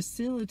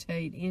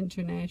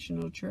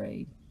international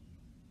trade.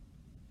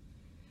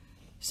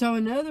 So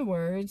in other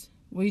words,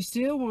 we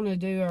still want to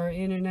do our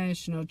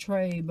international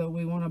trade, but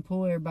we want to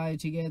pull everybody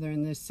together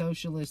in this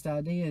socialist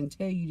idea and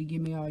tell you to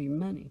give me all your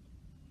money.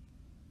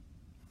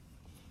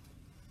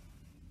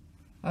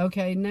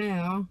 Okay,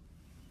 now,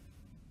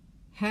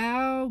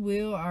 how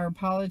will our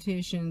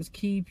politicians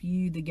keep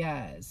you the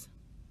guys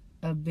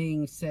of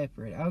being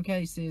separate?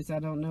 Okay, sis, I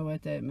don't know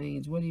what that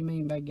means. What do you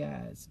mean by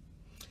guys?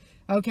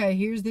 Okay,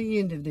 here's the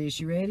end of this.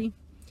 You ready?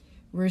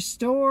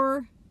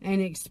 Restore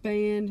and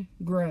expand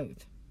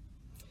growth.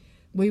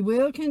 We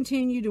will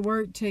continue to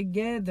work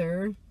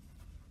together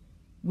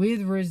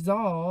with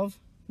resolve,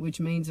 which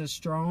means a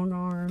strong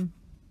arm,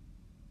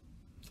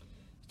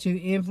 to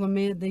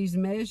implement these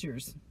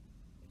measures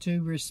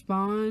to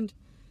respond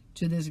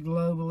to this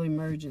global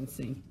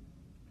emergency.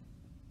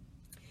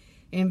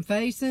 In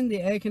facing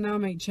the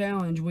economic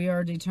challenge, we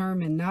are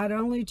determined not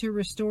only to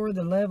restore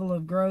the level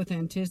of growth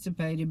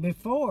anticipated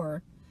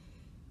before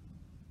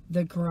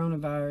the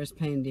coronavirus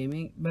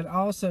pandemic, but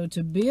also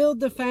to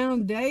build the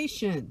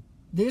foundation.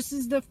 This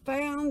is the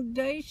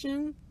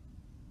foundation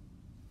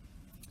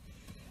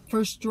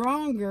for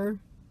stronger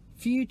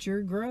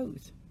future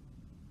growth.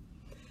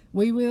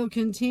 We will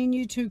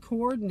continue to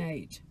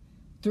coordinate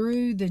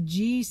through the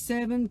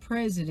G7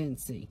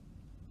 presidency,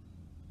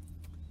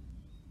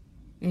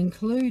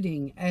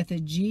 including at the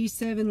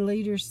G7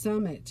 Leaders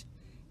Summit,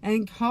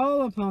 and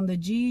call upon the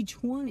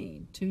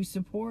G20 to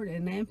support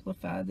and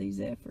amplify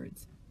these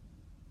efforts.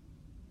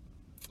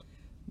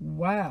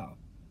 Wow.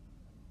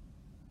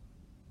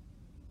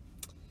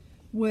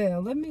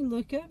 Well, let me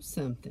look up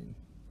something.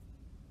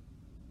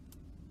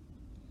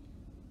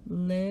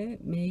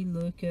 Let me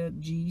look up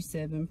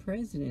G7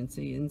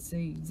 presidency and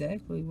see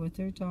exactly what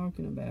they're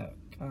talking about.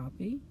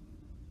 Copy.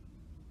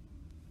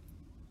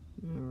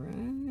 All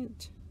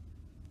right.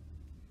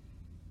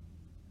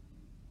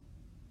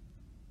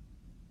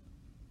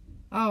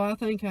 Oh, I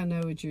think I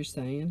know what you're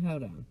saying.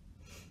 Hold on.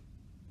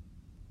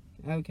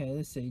 Okay,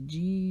 let's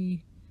see.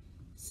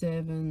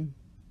 G7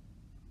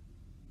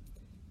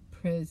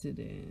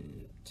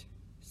 presidency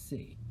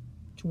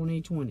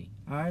 2020.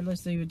 All right,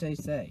 let's see what they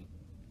say.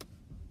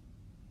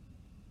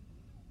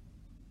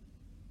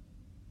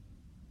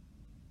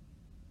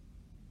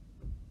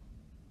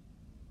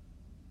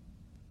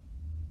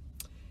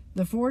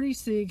 The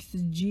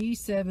 46th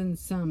G7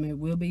 Summit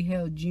will be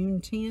held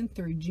June 10th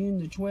through June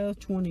the 12th,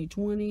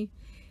 2020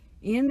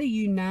 in the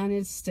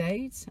United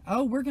States.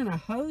 Oh, we're going to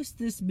host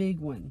this big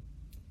one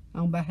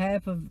on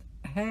behalf of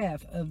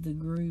half of the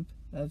group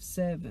of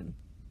 7.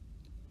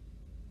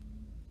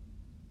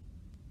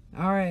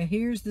 All right,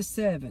 here's the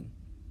 7.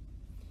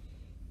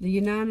 The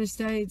United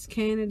States,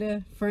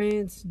 Canada,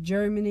 France,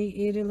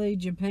 Germany, Italy,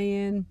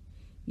 Japan,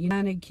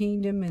 United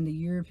Kingdom, and the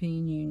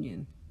European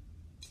Union.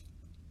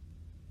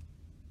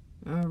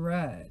 All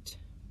right.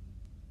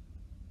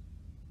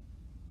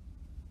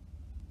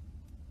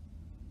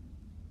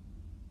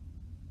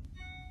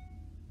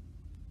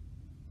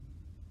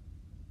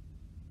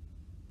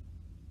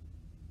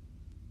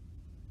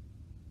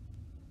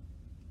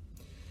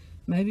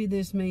 Maybe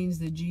this means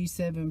the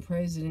G7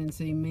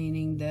 presidency,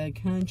 meaning the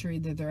country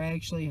that they're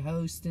actually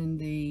hosting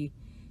the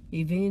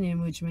event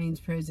in, which means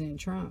President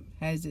Trump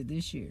has it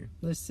this year.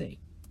 Let's see.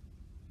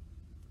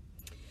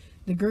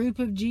 The group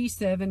of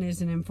G7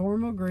 is an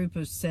informal group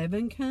of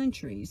 7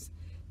 countries,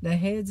 the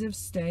heads of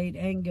state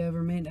and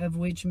government of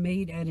which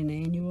meet at an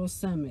annual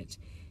summit.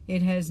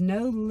 It has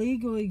no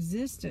legal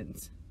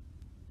existence,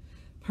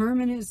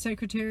 permanent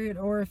secretariat,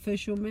 or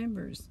official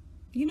members.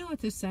 You know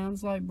what this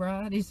sounds like,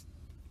 Bride? Is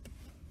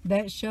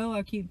that show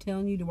I keep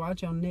telling you to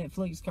watch on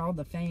Netflix called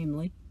The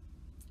Family.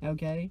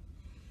 Okay?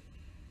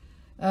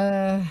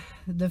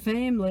 The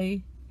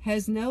Family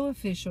has no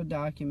official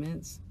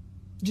documents.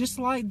 Just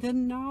like the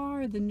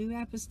NAR, the New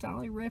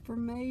Apostolic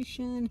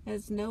Reformation,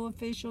 has no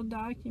official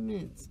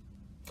documents.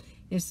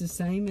 It's the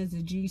same as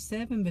the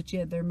G7, but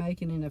yet they're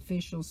making an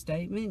official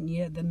statement, and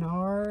yet the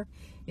NAR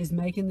is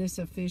making this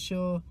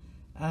official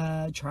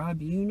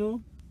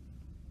tribunal.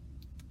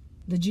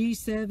 The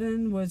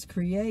G7 was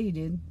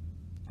created...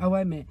 Oh,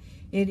 wait a minute.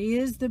 It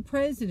is the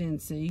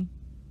presidency,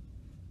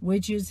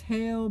 which is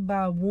held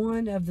by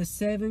one of the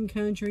 7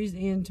 countries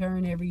in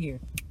turn every year.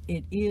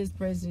 It is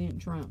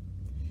President Trump.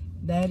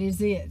 That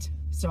is it.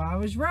 So I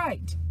was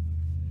right.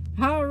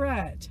 All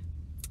right.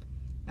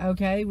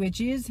 Okay, which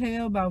is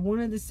held by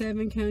one of the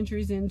 7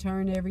 countries in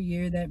turn every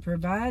year that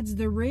provides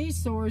the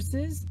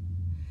resources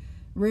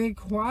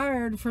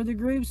required for the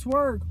group's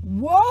work.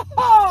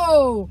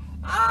 Whoa!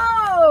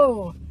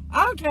 Oh!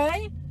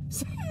 Okay.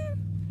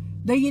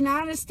 The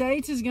United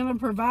States is going to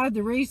provide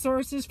the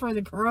resources for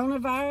the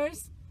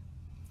coronavirus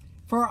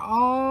for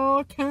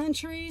all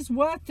countries.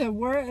 What the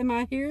world? Am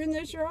I hearing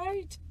this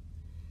right?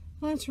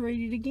 Let's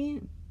read it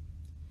again.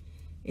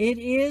 It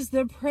is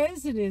the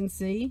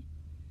presidency,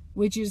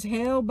 which is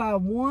held by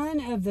one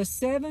of the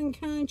 7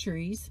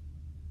 countries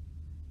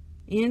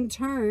in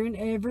turn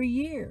every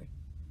year,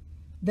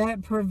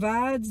 that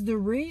provides the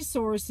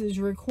resources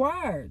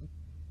required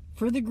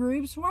for the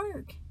group's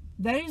work.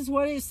 That is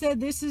what it said.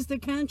 This is the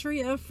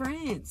country of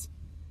France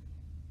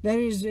that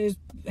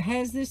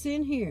has this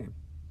in here.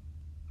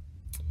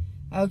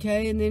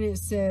 Okay, and then it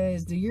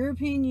says the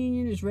European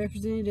Union is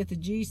represented at the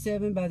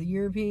G7 by the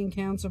European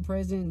Council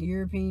President and the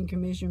European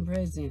Commission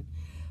President.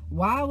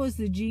 Why was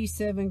the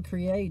G7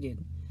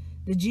 created?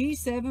 The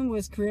G7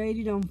 was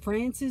created on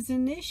France's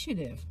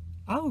initiative.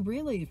 Oh,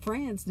 really?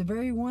 France, the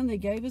very one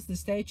that gave us the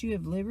Statue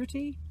of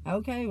Liberty?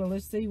 Okay, well,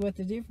 let's see what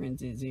the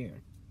difference is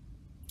here.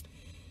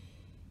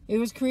 It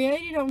was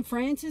created on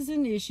France's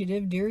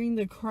initiative during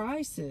the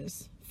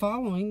crisis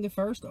following the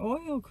first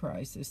oil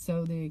crisis,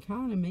 so the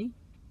economy.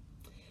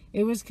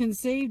 It was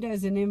conceived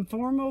as an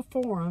informal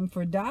forum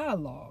for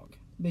dialogue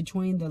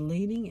between the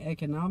leading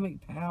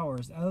economic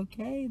powers.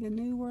 Okay, the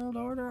New World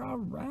Order, all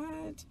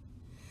right.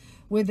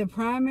 With the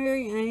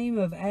primary aim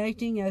of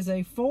acting as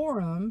a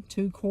forum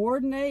to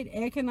coordinate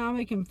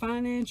economic and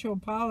financial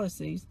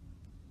policies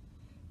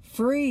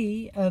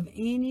free of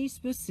any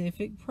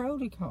specific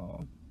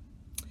protocol.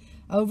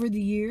 Over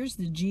the years,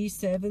 the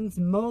G7's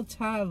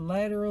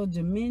multilateral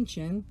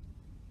dimension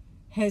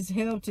has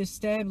helped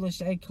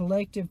establish a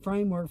collective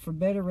framework for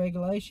better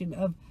regulation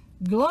of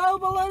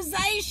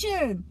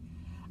globalization.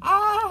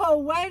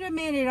 Oh, wait a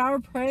minute. Our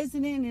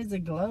president is a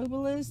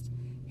globalist.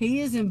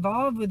 He is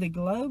involved with the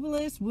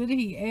globalists. Would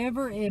he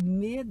ever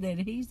admit that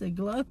he's a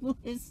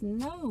globalist?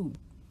 No.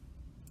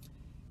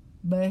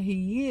 But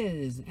he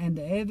is, and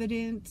the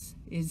evidence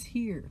is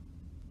here.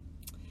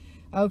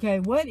 Okay,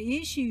 what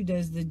issue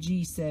does the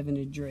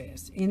G7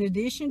 address? In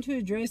addition to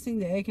addressing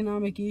the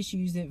economic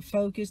issues it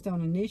focused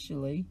on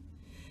initially,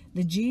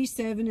 the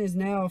G7 is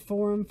now a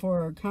forum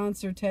for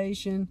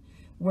consultation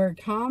where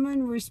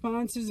common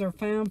responses are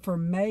found for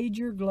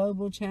major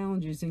global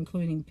challenges,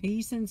 including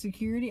peace and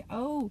security.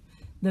 Oh,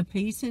 the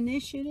peace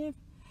initiative?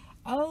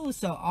 Oh,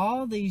 so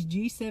all these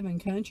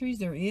G7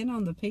 countries are in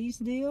on the peace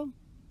deal?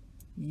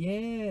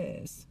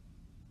 Yes.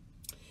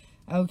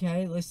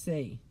 Okay, let's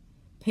see.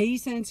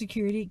 Peace and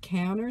security,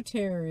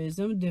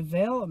 counterterrorism,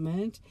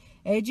 development,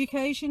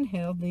 education,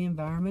 health, the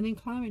environment, and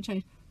climate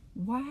change.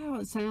 Wow,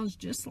 it sounds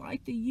just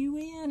like the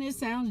UN. It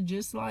sounds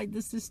just like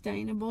the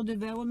Sustainable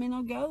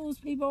Developmental Goals,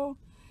 people.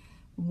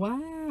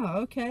 Wow,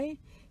 okay.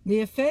 The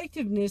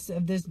effectiveness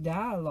of this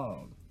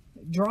dialogue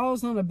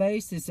draws on a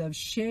basis of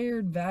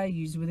shared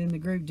values within the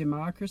group: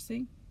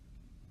 democracy,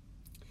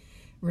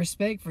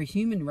 respect for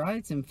human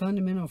rights and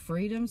fundamental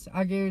freedoms.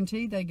 I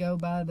guarantee they go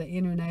by the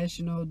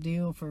International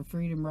Deal for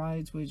Freedom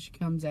Rights, which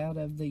comes out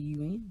of the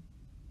UN.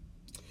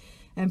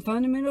 And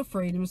fundamental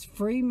freedoms,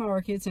 free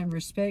markets, and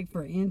respect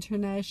for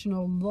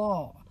international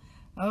law.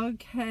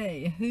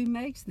 Okay, who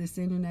makes this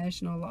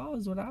international law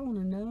is what I want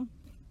to know.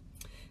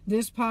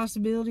 This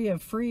possibility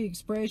of free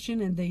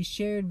expression and these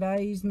shared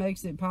values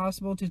makes it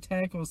possible to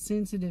tackle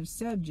sensitive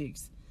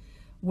subjects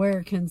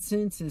where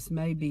consensus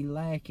may be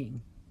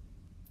lacking.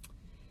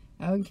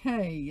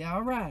 Okay,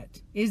 all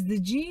right. Is the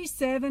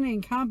G7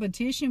 in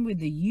competition with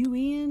the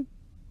UN?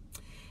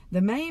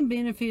 The main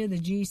benefit of the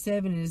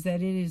G7 is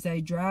that it is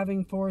a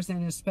driving force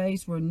and a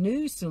space where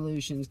new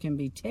solutions can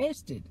be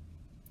tested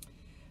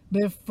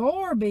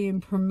before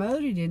being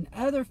promoted in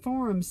other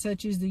forums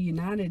such as the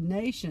United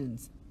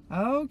Nations.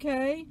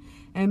 Okay,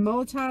 and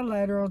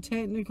multilateral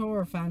technical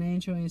or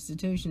financial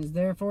institutions.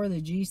 Therefore,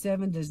 the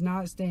G7 does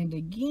not stand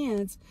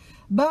against,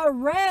 but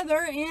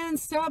rather in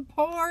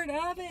support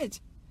of it.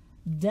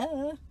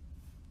 Duh.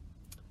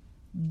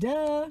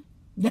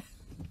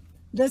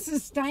 The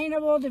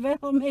Sustainable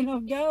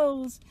Developmental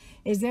Goals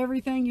is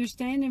everything you're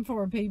standing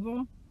for,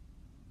 people.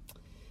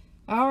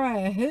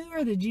 Alright, who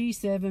are the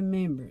G7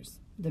 members?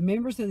 The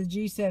members of the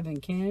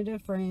G7: Canada,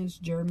 France,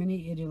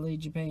 Germany, Italy,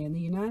 Japan, the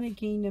United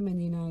Kingdom, and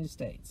the United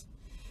States.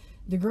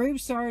 The group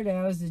started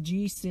out as the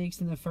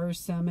G6 in the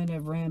first summit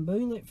of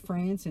Rambouillet,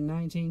 France in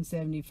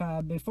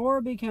 1975,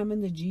 before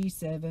becoming the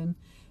G7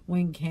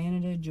 when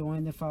Canada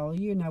joined the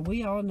following year. Now,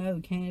 we all know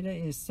Canada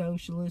is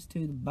socialist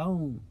to the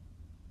bone.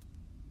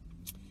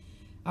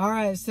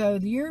 Alright, so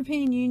the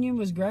European Union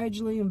was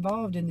gradually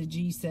involved in the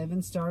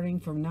G7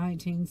 starting from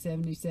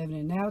 1977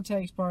 and now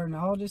takes part in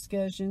all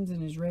discussions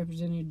and is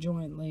represented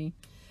jointly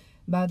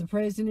by the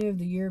President of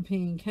the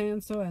European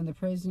Council and the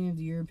President of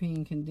the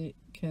European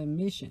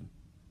Commission.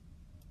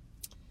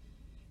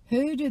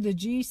 Who do the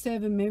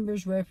G7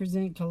 members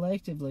represent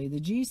collectively? The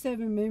G7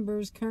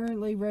 members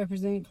currently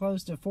represent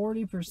close to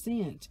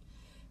 40%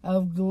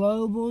 of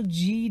global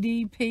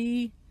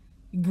GDP,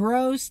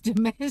 gross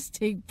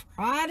domestic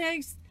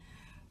products.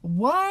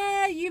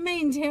 What? You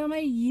mean tell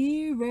me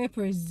you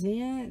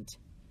represent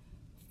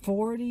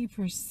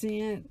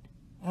 40%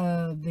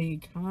 of the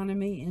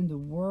economy in the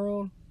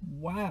world?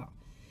 Wow.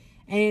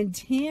 And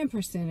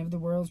 10% of the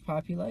world's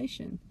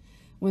population.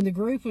 When the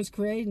group was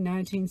created in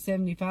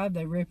 1975,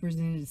 they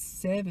represented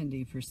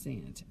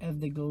 70%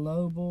 of the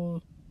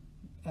global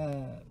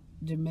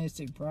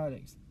domestic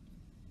products.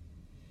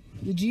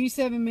 The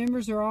G7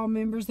 members are all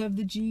members of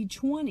the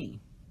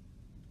G20.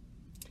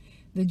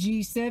 The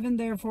G7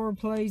 therefore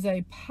plays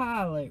a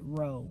pilot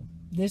role.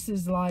 This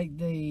is like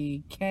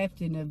the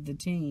captain of the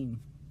team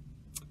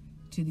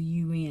to the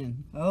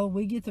UN. Oh,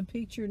 we get the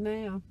picture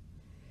now.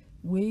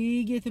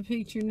 We get the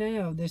picture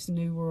now of this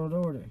new world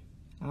order.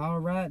 All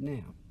right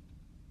now.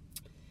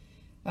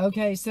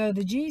 Okay, so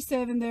the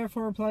G7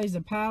 therefore plays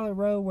a pilot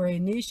role where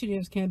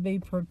initiatives can be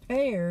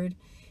prepared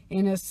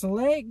in a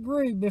select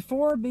group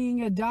before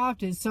being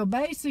adopted. So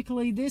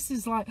basically this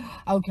is like,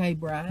 okay,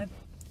 Brad,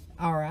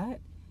 all right,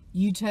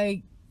 you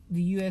take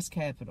the U.S.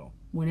 Capitol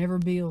whenever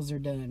bills are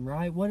done,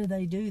 right? What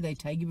do? They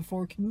take it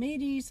before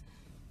committees.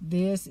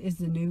 This is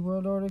the New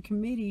World Order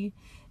Committee.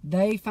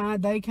 They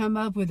come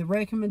up with a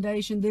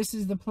recommendation. This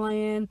is the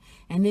plan.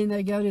 And then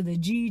they go to the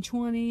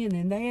G20 and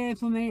then they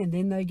implement, and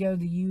then they go to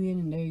the UN,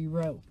 and there you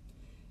roll.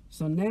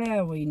 So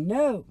now we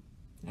know.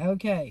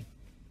 Okay.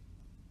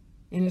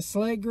 In a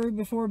select group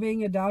before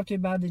being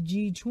adopted by the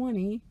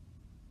G20,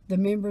 the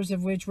members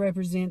of which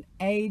represent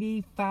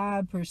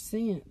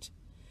 85%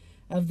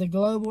 of the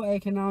global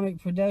economic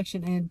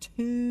production and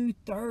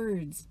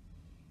 2/3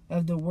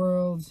 of the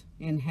world's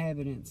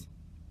inhabitants.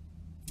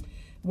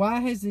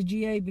 Why has the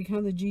G8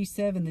 become the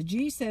G7? The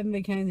G7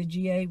 became the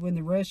G8 when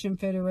the Russian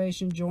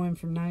Federation joined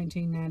from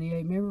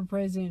 1998. Remember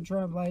President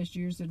Trump last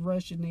year said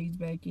Russia needs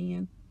back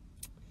in?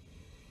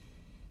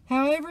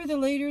 However, the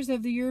leaders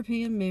of the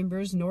European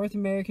members, North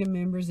American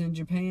members, and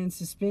Japan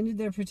suspended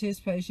their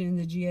participation in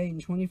the G8 in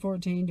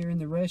 2014 during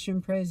the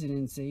Russian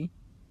presidency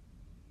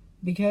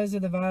because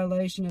of the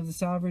violation of the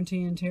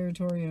sovereignty and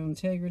territorial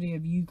integrity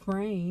of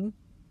Ukraine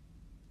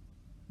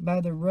by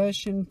the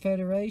Russian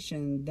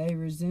Federation. They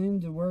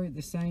resumed to work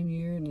the same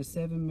year in a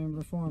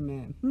 7-member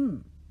format.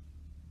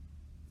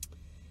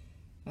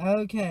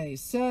 Okay,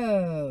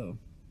 so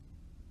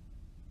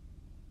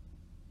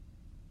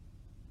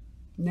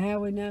now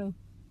we know.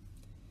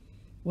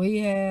 We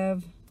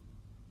have,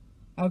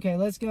 okay,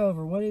 let's go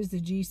over what is the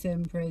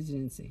G7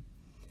 presidency.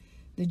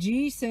 The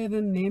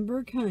G7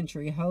 member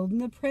country holding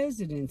the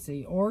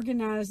presidency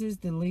organizes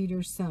the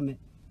Leaders Summit,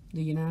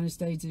 the United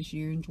States this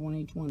year in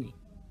 2020.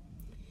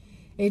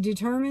 It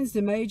determines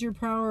the major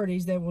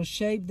priorities that will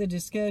shape the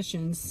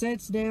discussions,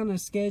 sets down a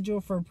schedule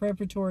for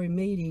preparatory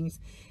meetings,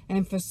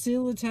 and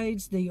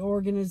facilitates the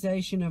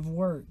organization of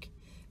work.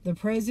 The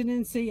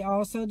presidency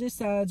also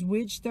decides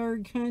which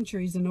third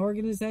countries and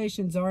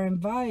organizations are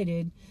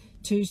invited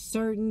to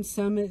certain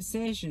summit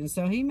sessions.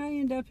 So he may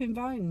end up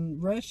inviting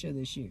Russia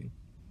this year.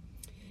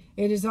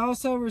 It is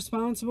also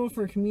responsible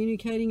for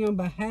communicating on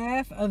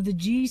behalf of the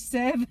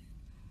G7.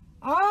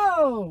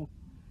 Oh,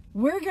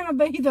 we're going to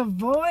be the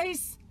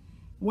voice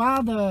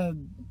while the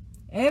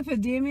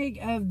epidemic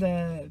of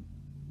the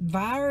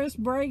virus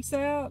breaks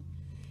out.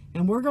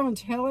 And we're going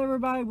to tell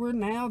everybody we're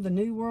now the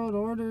New World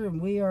Order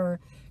and we are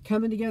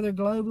coming together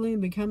globally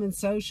and becoming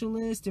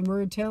socialist. And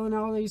we're telling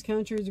all these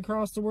countries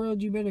across the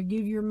world, you better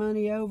give your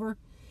money over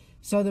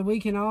so that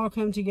we can all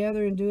come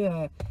together and do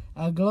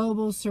a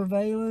global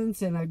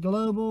surveillance and a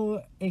global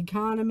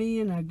economy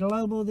and a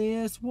global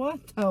this.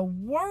 What the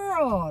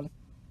world?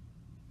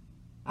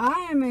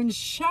 I am in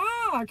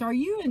shock. Are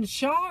you in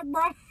shock,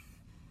 bro?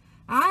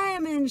 I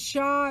am in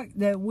shock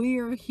that we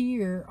are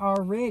here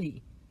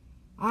already.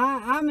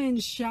 I'm in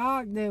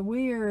shock that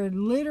we are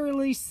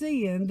literally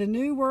seeing the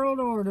New World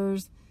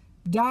Order's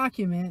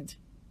document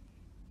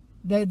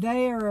that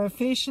they are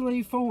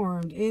officially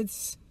formed.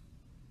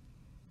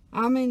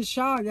 I'm in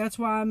shock. That's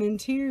why I'm in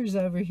tears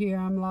over here.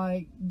 I'm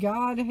like,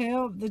 God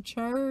help the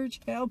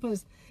church, help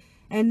us.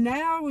 And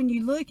now when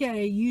you look at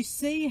it, you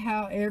see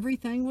how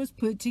everything was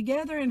put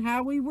together and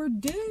how we were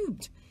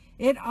duped.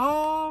 It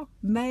all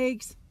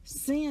makes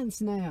sense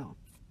now.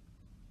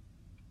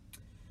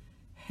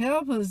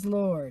 Help us,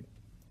 Lord.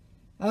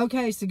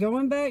 Okay, so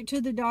going back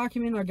to the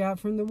document I got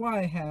from the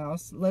White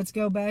House, let's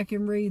go back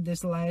and read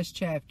this last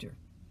chapter.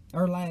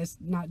 Or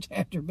not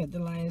chapter, but the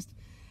last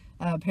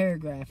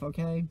paragraph,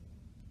 okay?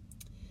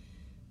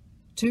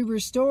 To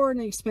restore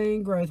and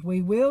expand growth, we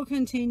will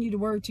continue to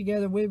work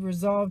together with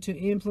resolve to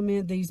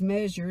implement these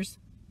measures.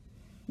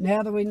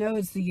 Now that we know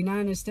it's the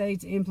United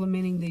States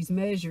implementing these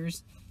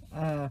measures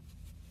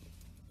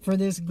for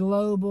this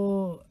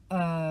global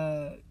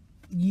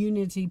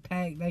unity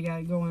pact they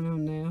got going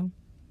on now.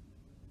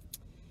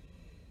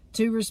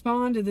 To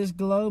respond to this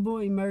global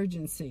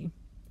emergency.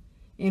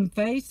 In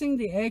facing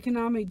the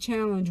economic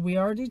challenge, we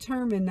are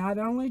determined not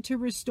only to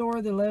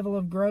restore the level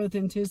of growth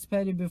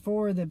anticipated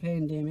before the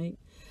pandemic,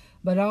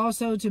 but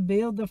also to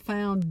build the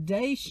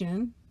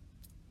foundation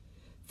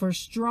for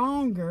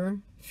stronger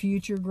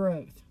future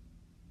growth.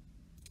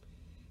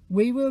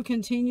 We will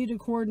continue to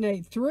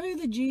coordinate through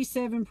the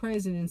G7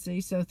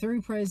 presidency, so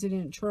through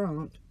President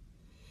Trump,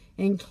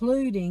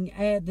 including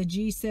at the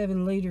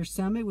G7 Leaders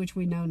Summit, which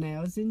we know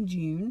now is in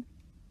June,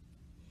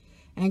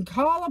 and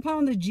call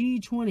upon the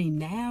G20.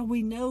 Now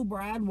we know,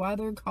 Brad, why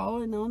they're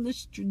calling on the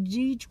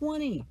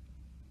G20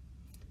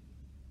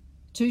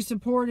 to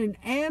support and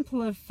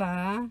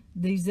amplify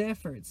these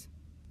efforts.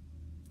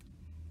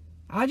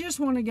 I just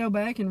want to go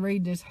back and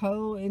read this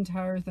whole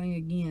entire thing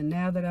again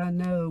now that I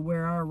know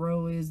where our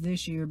role is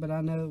this year, but I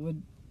know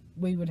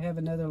we would have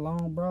another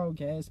long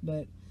broadcast.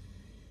 But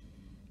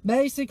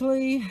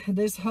basically,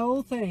 this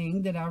whole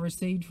thing that I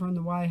received from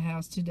the White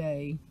House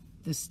today,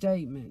 the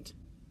statement,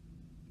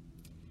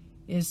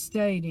 is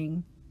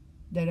stating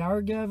that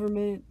our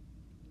government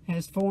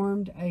has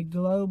formed a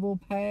global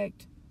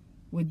pact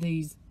with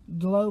these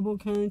global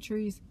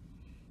countries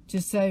to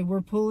say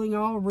we're pulling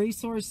all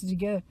resources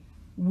together.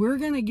 We're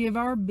going to give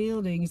our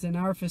buildings and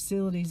our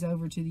facilities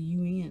over to the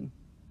UN.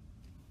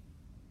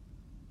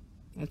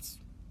 That's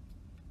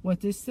what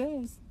this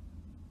says.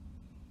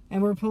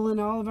 And we're pulling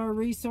all of our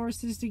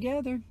resources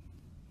together,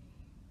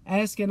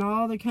 asking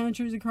all the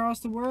countries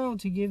across the world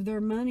to give their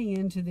money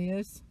into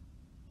this.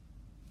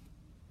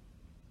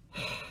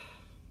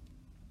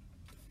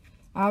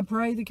 I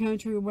pray the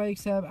country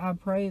wakes up. I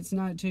pray it's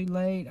not too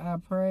late. I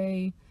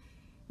pray.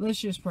 Let's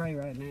just pray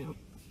right now.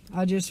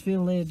 I just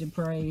feel led to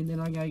pray, and then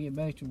I got to get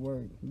back to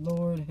work.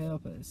 Lord,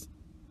 help us.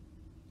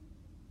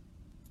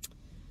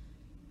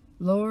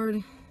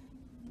 Lord,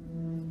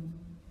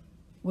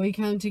 we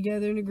come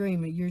together in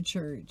agreement, your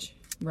church,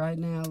 right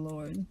now,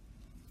 Lord.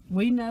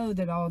 We know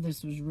that all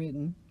this was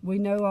written. We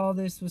know all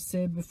this was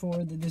said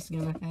before that this is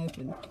going to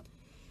happen.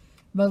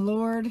 But,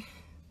 Lord,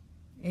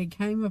 it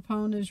came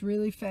upon us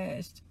really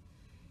fast.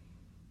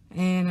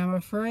 And I'm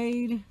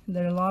afraid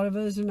that a lot of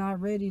us are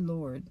not ready,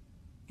 Lord.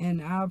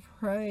 And I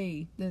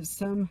pray that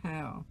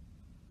somehow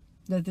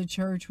that the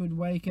church would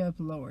wake up,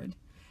 Lord.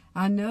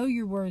 I know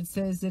your word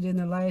says that in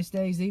the last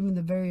days, even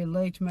the very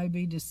elect may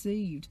be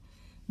deceived.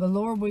 But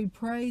Lord, we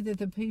pray that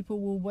the people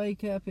will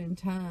wake up in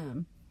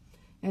time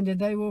and that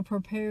they will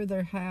prepare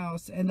their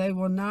house and they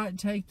will not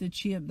take the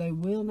chip. They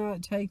will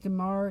not take the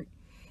mark.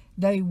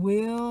 They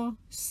will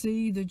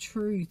see the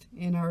truth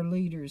in our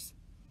leaders.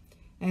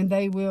 And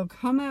they will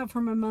come out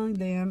from among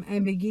them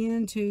and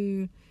begin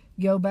to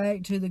go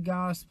back to the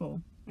gospel.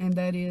 And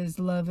that is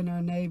loving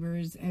our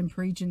neighbors and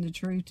preaching the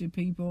truth to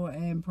people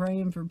and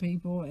praying for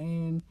people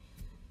and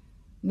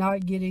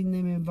not getting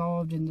them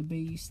involved in the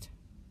beast.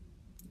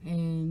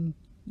 And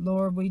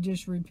Lord, we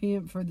just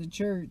repent for the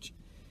church.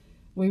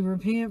 We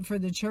repent for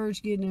the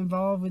church getting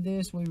involved with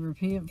this. We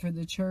repent for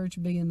the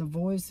church being the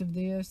voice of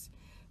this.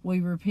 We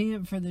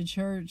repent for the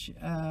church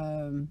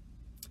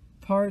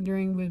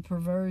partnering with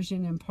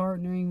perversion and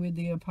partnering with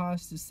the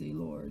apostasy,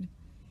 Lord.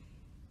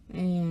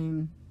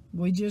 And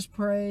we just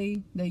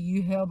pray that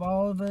you help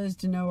all of us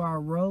to know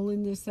our role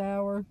in this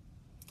hour,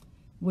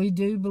 We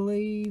do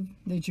believe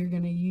that you're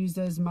going to use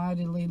us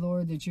mightily,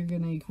 Lord, that you're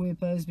going to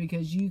equip us,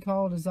 because you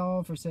called us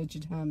all for such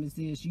a time as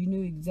this. You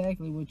knew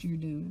exactly what you're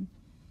doing.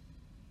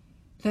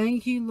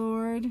 Thank you,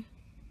 Lord,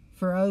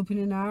 for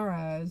opening our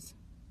eyes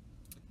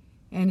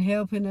and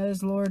helping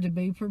us, Lord, to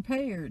be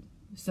prepared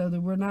so that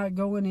we're not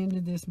going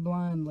into this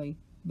blindly,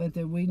 but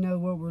that we know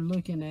what we're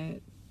looking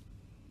at.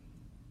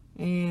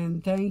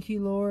 And thank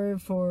you,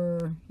 Lord,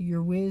 for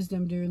your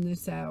wisdom during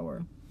this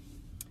hour.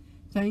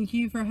 Thank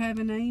you for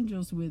having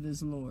angels with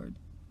us, Lord,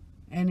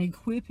 and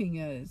equipping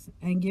us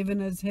and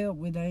giving us help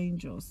with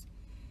angels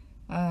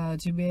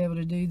to be able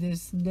to do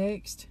this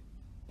next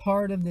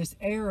part of this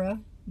era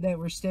that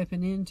we're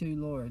stepping into,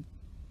 Lord.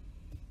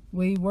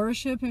 We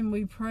worship and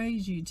we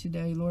praise you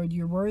today, Lord.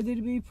 You're worthy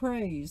to be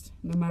praised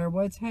no matter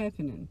what's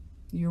happening.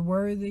 You're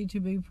worthy to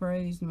be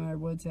praised no matter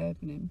what's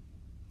happening.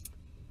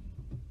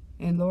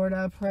 And Lord,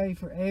 I pray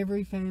for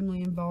every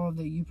family involved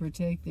that you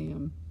protect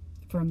them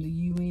from the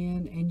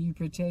UN, and you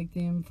protect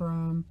them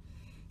from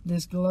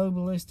this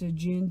globalist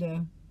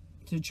agenda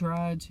to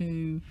try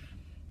to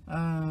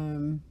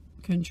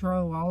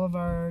control all of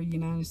our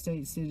United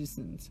States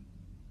citizens.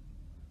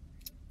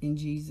 In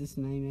Jesus'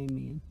 name,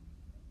 amen.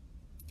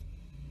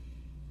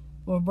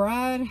 Well,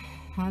 bride,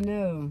 I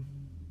know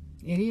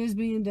it is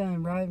being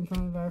done right in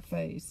front of our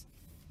face.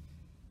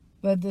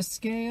 But the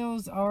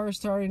scales are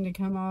starting to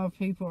come off.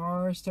 People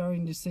are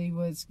starting to see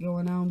what's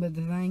going on. But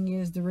the thing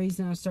is, the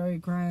reason I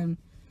started crying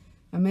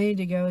a minute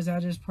ago is I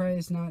just pray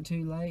it's not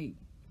too late.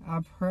 I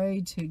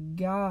pray to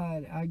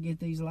God I get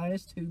these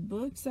last 2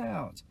 books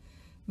out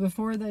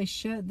before they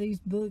shut these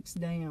books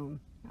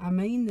down. I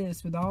mean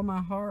this with all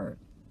my heart.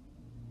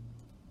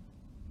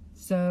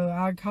 So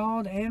I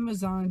called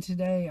Amazon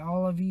today.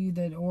 All of you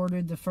that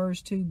ordered the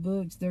first 2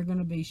 books, they're going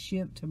to be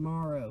shipped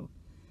tomorrow.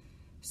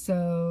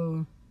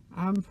 So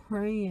I'm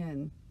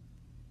praying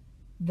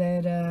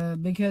that,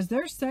 because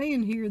they're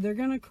saying here they're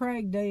going to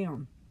crack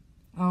down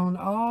on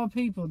all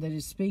people that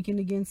is speaking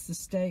against the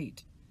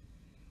state.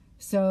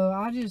 So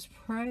I just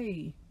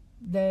pray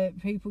that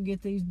people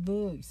get these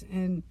books.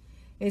 And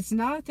it's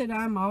not that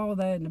I'm all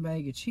that in a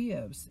bag of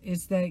chips.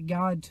 It's that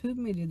God took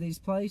me to these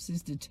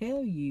places to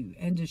tell you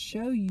and to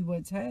show you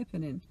what's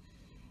happening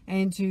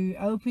and to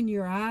open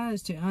your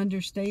eyes to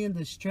understand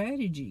the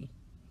strategy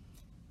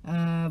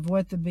of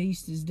what the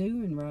beast is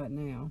doing right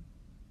now.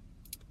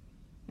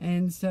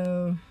 And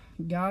so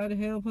God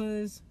help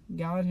us,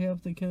 God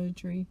help the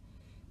country,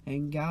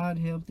 and God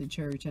help the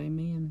church.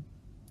 Amen.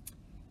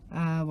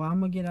 Well, I'm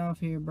going to get off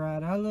here,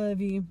 bride. I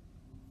love you,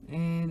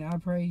 and I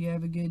pray you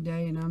have a good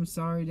day, and I'm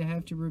sorry to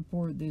have to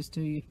report this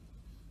to you.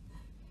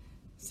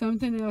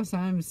 Something else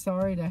I'm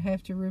sorry to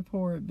have to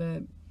report,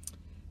 but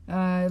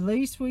at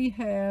least we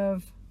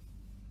have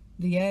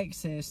the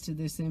access to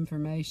this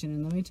information.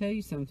 And let me tell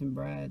you something,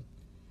 bride.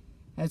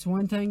 That's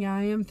one thing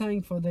I am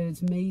thankful that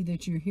it's me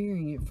that you're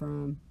hearing it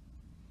from.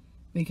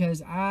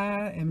 Because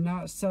I am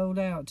not sold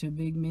out to a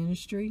big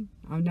ministry.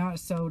 I'm not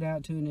sold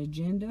out to an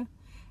agenda.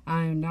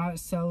 I am not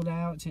sold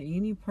out to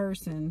any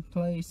person,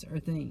 place, or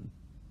thing.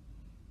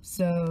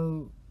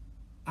 So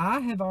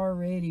I have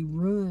already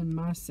ruined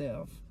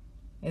myself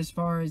as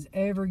far as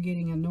ever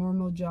getting a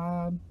normal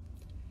job.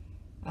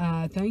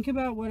 Think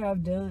about what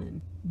I've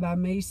done by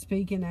me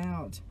speaking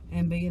out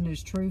and being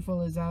as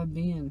truthful as I've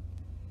been.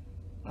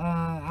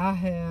 I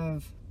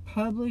have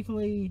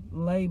publicly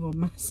labeled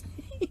myself.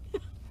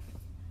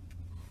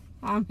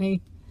 I mean,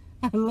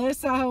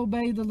 unless I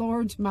obey the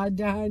Lord to my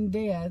dying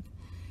death,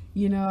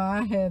 you know,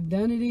 I have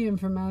done it in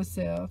for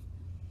myself.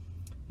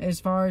 As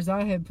far as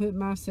I have put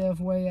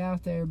myself way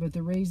out there. But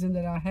the reason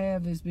that I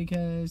have is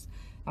because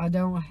I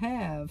don't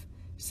have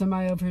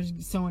somebody over here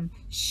saying,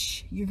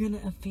 shh, you're going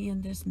to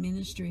offend this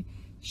ministry.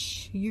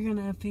 Shh, you're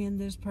going to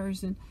offend this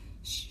person.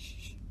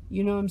 Shh.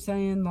 You know what I'm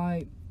saying?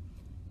 Like,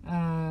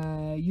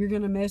 you're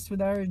going to mess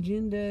with our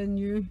agenda and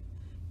you're,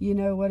 you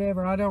know,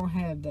 whatever. I don't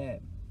have that.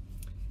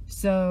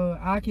 So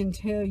I can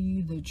tell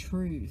you the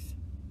truth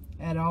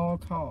at all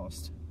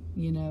cost,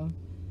 you know.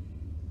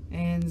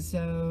 And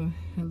so,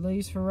 at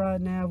least for right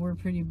now, we're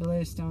pretty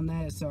blessed on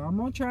that. So I'm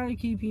going to try to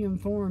keep you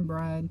informed,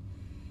 bride.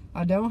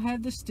 I don't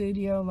have the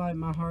studio like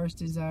my heart's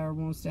desire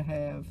wants to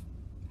have.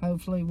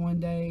 Hopefully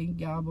one day,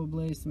 God will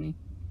bless me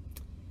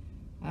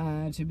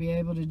to be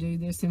able to do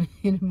this in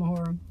a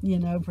more, you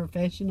know,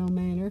 professional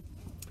manner.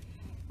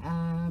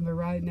 But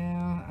right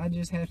now, I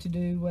just have to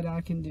do what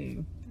I can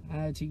do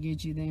to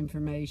get you the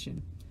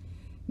information.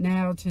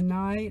 Now,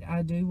 tonight,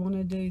 I do want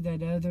to do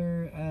that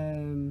other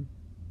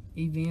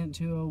Event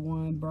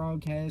 201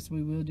 broadcast.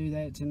 We will do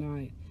that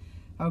tonight.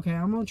 Okay,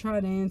 I'm going to try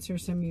to answer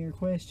some of your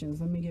questions.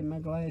 Let me get my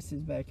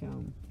glasses back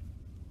on.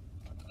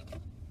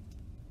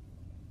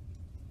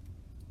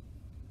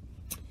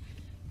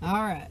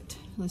 Alright,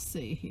 let's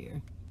see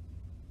here.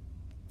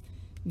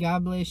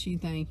 God bless you.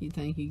 Thank you.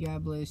 Thank you.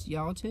 God bless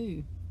y'all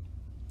too.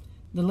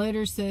 The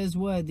letter says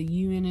what? The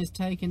UN is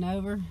taking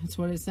over? That's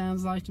what it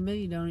sounds like to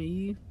me, don't it,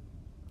 you?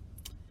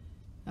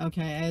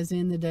 Okay, as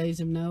in the days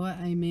of Noah.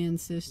 Amen,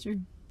 sister.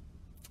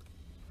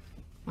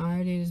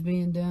 Alright, it is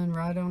being done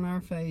right on our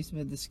face,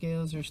 but the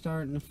scales are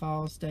starting to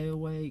fall. Stay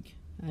awake.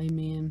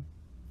 Amen.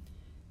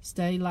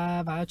 Stay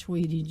live. I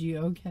tweeted you,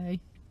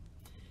 okay?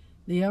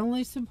 We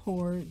only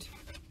support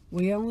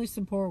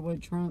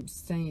what Trump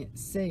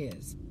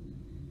says.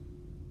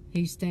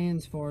 He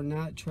stands for,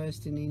 not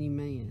trusting any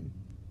man.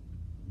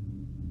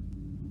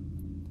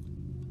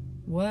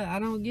 What? I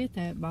don't get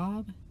that,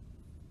 Bob.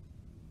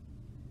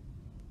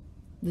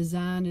 The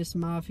Zionist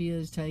mafia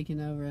is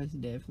taking over us,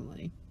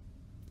 definitely.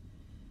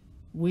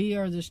 We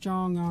are the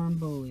strong-arm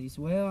bullies.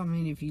 Well, I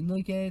mean, if you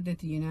look at it, that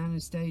the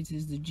United States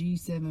is the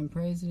G7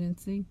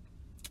 presidency.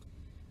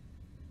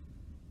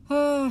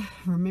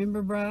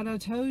 Remember, Bride, I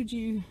told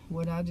you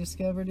what I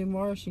discovered in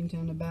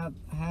Washington about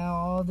how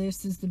all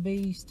this is the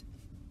beast.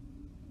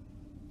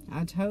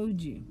 I told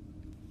you.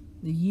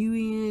 The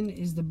UN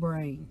is the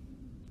brain,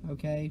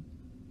 okay?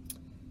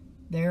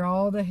 They're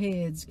all the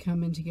heads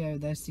coming together.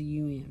 That's the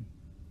UN.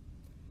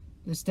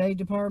 The State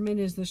Department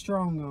is the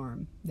strong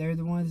arm. They're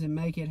the ones that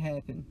make it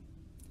happen.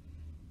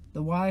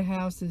 The White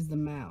House is the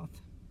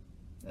mouth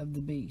of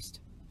the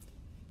beast.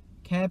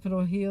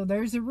 Capitol Hill,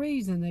 there's a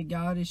reason that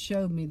God has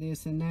showed me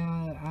this, and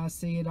now I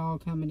see it all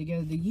coming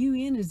together. The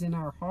UN is in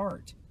our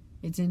heart.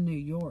 It's in New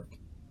York.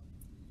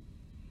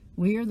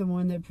 We are the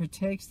one that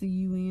protects the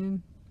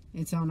UN.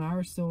 It's on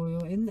our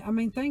soil. And I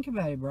mean, think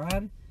about it,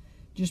 Bride.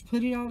 Just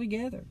put it all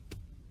together.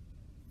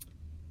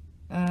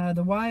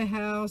 The White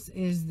House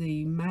is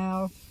the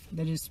mouth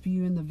that is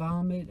spewing the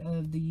vomit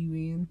of the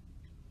UN,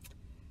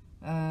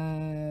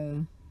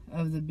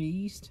 of the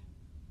beast.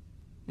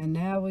 And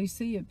now we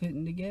see it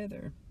putting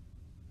together.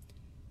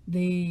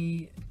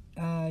 The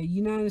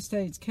United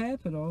States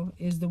Capitol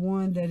is the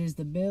one that is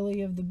the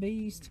belly of the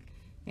beast,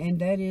 and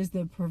that is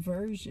the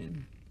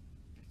perversion.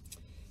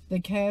 The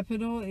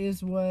Capitol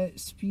is what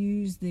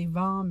spews the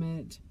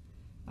vomit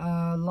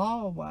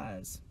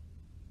law-wise.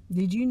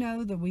 Did you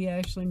know that we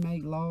actually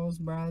make laws,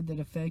 Bride, that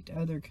affect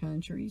other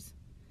countries?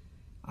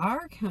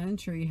 Our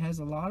country has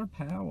a lot of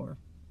power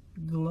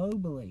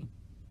globally.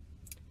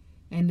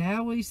 And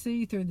now we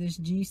see through this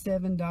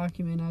G7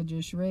 document I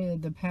just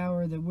read, the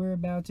power that we're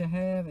about to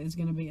have is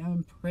going to be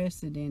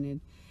unprecedented.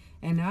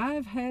 And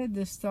I've had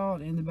this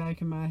thought in the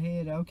back of my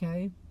head,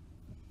 okay,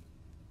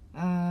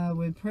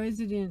 with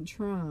President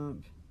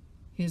Trump,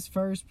 his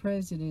first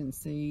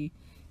presidency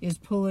is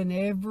pulling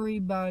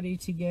everybody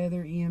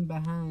together in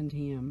behind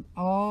him.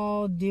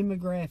 All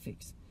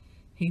demographics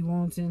he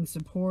wants in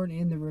support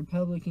in the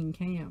Republican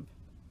camp.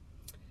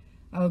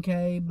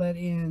 Okay, but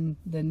in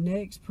the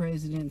next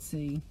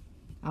presidency,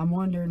 I'm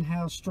wondering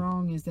how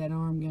strong is that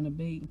arm going to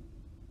be.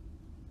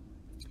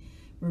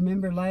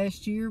 Remember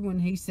last year when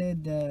he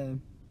said the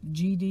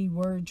GD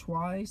word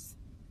twice?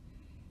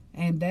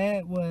 And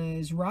that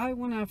was right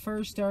when I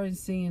first started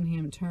seeing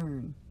him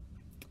turn.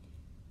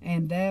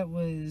 And that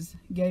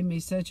gave me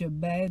such a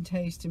bad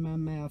taste in my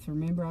mouth.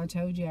 Remember I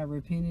told you I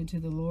repented to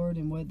the Lord,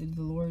 and what did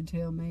the Lord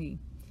tell me?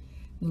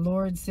 The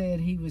Lord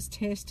said he was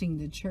testing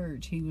the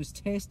church. He was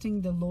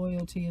testing the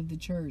loyalty of the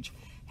church.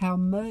 How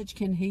much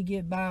can he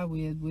get by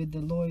with the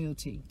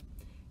loyalty?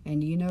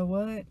 And you know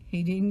what?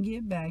 He didn't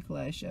get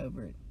backlash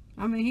over it.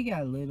 I mean, he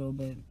got a little,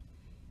 but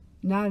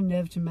not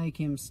enough to make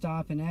him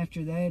stop. And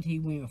after that, he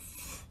went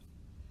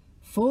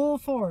full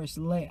force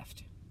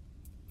left.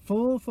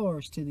 Full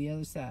force to the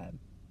other side.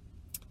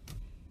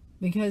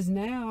 Because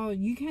now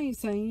you can't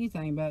say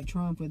anything about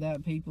Trump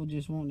without people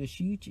just wanting to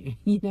shoot you.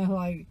 You know,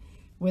 like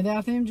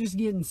without them just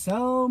getting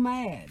so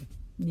mad,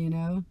 you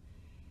know.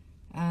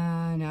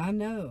 And I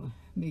know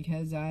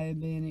because I have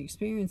been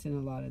experiencing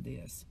a lot of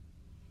this.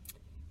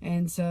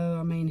 And so,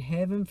 I mean,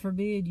 heaven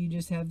forbid you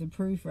just have the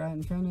proof right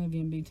in front of you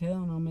and be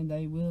telling them and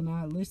they will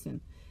not listen.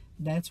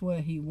 That's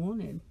what he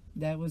wanted.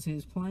 That was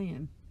his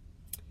plan.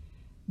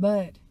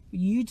 But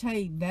you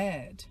take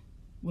that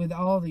with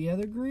all the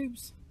other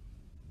groups,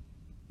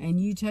 and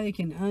you take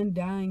an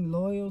undying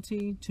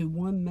loyalty to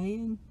one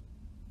man,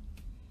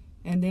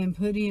 and then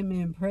put him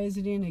in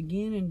president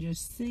again, and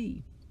just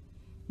see.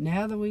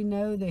 Now that we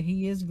know that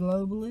he is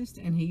globalist,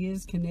 and he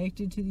is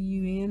connected to the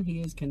UN,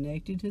 he is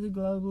connected to the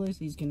globalists,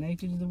 he's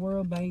connected to the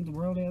World Bank, the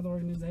World Health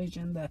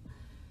Organization,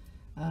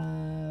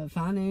 the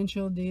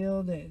financial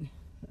deal that,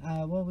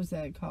 what was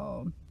that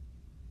called?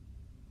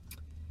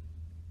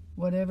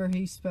 Whatever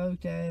he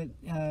spoke at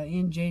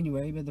in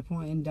January, but the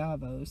point in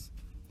Davos.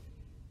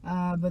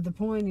 But the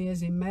point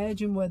is,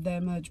 imagine what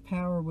that much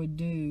power would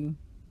do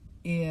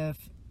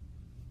if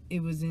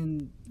it was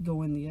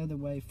going the other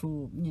way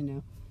full, you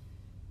know.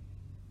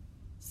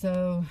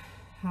 So,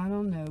 I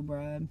don't know,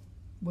 Bride.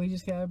 We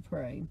just gotta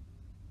pray.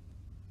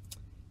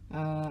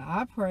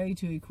 I pray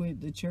to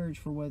equip the church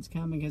for what's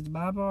coming, because the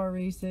Bible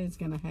already said it's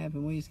going to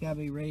happen. We just gotta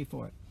be ready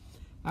for it.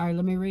 Alright,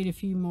 let me read a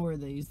few more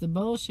of these. The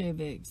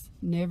Bolsheviks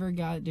never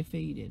got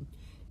defeated.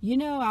 You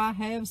know, I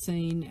have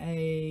seen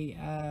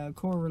a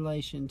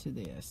correlation to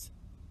this.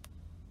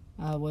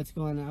 What's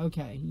going on?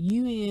 Okay,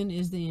 UN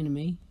is the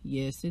enemy.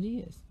 Yes, it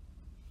is.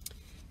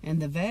 And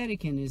the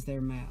Vatican is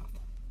their mouth.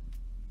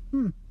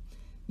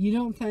 You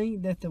don't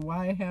think that the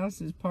White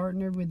House is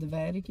partnered with the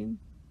Vatican?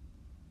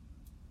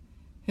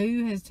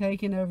 Who has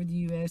taken over the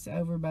U.S.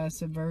 over by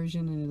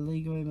subversion and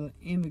illegal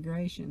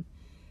immigration?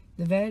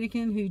 The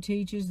Vatican, who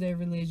teaches their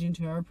religion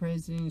to our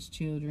president's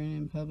children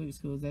in public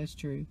schools. That's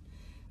true.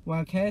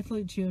 While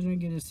Catholic children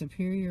get a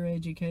superior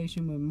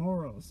education with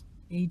morals.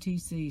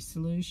 ETC.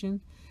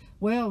 Solution?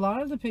 Well, a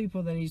lot of the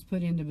people that he's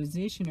put into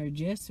position are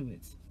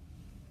Jesuits,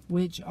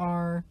 which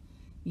are,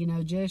 you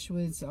know,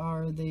 Jesuits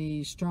are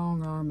the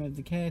strong arm of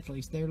the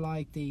Catholics. They're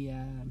like the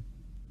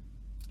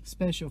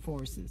special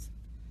forces.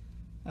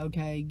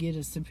 Okay, get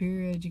a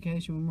superior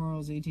education with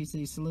morals,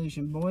 etc.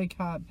 Solution: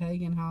 boycott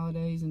pagan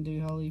holidays and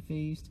do holy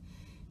feasts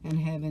and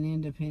have an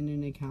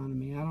independent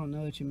economy. I don't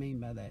know what you mean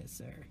by that,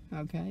 sir.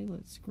 Okay,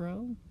 let's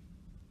scroll.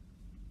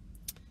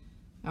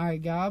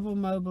 Alright, God will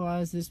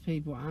mobilize this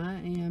people. I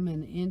am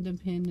an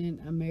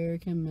independent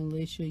American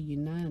militia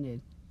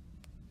united.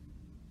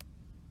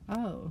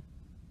 Oh,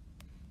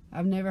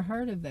 I've never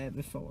heard of that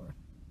before.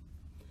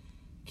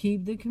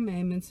 Keep the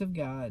commandments of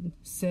God,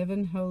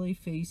 7 holy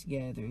feast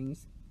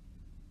gatherings,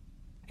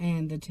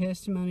 and the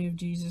testimony of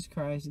Jesus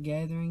Christ.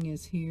 Gathering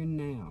is here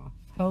now.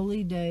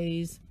 Holy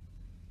days,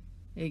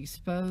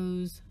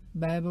 expose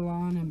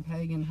Babylon and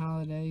pagan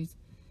holidays.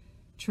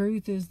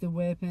 Truth is the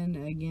weapon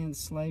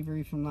against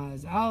slavery from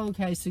lies. Oh,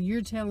 okay, so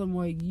you're telling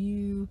what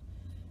you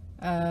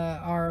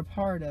are a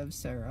part of,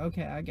 sir.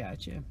 Okay, I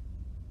got you.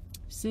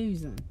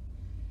 Susan.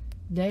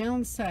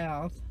 Down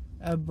south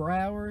of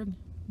Broward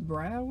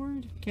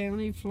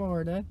County,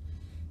 Florida,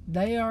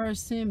 they are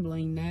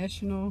assembling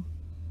National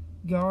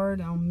Guard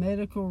on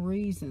medical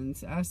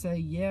reasons. I say,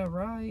 yeah,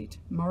 right.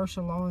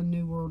 Martial law and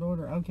New World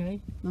Order.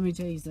 Okay, let me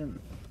tell you something.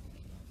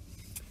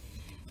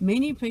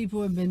 Many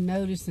people have been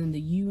noticing the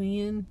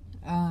UN,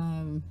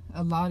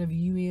 a lot of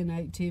UN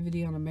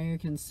activity on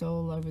American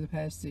soil over the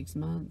past 6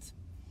 months.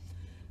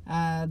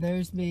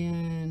 There's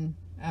been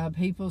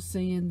people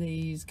seeing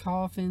these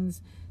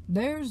coffins.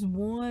 There's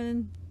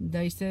one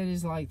they said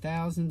is like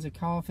thousands of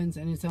coffins,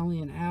 and it's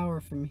only an hour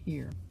from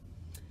here.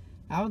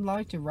 I would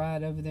like to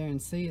ride over there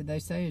and see it. They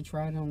say it's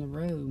right on the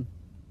road.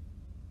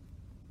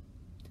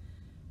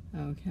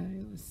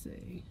 Okay, let's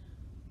see.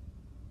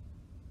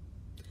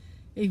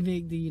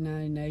 Evict the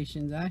United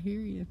Nations. I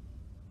hear you.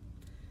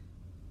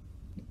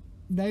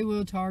 They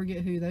will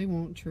target who they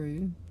want,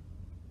 true.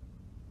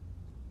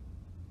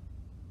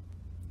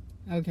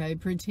 Okay,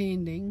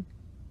 pretending.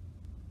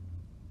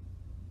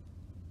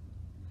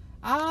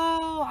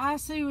 Oh, I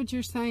see what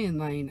you're saying,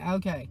 Lane.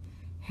 Okay.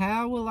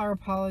 How will our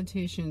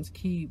politicians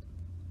keep...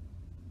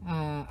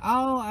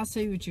 oh, I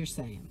see what you're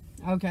saying.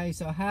 Okay,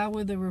 so how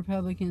will the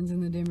Republicans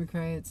and the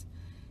Democrats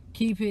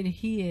keep it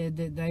hid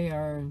that they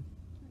are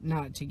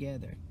not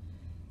together?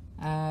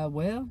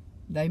 Well,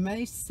 they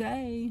may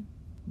say...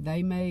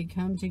 They may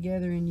come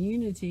together in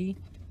unity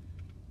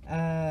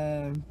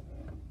under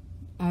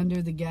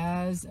the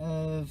guise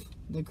of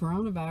the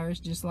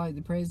coronavirus, just like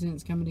the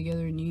president's coming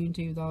together in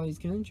unity with all these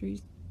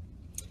countries.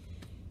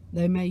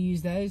 They may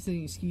use that as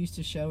an excuse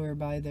to show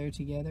everybody they're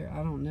together.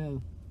 I don't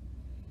know.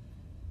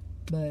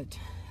 But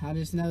I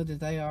just know that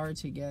they are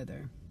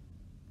together.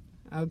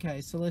 Okay,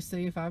 so let's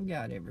see if I've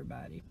got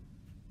everybody.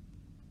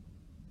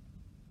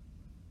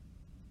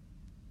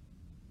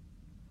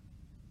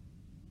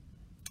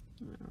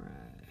 Alright.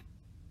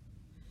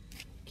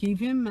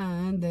 Keep in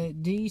mind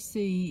that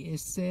DC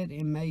is set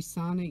in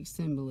Masonic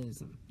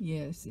symbolism.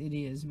 Yes, it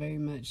is, very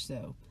much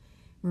so.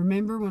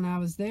 Remember when I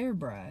was there,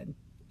 Brad?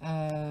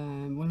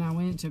 When I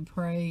went to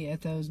pray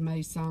at those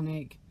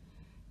Masonic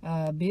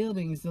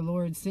buildings, the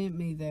Lord sent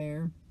me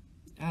there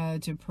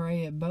to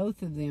pray at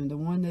both of them. The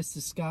one that's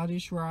the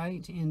Scottish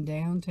Rite in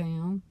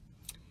downtown.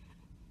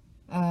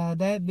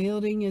 That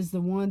building is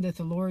the one that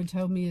the Lord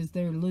told me is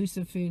their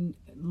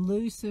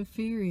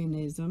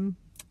Luciferianism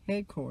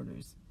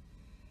headquarters.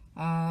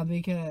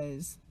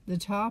 Because the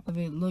top of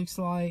it looks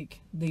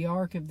like the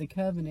Ark of the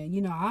Covenant.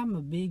 You know, I'm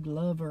a big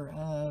lover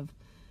of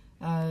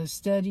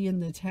studying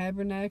the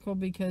tabernacle,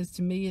 because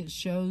to me it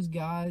shows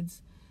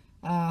God's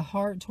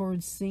heart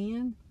towards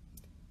sin.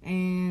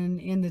 And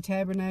in the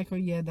tabernacle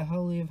you had the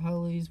Holy of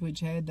Holies,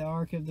 which had the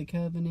Ark of the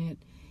Covenant.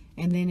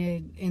 And then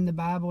in the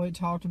Bible it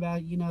talked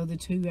about, you know, the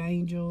 2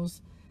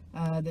 angels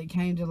that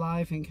came to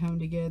life and come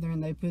together,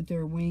 and they put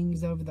their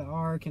wings over the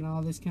ark and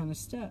all this kind of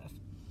stuff.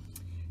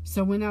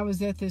 So when I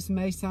was at this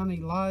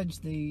Masonic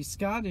Lodge, the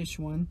Scottish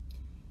one,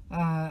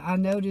 I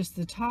noticed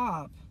the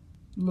top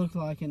looked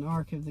like an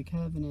Ark of the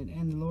Covenant,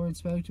 and the Lord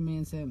spoke to me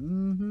and said,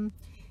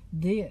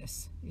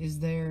 this is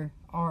their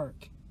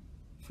ark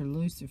for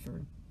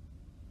Lucifer.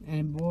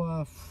 And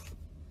boy,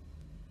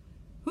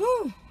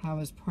 whew, I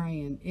was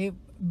praying.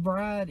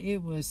 Bride,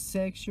 it was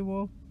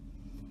sexual.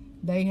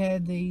 They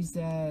had these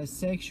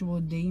sexual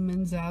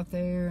demons out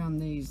there on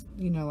these,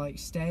 you know, like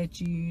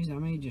statues. I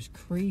mean, just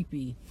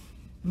creepy.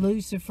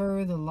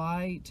 Lucifer, the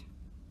light.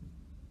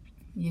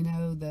 You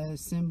know, the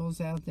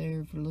symbols out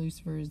there for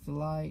Lucifer is the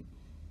light.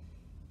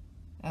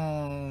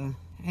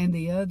 And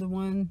the other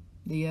one,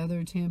 the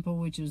other temple,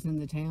 which was in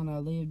the town I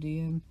lived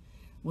in,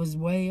 was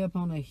way up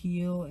on a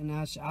hill. And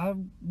I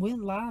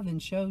went live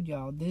and showed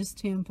y'all this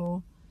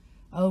temple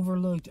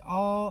overlooked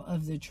all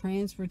of the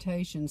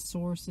transportation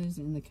sources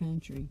in the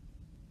country.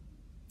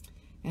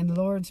 And the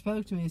Lord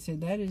spoke to me and said,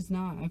 that is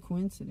not a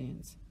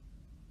coincidence.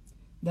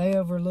 They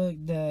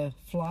overlooked the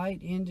flight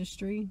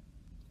industry,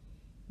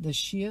 the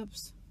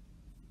ships,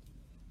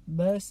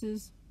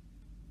 buses,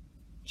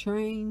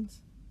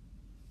 trains,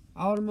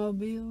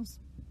 automobiles.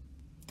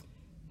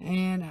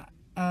 And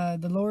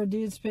the Lord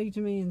did speak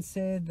to me and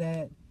said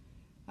that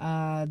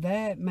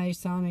that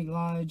Masonic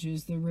Lodge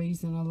is the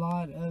reason a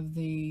lot of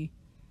the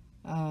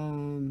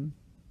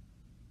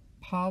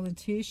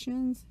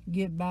politicians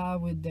get by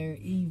with their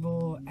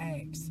evil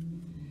acts,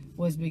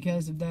 was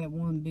because of that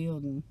one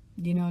building.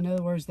 You know, in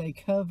other words, they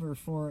cover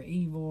for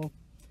evil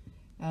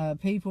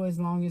people as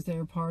long as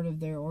they're part of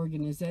their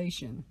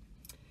organization.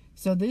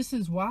 So this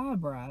is why,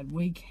 bride,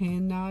 we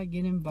cannot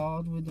get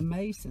involved with the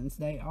Masons.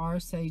 They are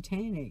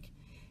satanic.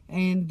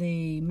 And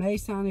the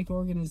Masonic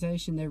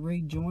organization that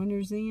Rick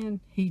Joyner's in,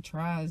 he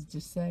tries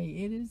to say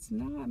it is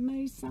not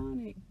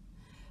Masonic,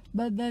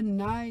 but the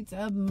Knights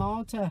of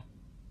Malta.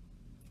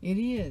 It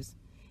is.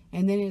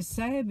 And then it's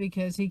sad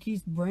because he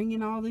keeps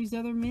bringing all these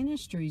other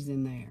ministries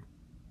in there.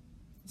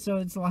 So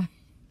it's like,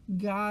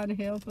 God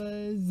help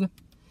us.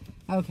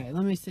 Okay,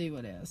 let me see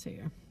what else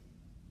here.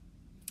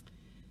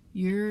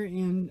 You're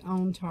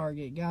on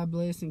target. God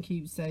bless and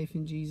keep safe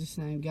in Jesus'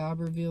 name. God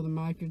revealed the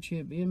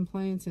microchip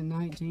implants in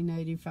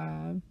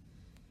 1985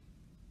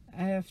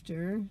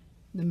 after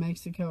the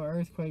Mexico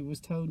earthquake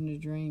was told in a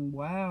dream.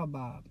 Wow,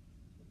 Bob.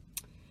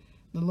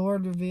 The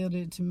Lord revealed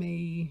it to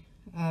me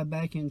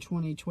back in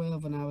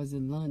 2012 when I was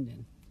in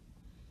London.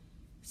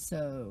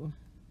 So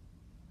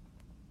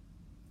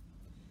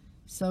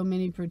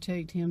many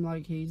protect him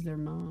like he's their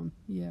mom.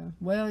 Yeah.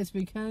 Well, it's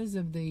because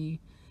of the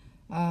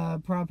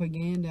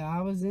propaganda.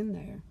 I was in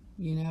there.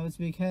 You know, it's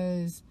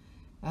because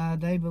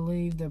they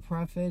believe the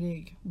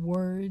prophetic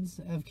words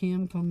of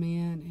Kim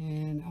Clement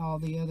and all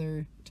the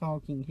other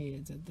talking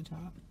heads at the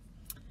top.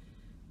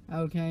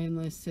 Okay, and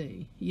let's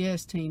see.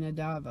 Yes, Tina,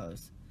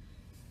 Davos.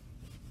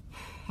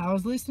 I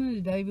was listening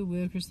to David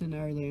Wilkerson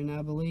earlier, and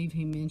I believe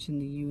he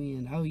mentioned the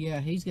UN. Oh, yeah,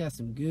 he's got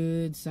some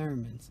good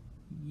sermons.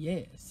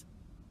 Yes.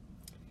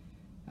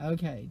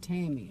 Okay,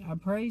 Tammy, I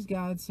praise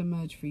God so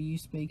much for you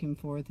speaking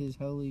forth his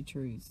holy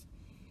truths.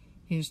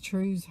 His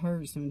truths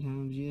hurt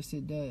sometimes. Yes,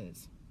 it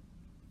does.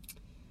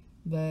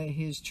 But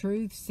his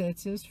truth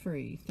sets us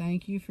free.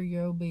 Thank you for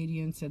your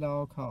obedience at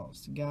all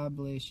costs. God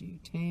bless you.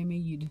 Tammy,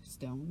 you just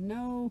don't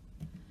know.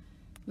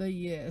 But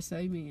yes,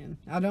 amen.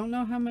 I don't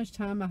know how much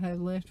time I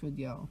have left with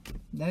y'all.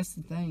 That's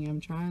the thing. I'm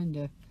trying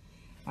to...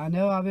 I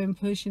know I've been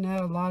pushing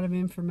out a lot of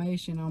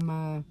information on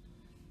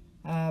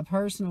my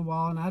personal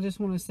wall, and I just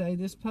want to say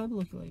this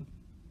publicly.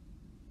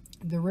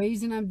 The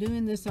reason I'm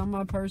doing this on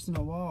my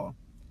personal wall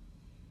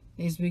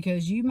is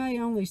because you may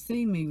only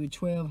see me with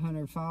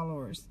 1,200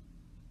 followers,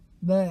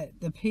 but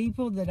the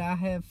people that I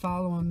have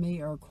following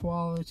me are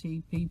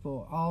quality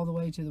people all the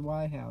way to the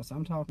White House.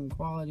 I'm talking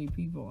quality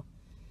people.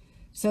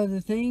 So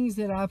the things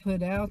that I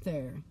put out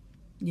there,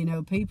 you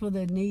know, people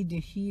that need to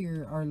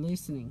hear are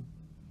listening.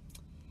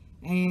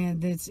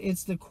 And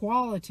it's the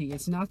quality.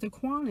 It's not the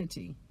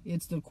quantity.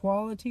 It's the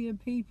quality of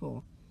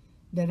people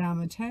that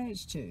I'm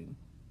attached to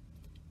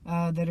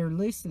that are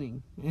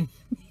listening.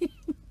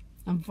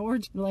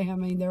 Unfortunately, I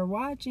mean, they're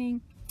watching.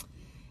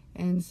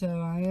 And so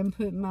I am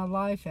putting my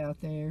life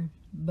out there.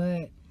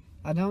 But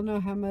I don't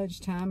know how much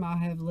time I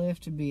have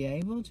left to be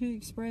able to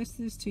express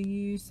this to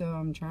you. So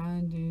I'm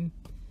trying to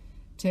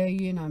tell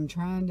you, and I'm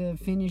trying to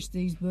finish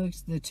these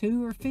books. The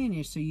 2 are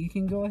finished, so you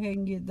can go ahead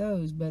and get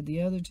those, but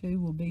the other 2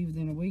 will be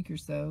within a week or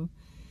so,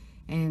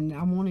 and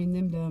I'm wanting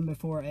them done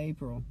before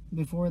April,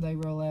 before they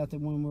roll out the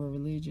One World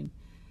Religion.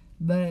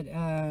 But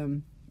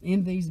in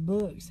these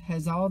books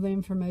has all the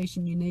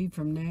information you need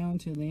from now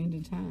until the end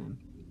of time,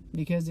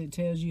 because it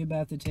tells you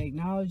about the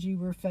technology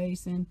we're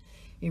facing.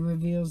 It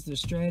reveals the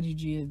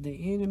strategy of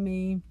the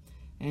enemy,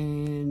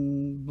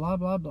 and blah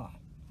blah blah.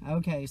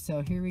 Okay,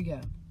 so here we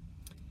go.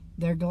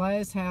 Their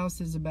glass house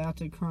is about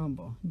to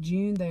crumble.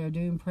 June, they are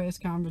doing press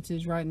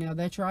conferences right now.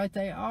 That's right,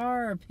 they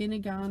are.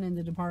 Pentagon and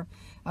the Department.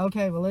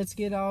 Okay, well, let's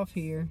get off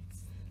here.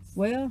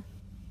 Well,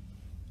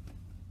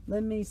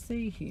 let me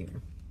see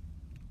here.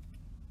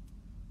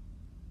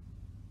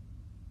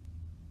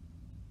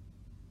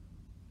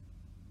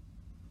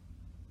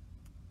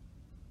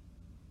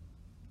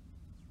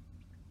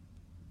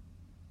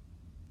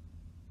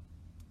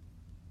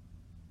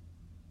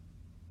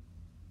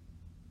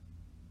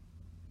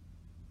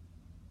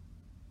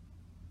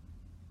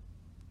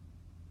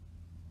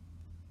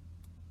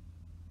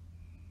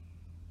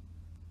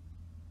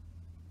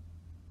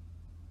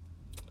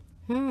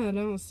 I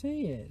don't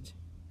see it.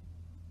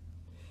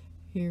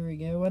 Here we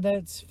go. Well,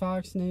 that's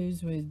Fox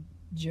News with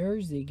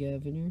Jersey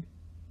Governor.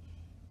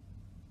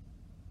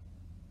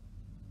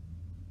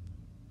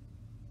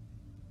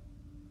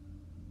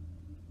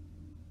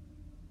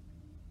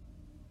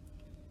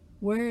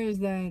 Where is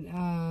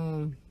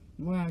that?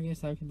 Well, I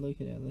guess I could look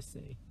it up. Let's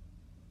see.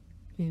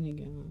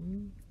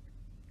 Pentagon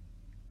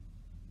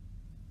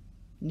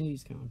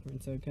news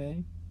conference.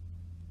 Okay.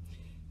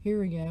 Here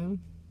we go.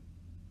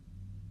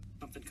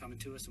 something coming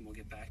to us, and we'll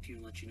get back to you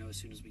and let you know as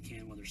soon as we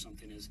can whether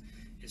something is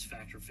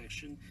fact or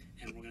fiction,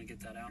 and we're going to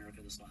get that out in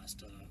America this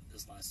last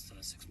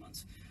 6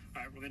 months.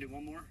 All right, we're going to do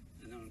one more,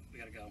 and then we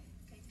got to go.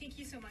 Okay, thank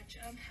you so much.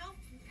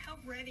 How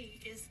ready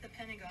is the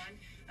Pentagon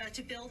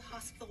to build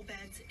hospital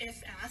beds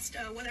if asked?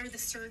 What are the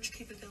surge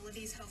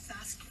capabilities? How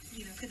fast,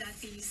 could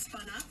that be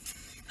spun up?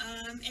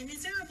 And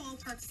is there a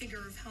ballpark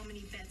figure of how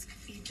many beds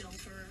could be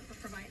built or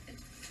provided?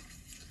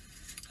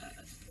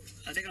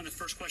 I think on the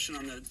first question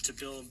to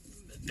build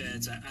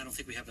beds, I don't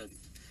think we have an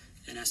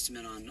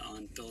estimate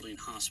on building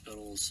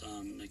hospitals,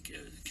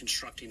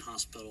 constructing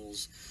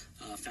hospitals,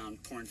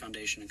 pouring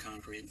foundation and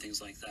concrete and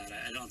things like that.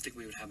 I don't think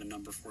we would have a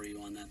number for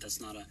you on that. That's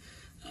not a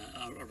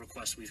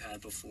request we've had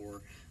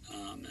before,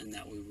 and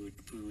that we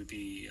would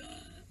be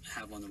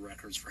have on the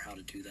records for how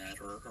to do that,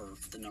 or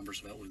the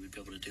numbers of what we would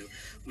be able to do.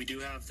 We do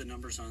have the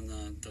numbers on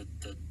the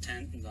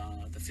tent,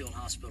 the field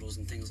hospitals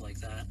and things like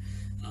that,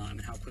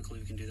 and how quickly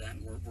we can do that.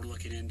 And we're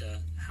looking into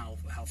how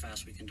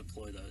fast we can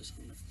deploy those.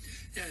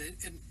 Yeah,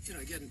 and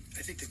again,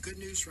 I think the good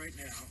news right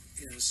now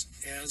is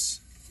as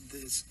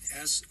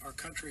our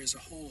country as a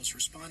whole is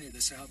responding to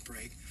this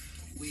outbreak,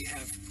 we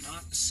have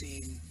not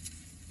seen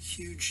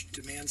huge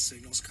demand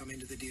signals come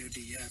into the DoD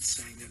yet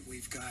saying that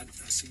we've got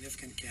a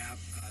significant gap.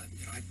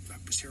 I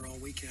was here all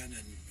weekend,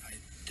 and I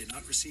did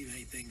not receive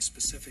anything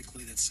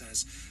specifically that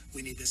says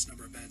we need this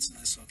number of beds in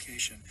this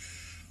location.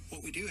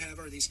 What we do have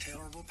are these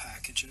tailorable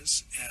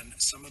packages, and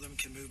some of them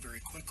can move very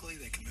quickly.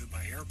 They can move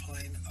by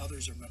airplane.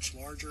 Others are much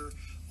larger,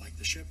 like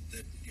the ship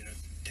that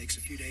takes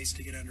a few days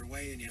to get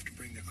underway, and you have to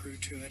bring the crew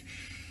to it.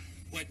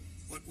 What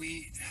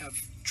we have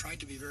tried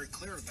to be very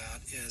clear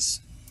about is,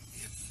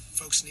 if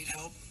folks need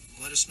help,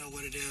 let us know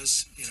what it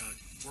is.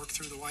 Work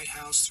through the White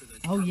House, through the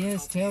Department of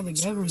Health tell the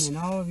government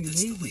all of your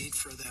that's the business. lead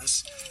for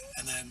this,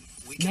 and then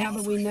we can Now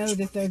that we know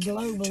that they're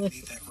global, to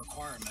meet that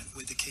requirement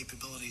with the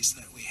capabilities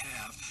that we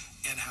have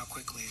and how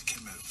quickly it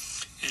can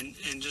move. And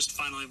just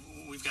finally,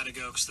 we've got to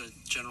go because the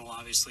general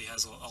obviously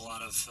has a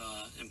lot of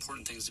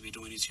important things to be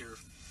doing. He's here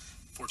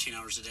 14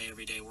 hours a day,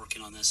 every day,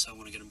 working on this. So I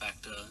want to get him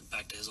back to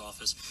his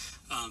office.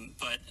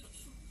 But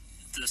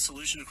the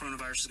solution to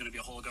coronavirus is going to be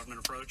a whole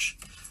government approach,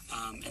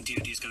 and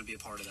DoD is going to be a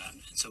part of that.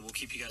 And so we'll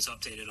keep you guys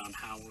updated on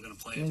how we're going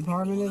to play it. The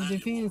Department of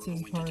Defense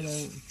is part of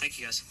it. Thank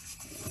you, guys.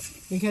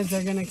 Because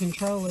they're going to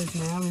control us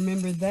now.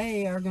 Remember,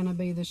 they are going to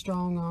be the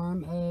strong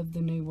arm of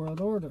the New World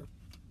Order.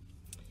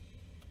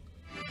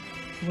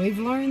 We've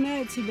learned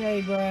that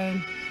today,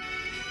 Brian.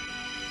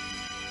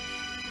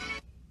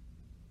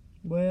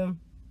 Well,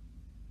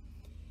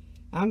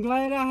 I'm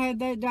glad I had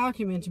that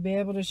document to be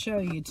able to show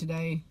you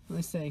today.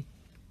 Let's see.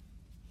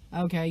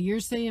 Okay, you're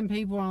seeing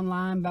people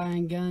online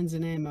buying guns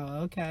and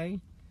ammo. Okay.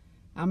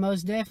 I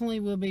most definitely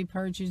will be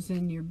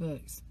purchasing your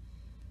books.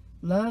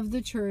 Love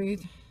the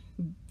truth.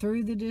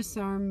 Through the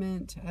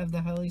discernment of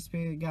the Holy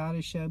Spirit, God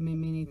has showed me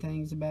many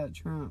things about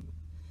Trump.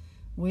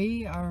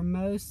 We are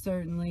most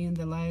certainly in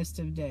the last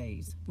of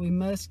days. We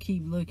must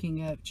keep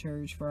looking up,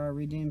 church, for our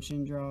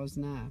redemption draws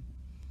nigh.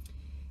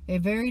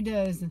 It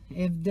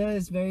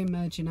does very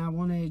much, and I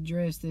want to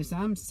address this.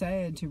 I'm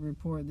sad to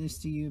report this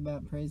to you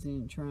about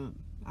President Trump.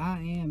 I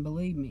am,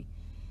 believe me.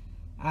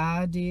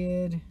 I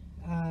did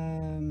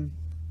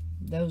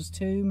those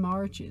 2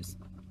 marches,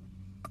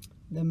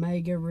 the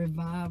mega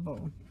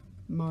revival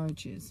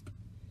marches,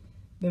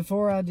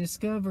 before I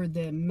discovered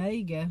that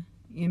mega,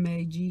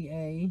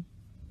 M-A-G-A,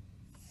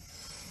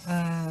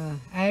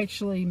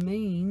 actually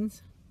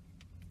means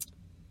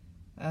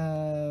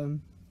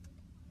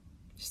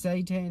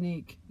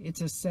satanic.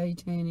 It's a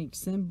satanic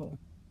symbol.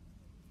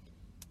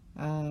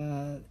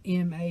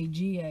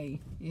 M-A-G-A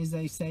is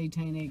a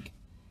satanic.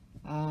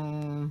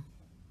 Let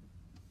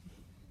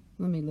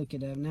me look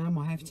it up. Now I'm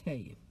going to have to tell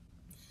you.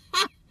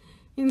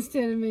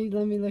 Instead of me,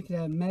 let me look it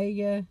up.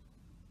 Mega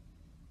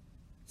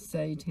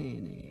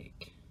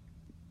satanic.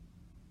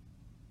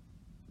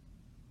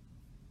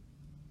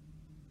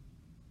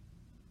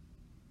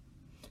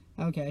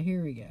 Okay,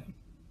 here we go.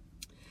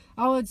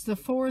 Oh, it's the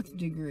 4th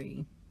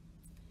degree.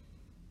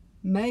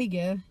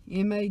 Mega,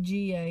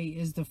 M-A-G-A,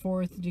 is the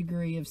 4th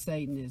degree of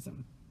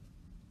Satanism.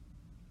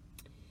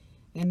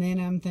 And then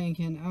I'm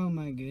thinking, oh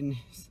my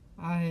goodness,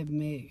 I have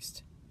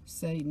mixed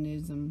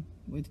Satanism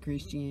with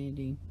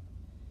Christianity.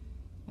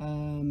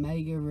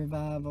 Mega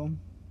revival.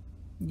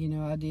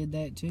 I did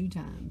that 2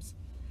 times.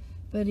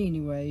 But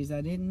anyways, I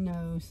didn't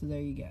know, so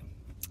there you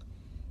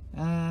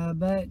go.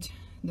 But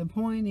the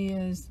point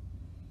is,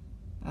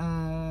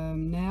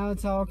 now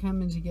it's all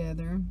coming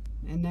together,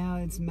 and now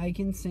it's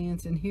making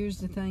sense. And here's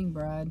the thing,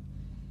 Bride.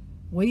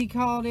 We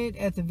called it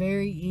at the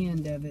very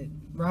end of it,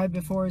 right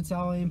before it's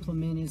all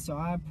implemented. So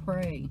I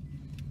pray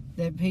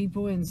that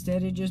people,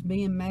 instead of just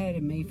being mad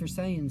at me for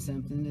saying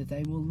something, that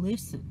they will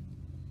listen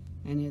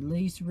and at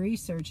least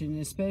research it.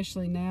 And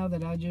especially now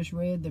that I just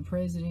read the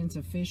president's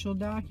official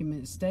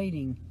document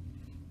stating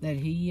that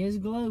he is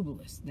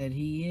globalist, that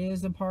he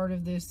is a part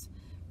of this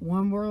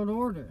one world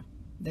order,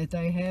 that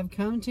they have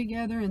come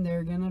together and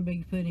they're going to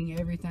be putting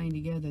everything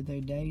together,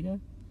 their data,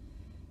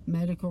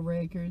 medical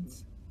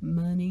records,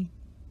 money.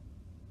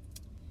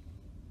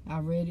 I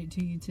read it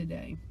to you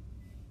today.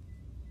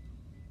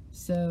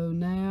 So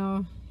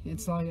now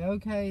it's like,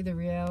 okay, the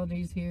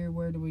reality's here.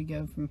 Where do we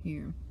go from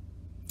here?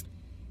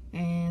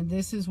 And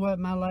this is what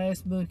my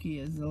last book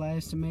is. The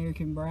Last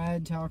American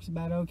Bride talks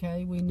about,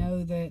 okay, we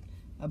know that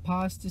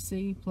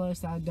apostasy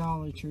plus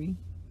idolatry,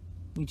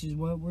 which is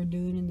what we're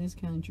doing in this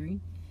country,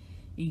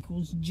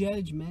 equals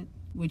judgment,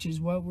 which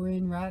is what we're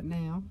in right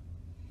now.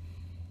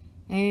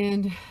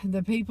 And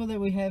the people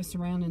that we have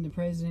surrounding the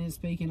president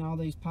speaking all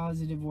these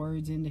positive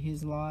words into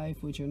his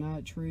life, which are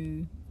not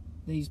true,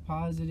 these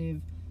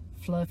positive,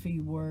 fluffy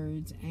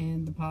words,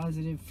 and the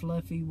positive,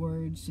 fluffy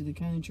words to the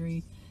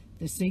country,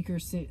 the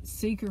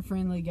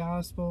seeker-friendly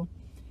gospel,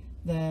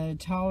 the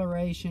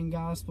toleration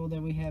gospel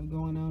that we have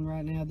going on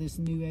right now, this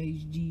New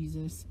Age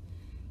Jesus,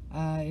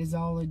 is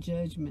all a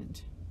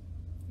judgment.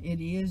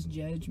 It is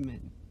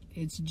judgment.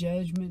 It's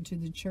judgment to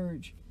the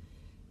church,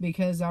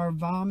 because our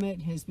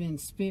vomit has been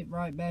spit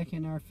right back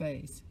in our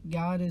face.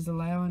 God is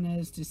allowing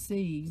us to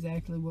see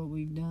exactly what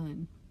we've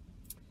done.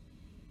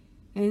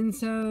 And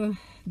so,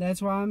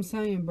 that's why I'm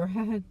saying,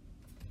 Brad,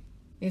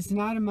 it's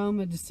not a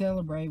moment to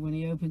celebrate when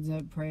he opens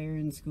up prayer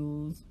in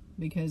schools,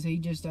 because he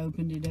just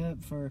opened it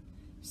up for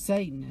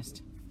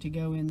Satanists to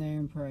go in there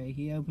and pray.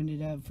 He opened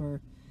it up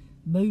for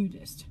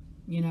Buddhists,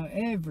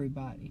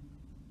 everybody,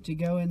 to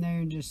go in there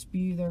and just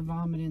spew their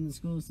vomit in the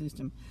school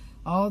system.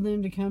 All of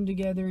them to come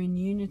together in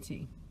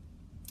unity.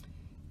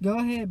 Go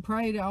ahead,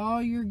 pray to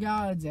all your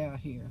gods out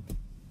here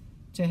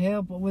to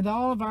help with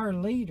all of our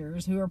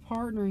leaders who are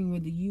partnering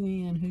with the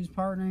UN, who's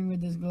partnering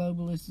with this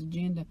globalist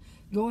agenda.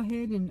 Go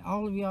ahead and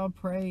all of y'all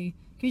pray,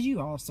 because you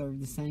all serve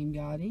the same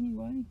God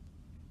anyway.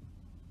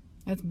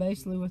 That's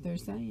basically what they're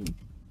saying.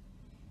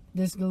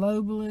 This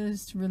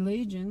globalist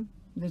religion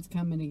that's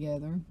coming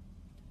together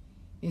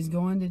is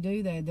going to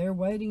do that. They're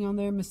waiting on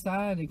their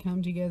Messiah to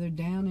come together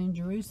down in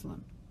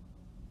Jerusalem.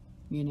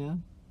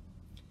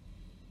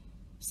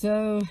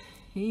 So,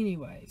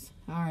 anyways,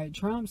 alright,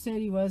 Trump said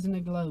he wasn't a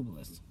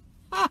globalist.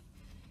 Ha!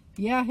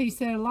 Yeah, he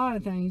said a lot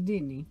of things,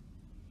 didn't he?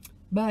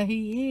 But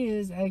he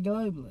is a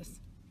globalist.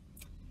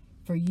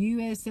 For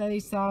USA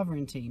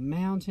sovereignty,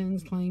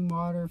 mountains, clean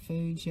water,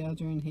 food,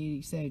 shelter, and heat,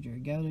 etc.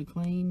 Go to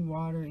clean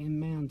water and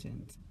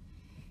mountains.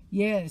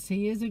 Yes,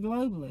 he is a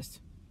globalist.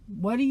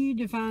 What do you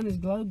define as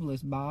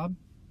globalist, Bob?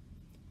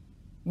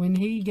 When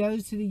he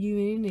goes to the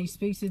UN, he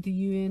speaks at the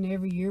UN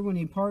every year, when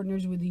he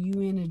partners with the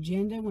UN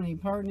agenda, when he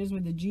partners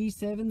with the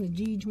G7,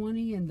 the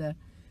G20, and the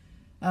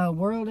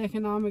World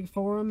Economic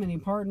Forum, and he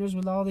partners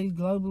with all these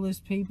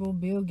globalist people,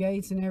 Bill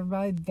Gates and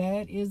everybody,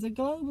 that is a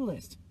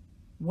globalist.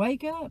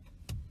 Wake up.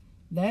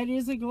 That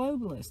is a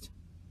globalist.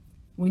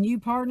 When you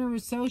partner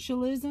with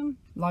socialism,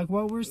 like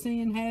what we're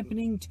seeing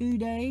happening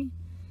today,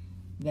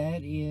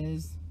 that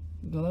is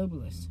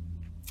globalist.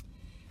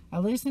 I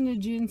listened to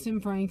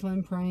Jensen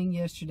Franklin praying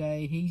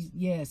yesterday.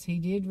 He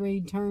did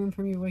read "Turn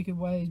from your wicked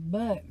ways,"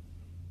 but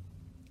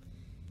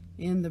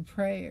in the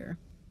prayer,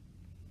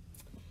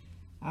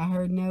 I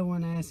heard no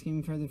one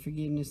asking for the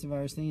forgiveness of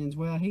our sins.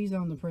 Well, he's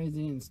on the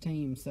president's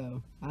team,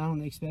 so I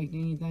don't expect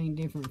anything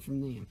different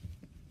from them.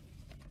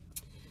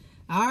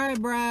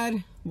 Alright,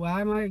 Brad. Well,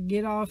 I'm going to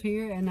get off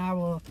here, and I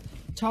will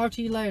talk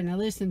to you later. Now,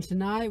 listen,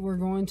 tonight we're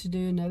going to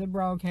do another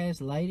broadcast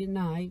late at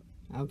night,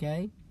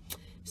 okay?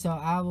 So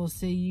I will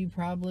see you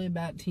probably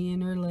about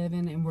 10 or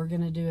 11, and we're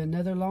going to do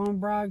another long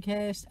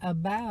broadcast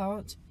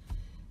about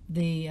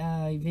the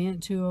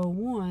Event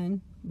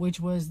 201, which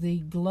was the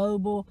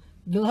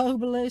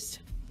globalist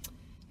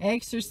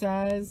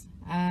exercise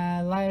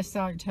last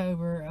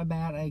October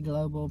about a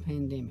global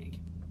pandemic,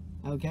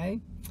 okay?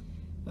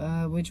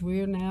 Which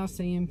we're now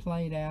seeing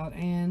played out,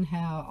 and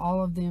how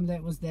all of them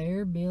that was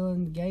there, Bill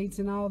and Gates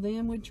and all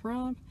them with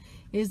Trump,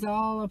 is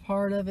all a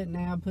part of it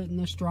now, putting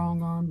the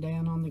strong arm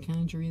down on the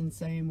country and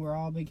saying we're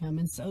all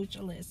becoming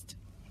socialist.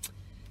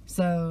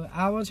 So,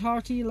 I will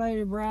talk to you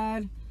later,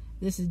 Bride.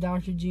 This is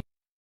Dr. G.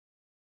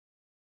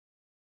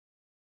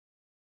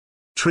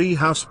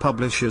 Treehouse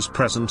Publishers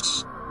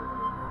presents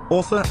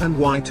author and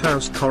White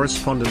House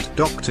correspondent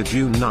Dr.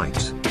 June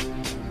Knight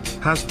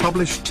has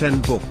published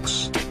 10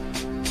 books.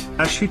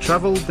 As she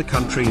traveled the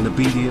country in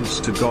obedience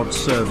to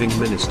God-serving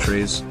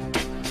ministries,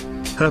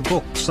 her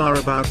books are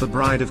about the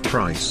Bride of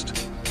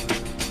Christ,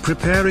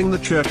 preparing the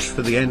church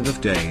for the end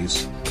of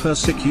days,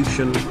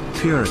 persecution,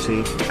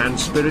 purity, and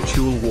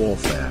spiritual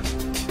warfare.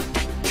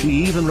 She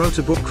even wrote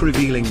a book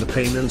revealing the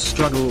pain and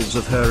struggles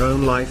of her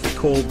own life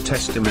called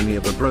Testimony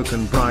of a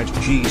Broken Bride.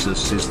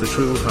 Jesus is the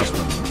true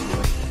husband.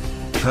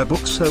 Her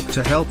books hope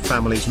to help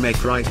families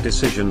make right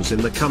decisions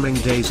in the coming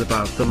days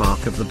about the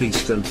mark of the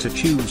beast and to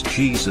choose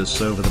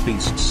Jesus over the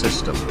beast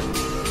system.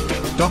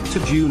 Dr.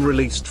 June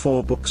released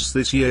 4 books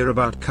this year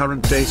about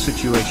current day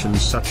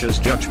situations such as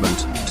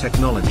judgment,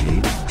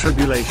 technology,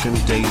 tribulation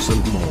days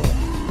and more.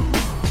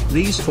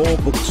 These 4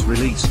 books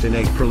released in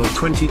April of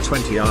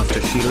 2020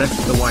 after she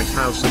left the White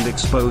House and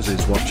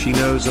exposes what she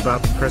knows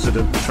about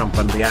President Trump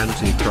and the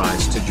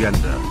Antichrist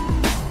agenda.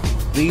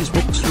 These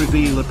books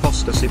reveal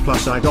apostasy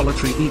plus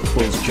idolatry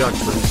equals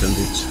judgment, and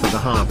it's for the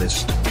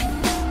harvest.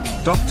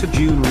 Dr.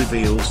 June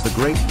reveals the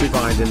great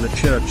divide in the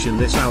church in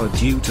this hour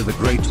due to the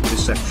great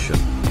deception.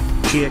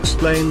 She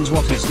explains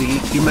what is the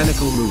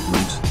ecumenical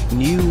movement,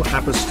 new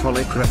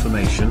apostolic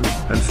reformation,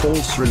 and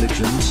false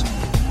religions.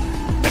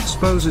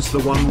 Exposes the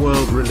one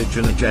world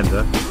religion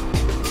agenda.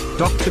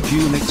 Dr.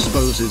 June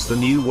exposes the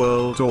new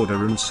world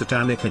order and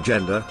satanic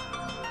agenda.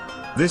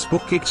 This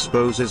book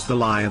exposes the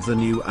lie of the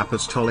new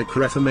apostolic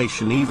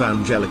reformation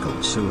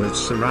evangelicals who have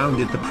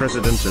surrounded the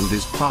president and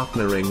is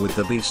partnering with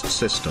the beast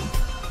system.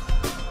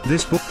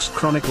 This book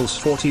chronicles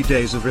 40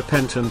 days of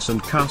repentance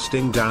and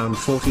casting down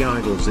 40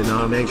 idols in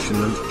our nation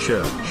and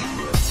church.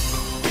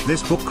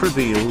 This book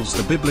reveals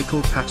the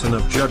biblical pattern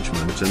of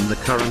judgment and the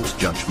current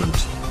judgment.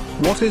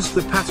 What is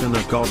the pattern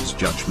of God's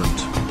judgment?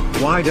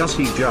 Why does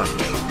he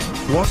judge?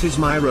 What is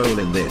my role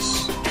in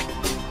this?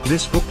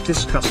 This book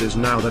discusses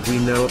now that we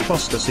know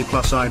apostasy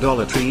plus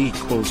idolatry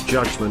equals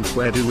judgment.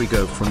 Where do we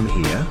go from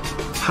here?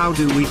 How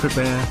do we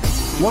prepare?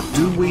 What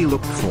do we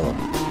look for?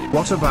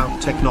 What about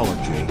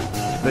technology?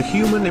 The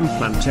human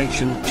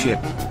implantation chip,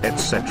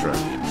 etc.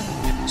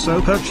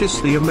 So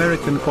purchase the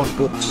American Quad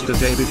books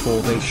today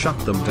before they shut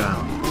them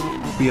down.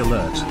 Be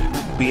alert.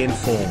 Be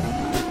informed.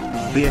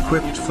 Be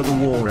equipped for the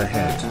war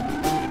ahead.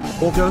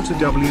 Or go to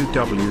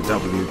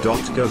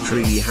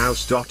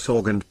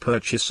www.gotreehouse.org and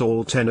purchase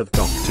all 10 of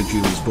Dr.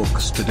 June's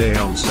books today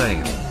on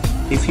sale.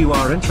 If you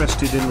are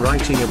interested in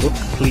writing a book,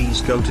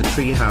 please go to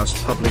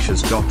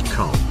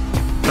treehousepublishers.com.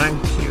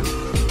 Thank you.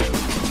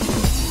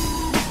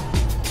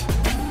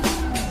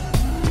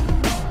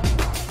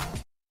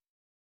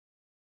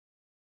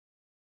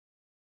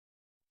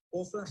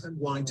 Author and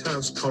White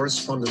House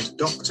correspondent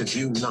Dr.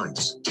 June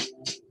Knight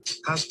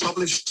has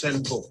published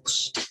 10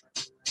 books.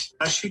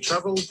 As she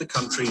traveled the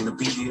country in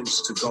obedience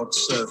to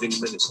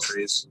God-serving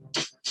ministries,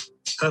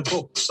 her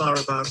books are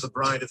about the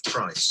bride of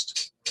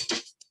Christ,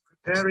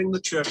 preparing the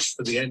church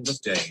for the end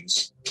of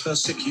days,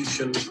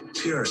 persecution,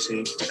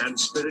 purity, and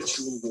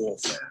spiritual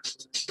warfare.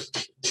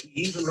 She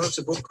even wrote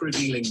a book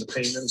revealing the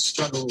pain and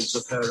struggles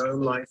of her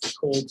own life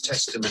called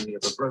Testimony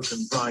of a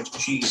Broken Bride.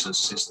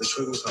 Jesus is the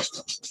true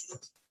husband.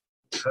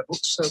 Her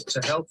books hope to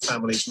help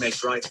families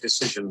make right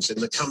decisions in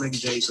the coming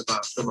days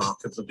about the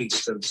mark of the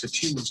beast and to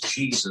choose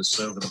Jesus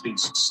over the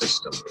beast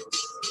system. Dr.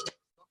 June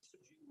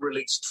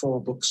released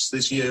 4 books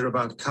this year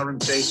about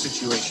current day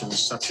situations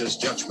such as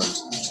judgment,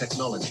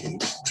 technology,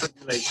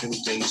 tribulation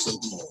days,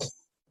 and more.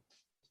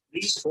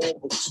 These 4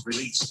 books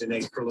released in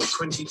April of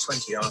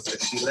 2020 after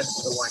she left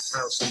the White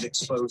House and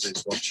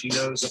exposes what she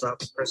knows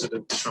about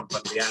President Trump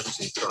and the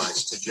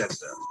Antichrist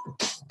agenda.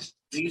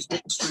 These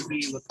books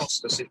reveal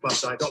apostasy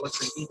plus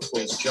idolatry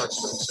equals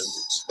judgment and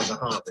it's for the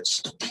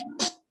harvest.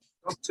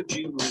 Dr.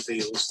 June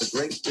reveals the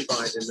great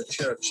divide in the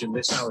church in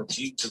this hour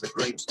due to the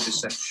great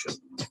deception.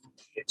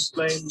 She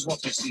explains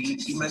what is the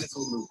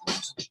ecumenical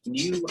movement,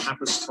 new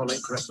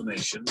apostolic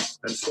reformation,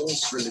 and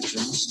false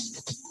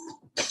religions.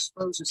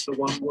 Exposes the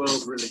one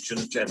world religion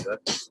agenda.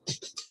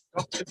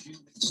 Dr.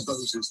 June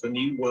exposes the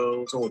new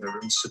world order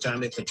and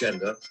satanic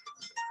agenda.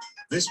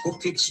 This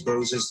book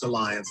exposes the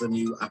lie of the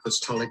new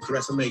apostolic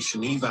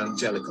reformation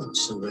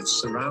evangelicals who have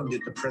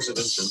surrounded the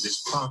president and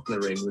is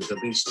partnering with the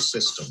beast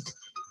system.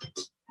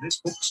 This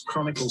book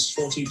chronicles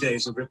 40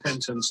 days of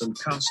repentance and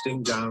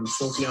casting down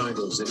 40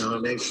 idols in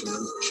our nation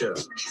and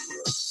church.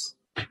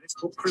 This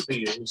book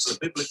reveals the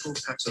biblical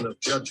pattern of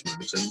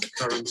judgment and the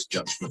current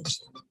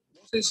judgment.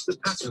 What is the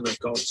pattern of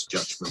God's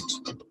judgment?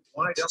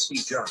 Why does he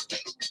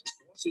judge?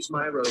 What is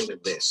my role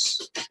in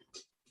this?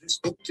 This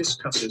book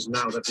discusses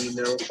now that we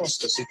know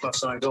apostasy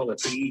plus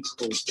idolatry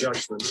equals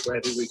judgment.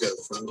 Where do we go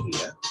from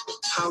here?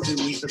 How do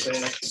we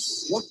prepare?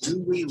 What do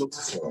we look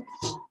for?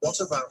 What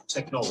about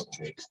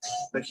technology?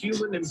 The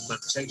human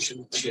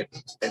implantation chip,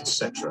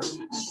 etc.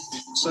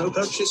 So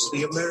purchase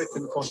the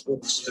American Quad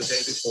books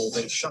today before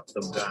they shut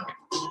them down.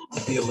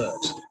 Be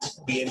alert.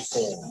 Be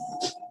informed.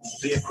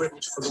 Be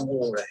equipped for the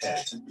war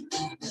ahead.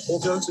 Or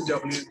go to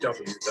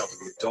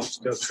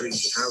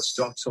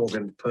www.gotreehouse.org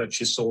and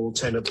purchase all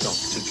 10 of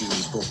Dr.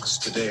 June's books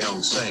today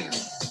on sale.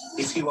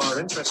 If you are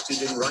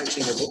interested in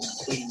writing a book,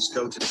 please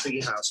go to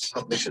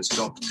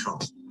treehousepublishers.com.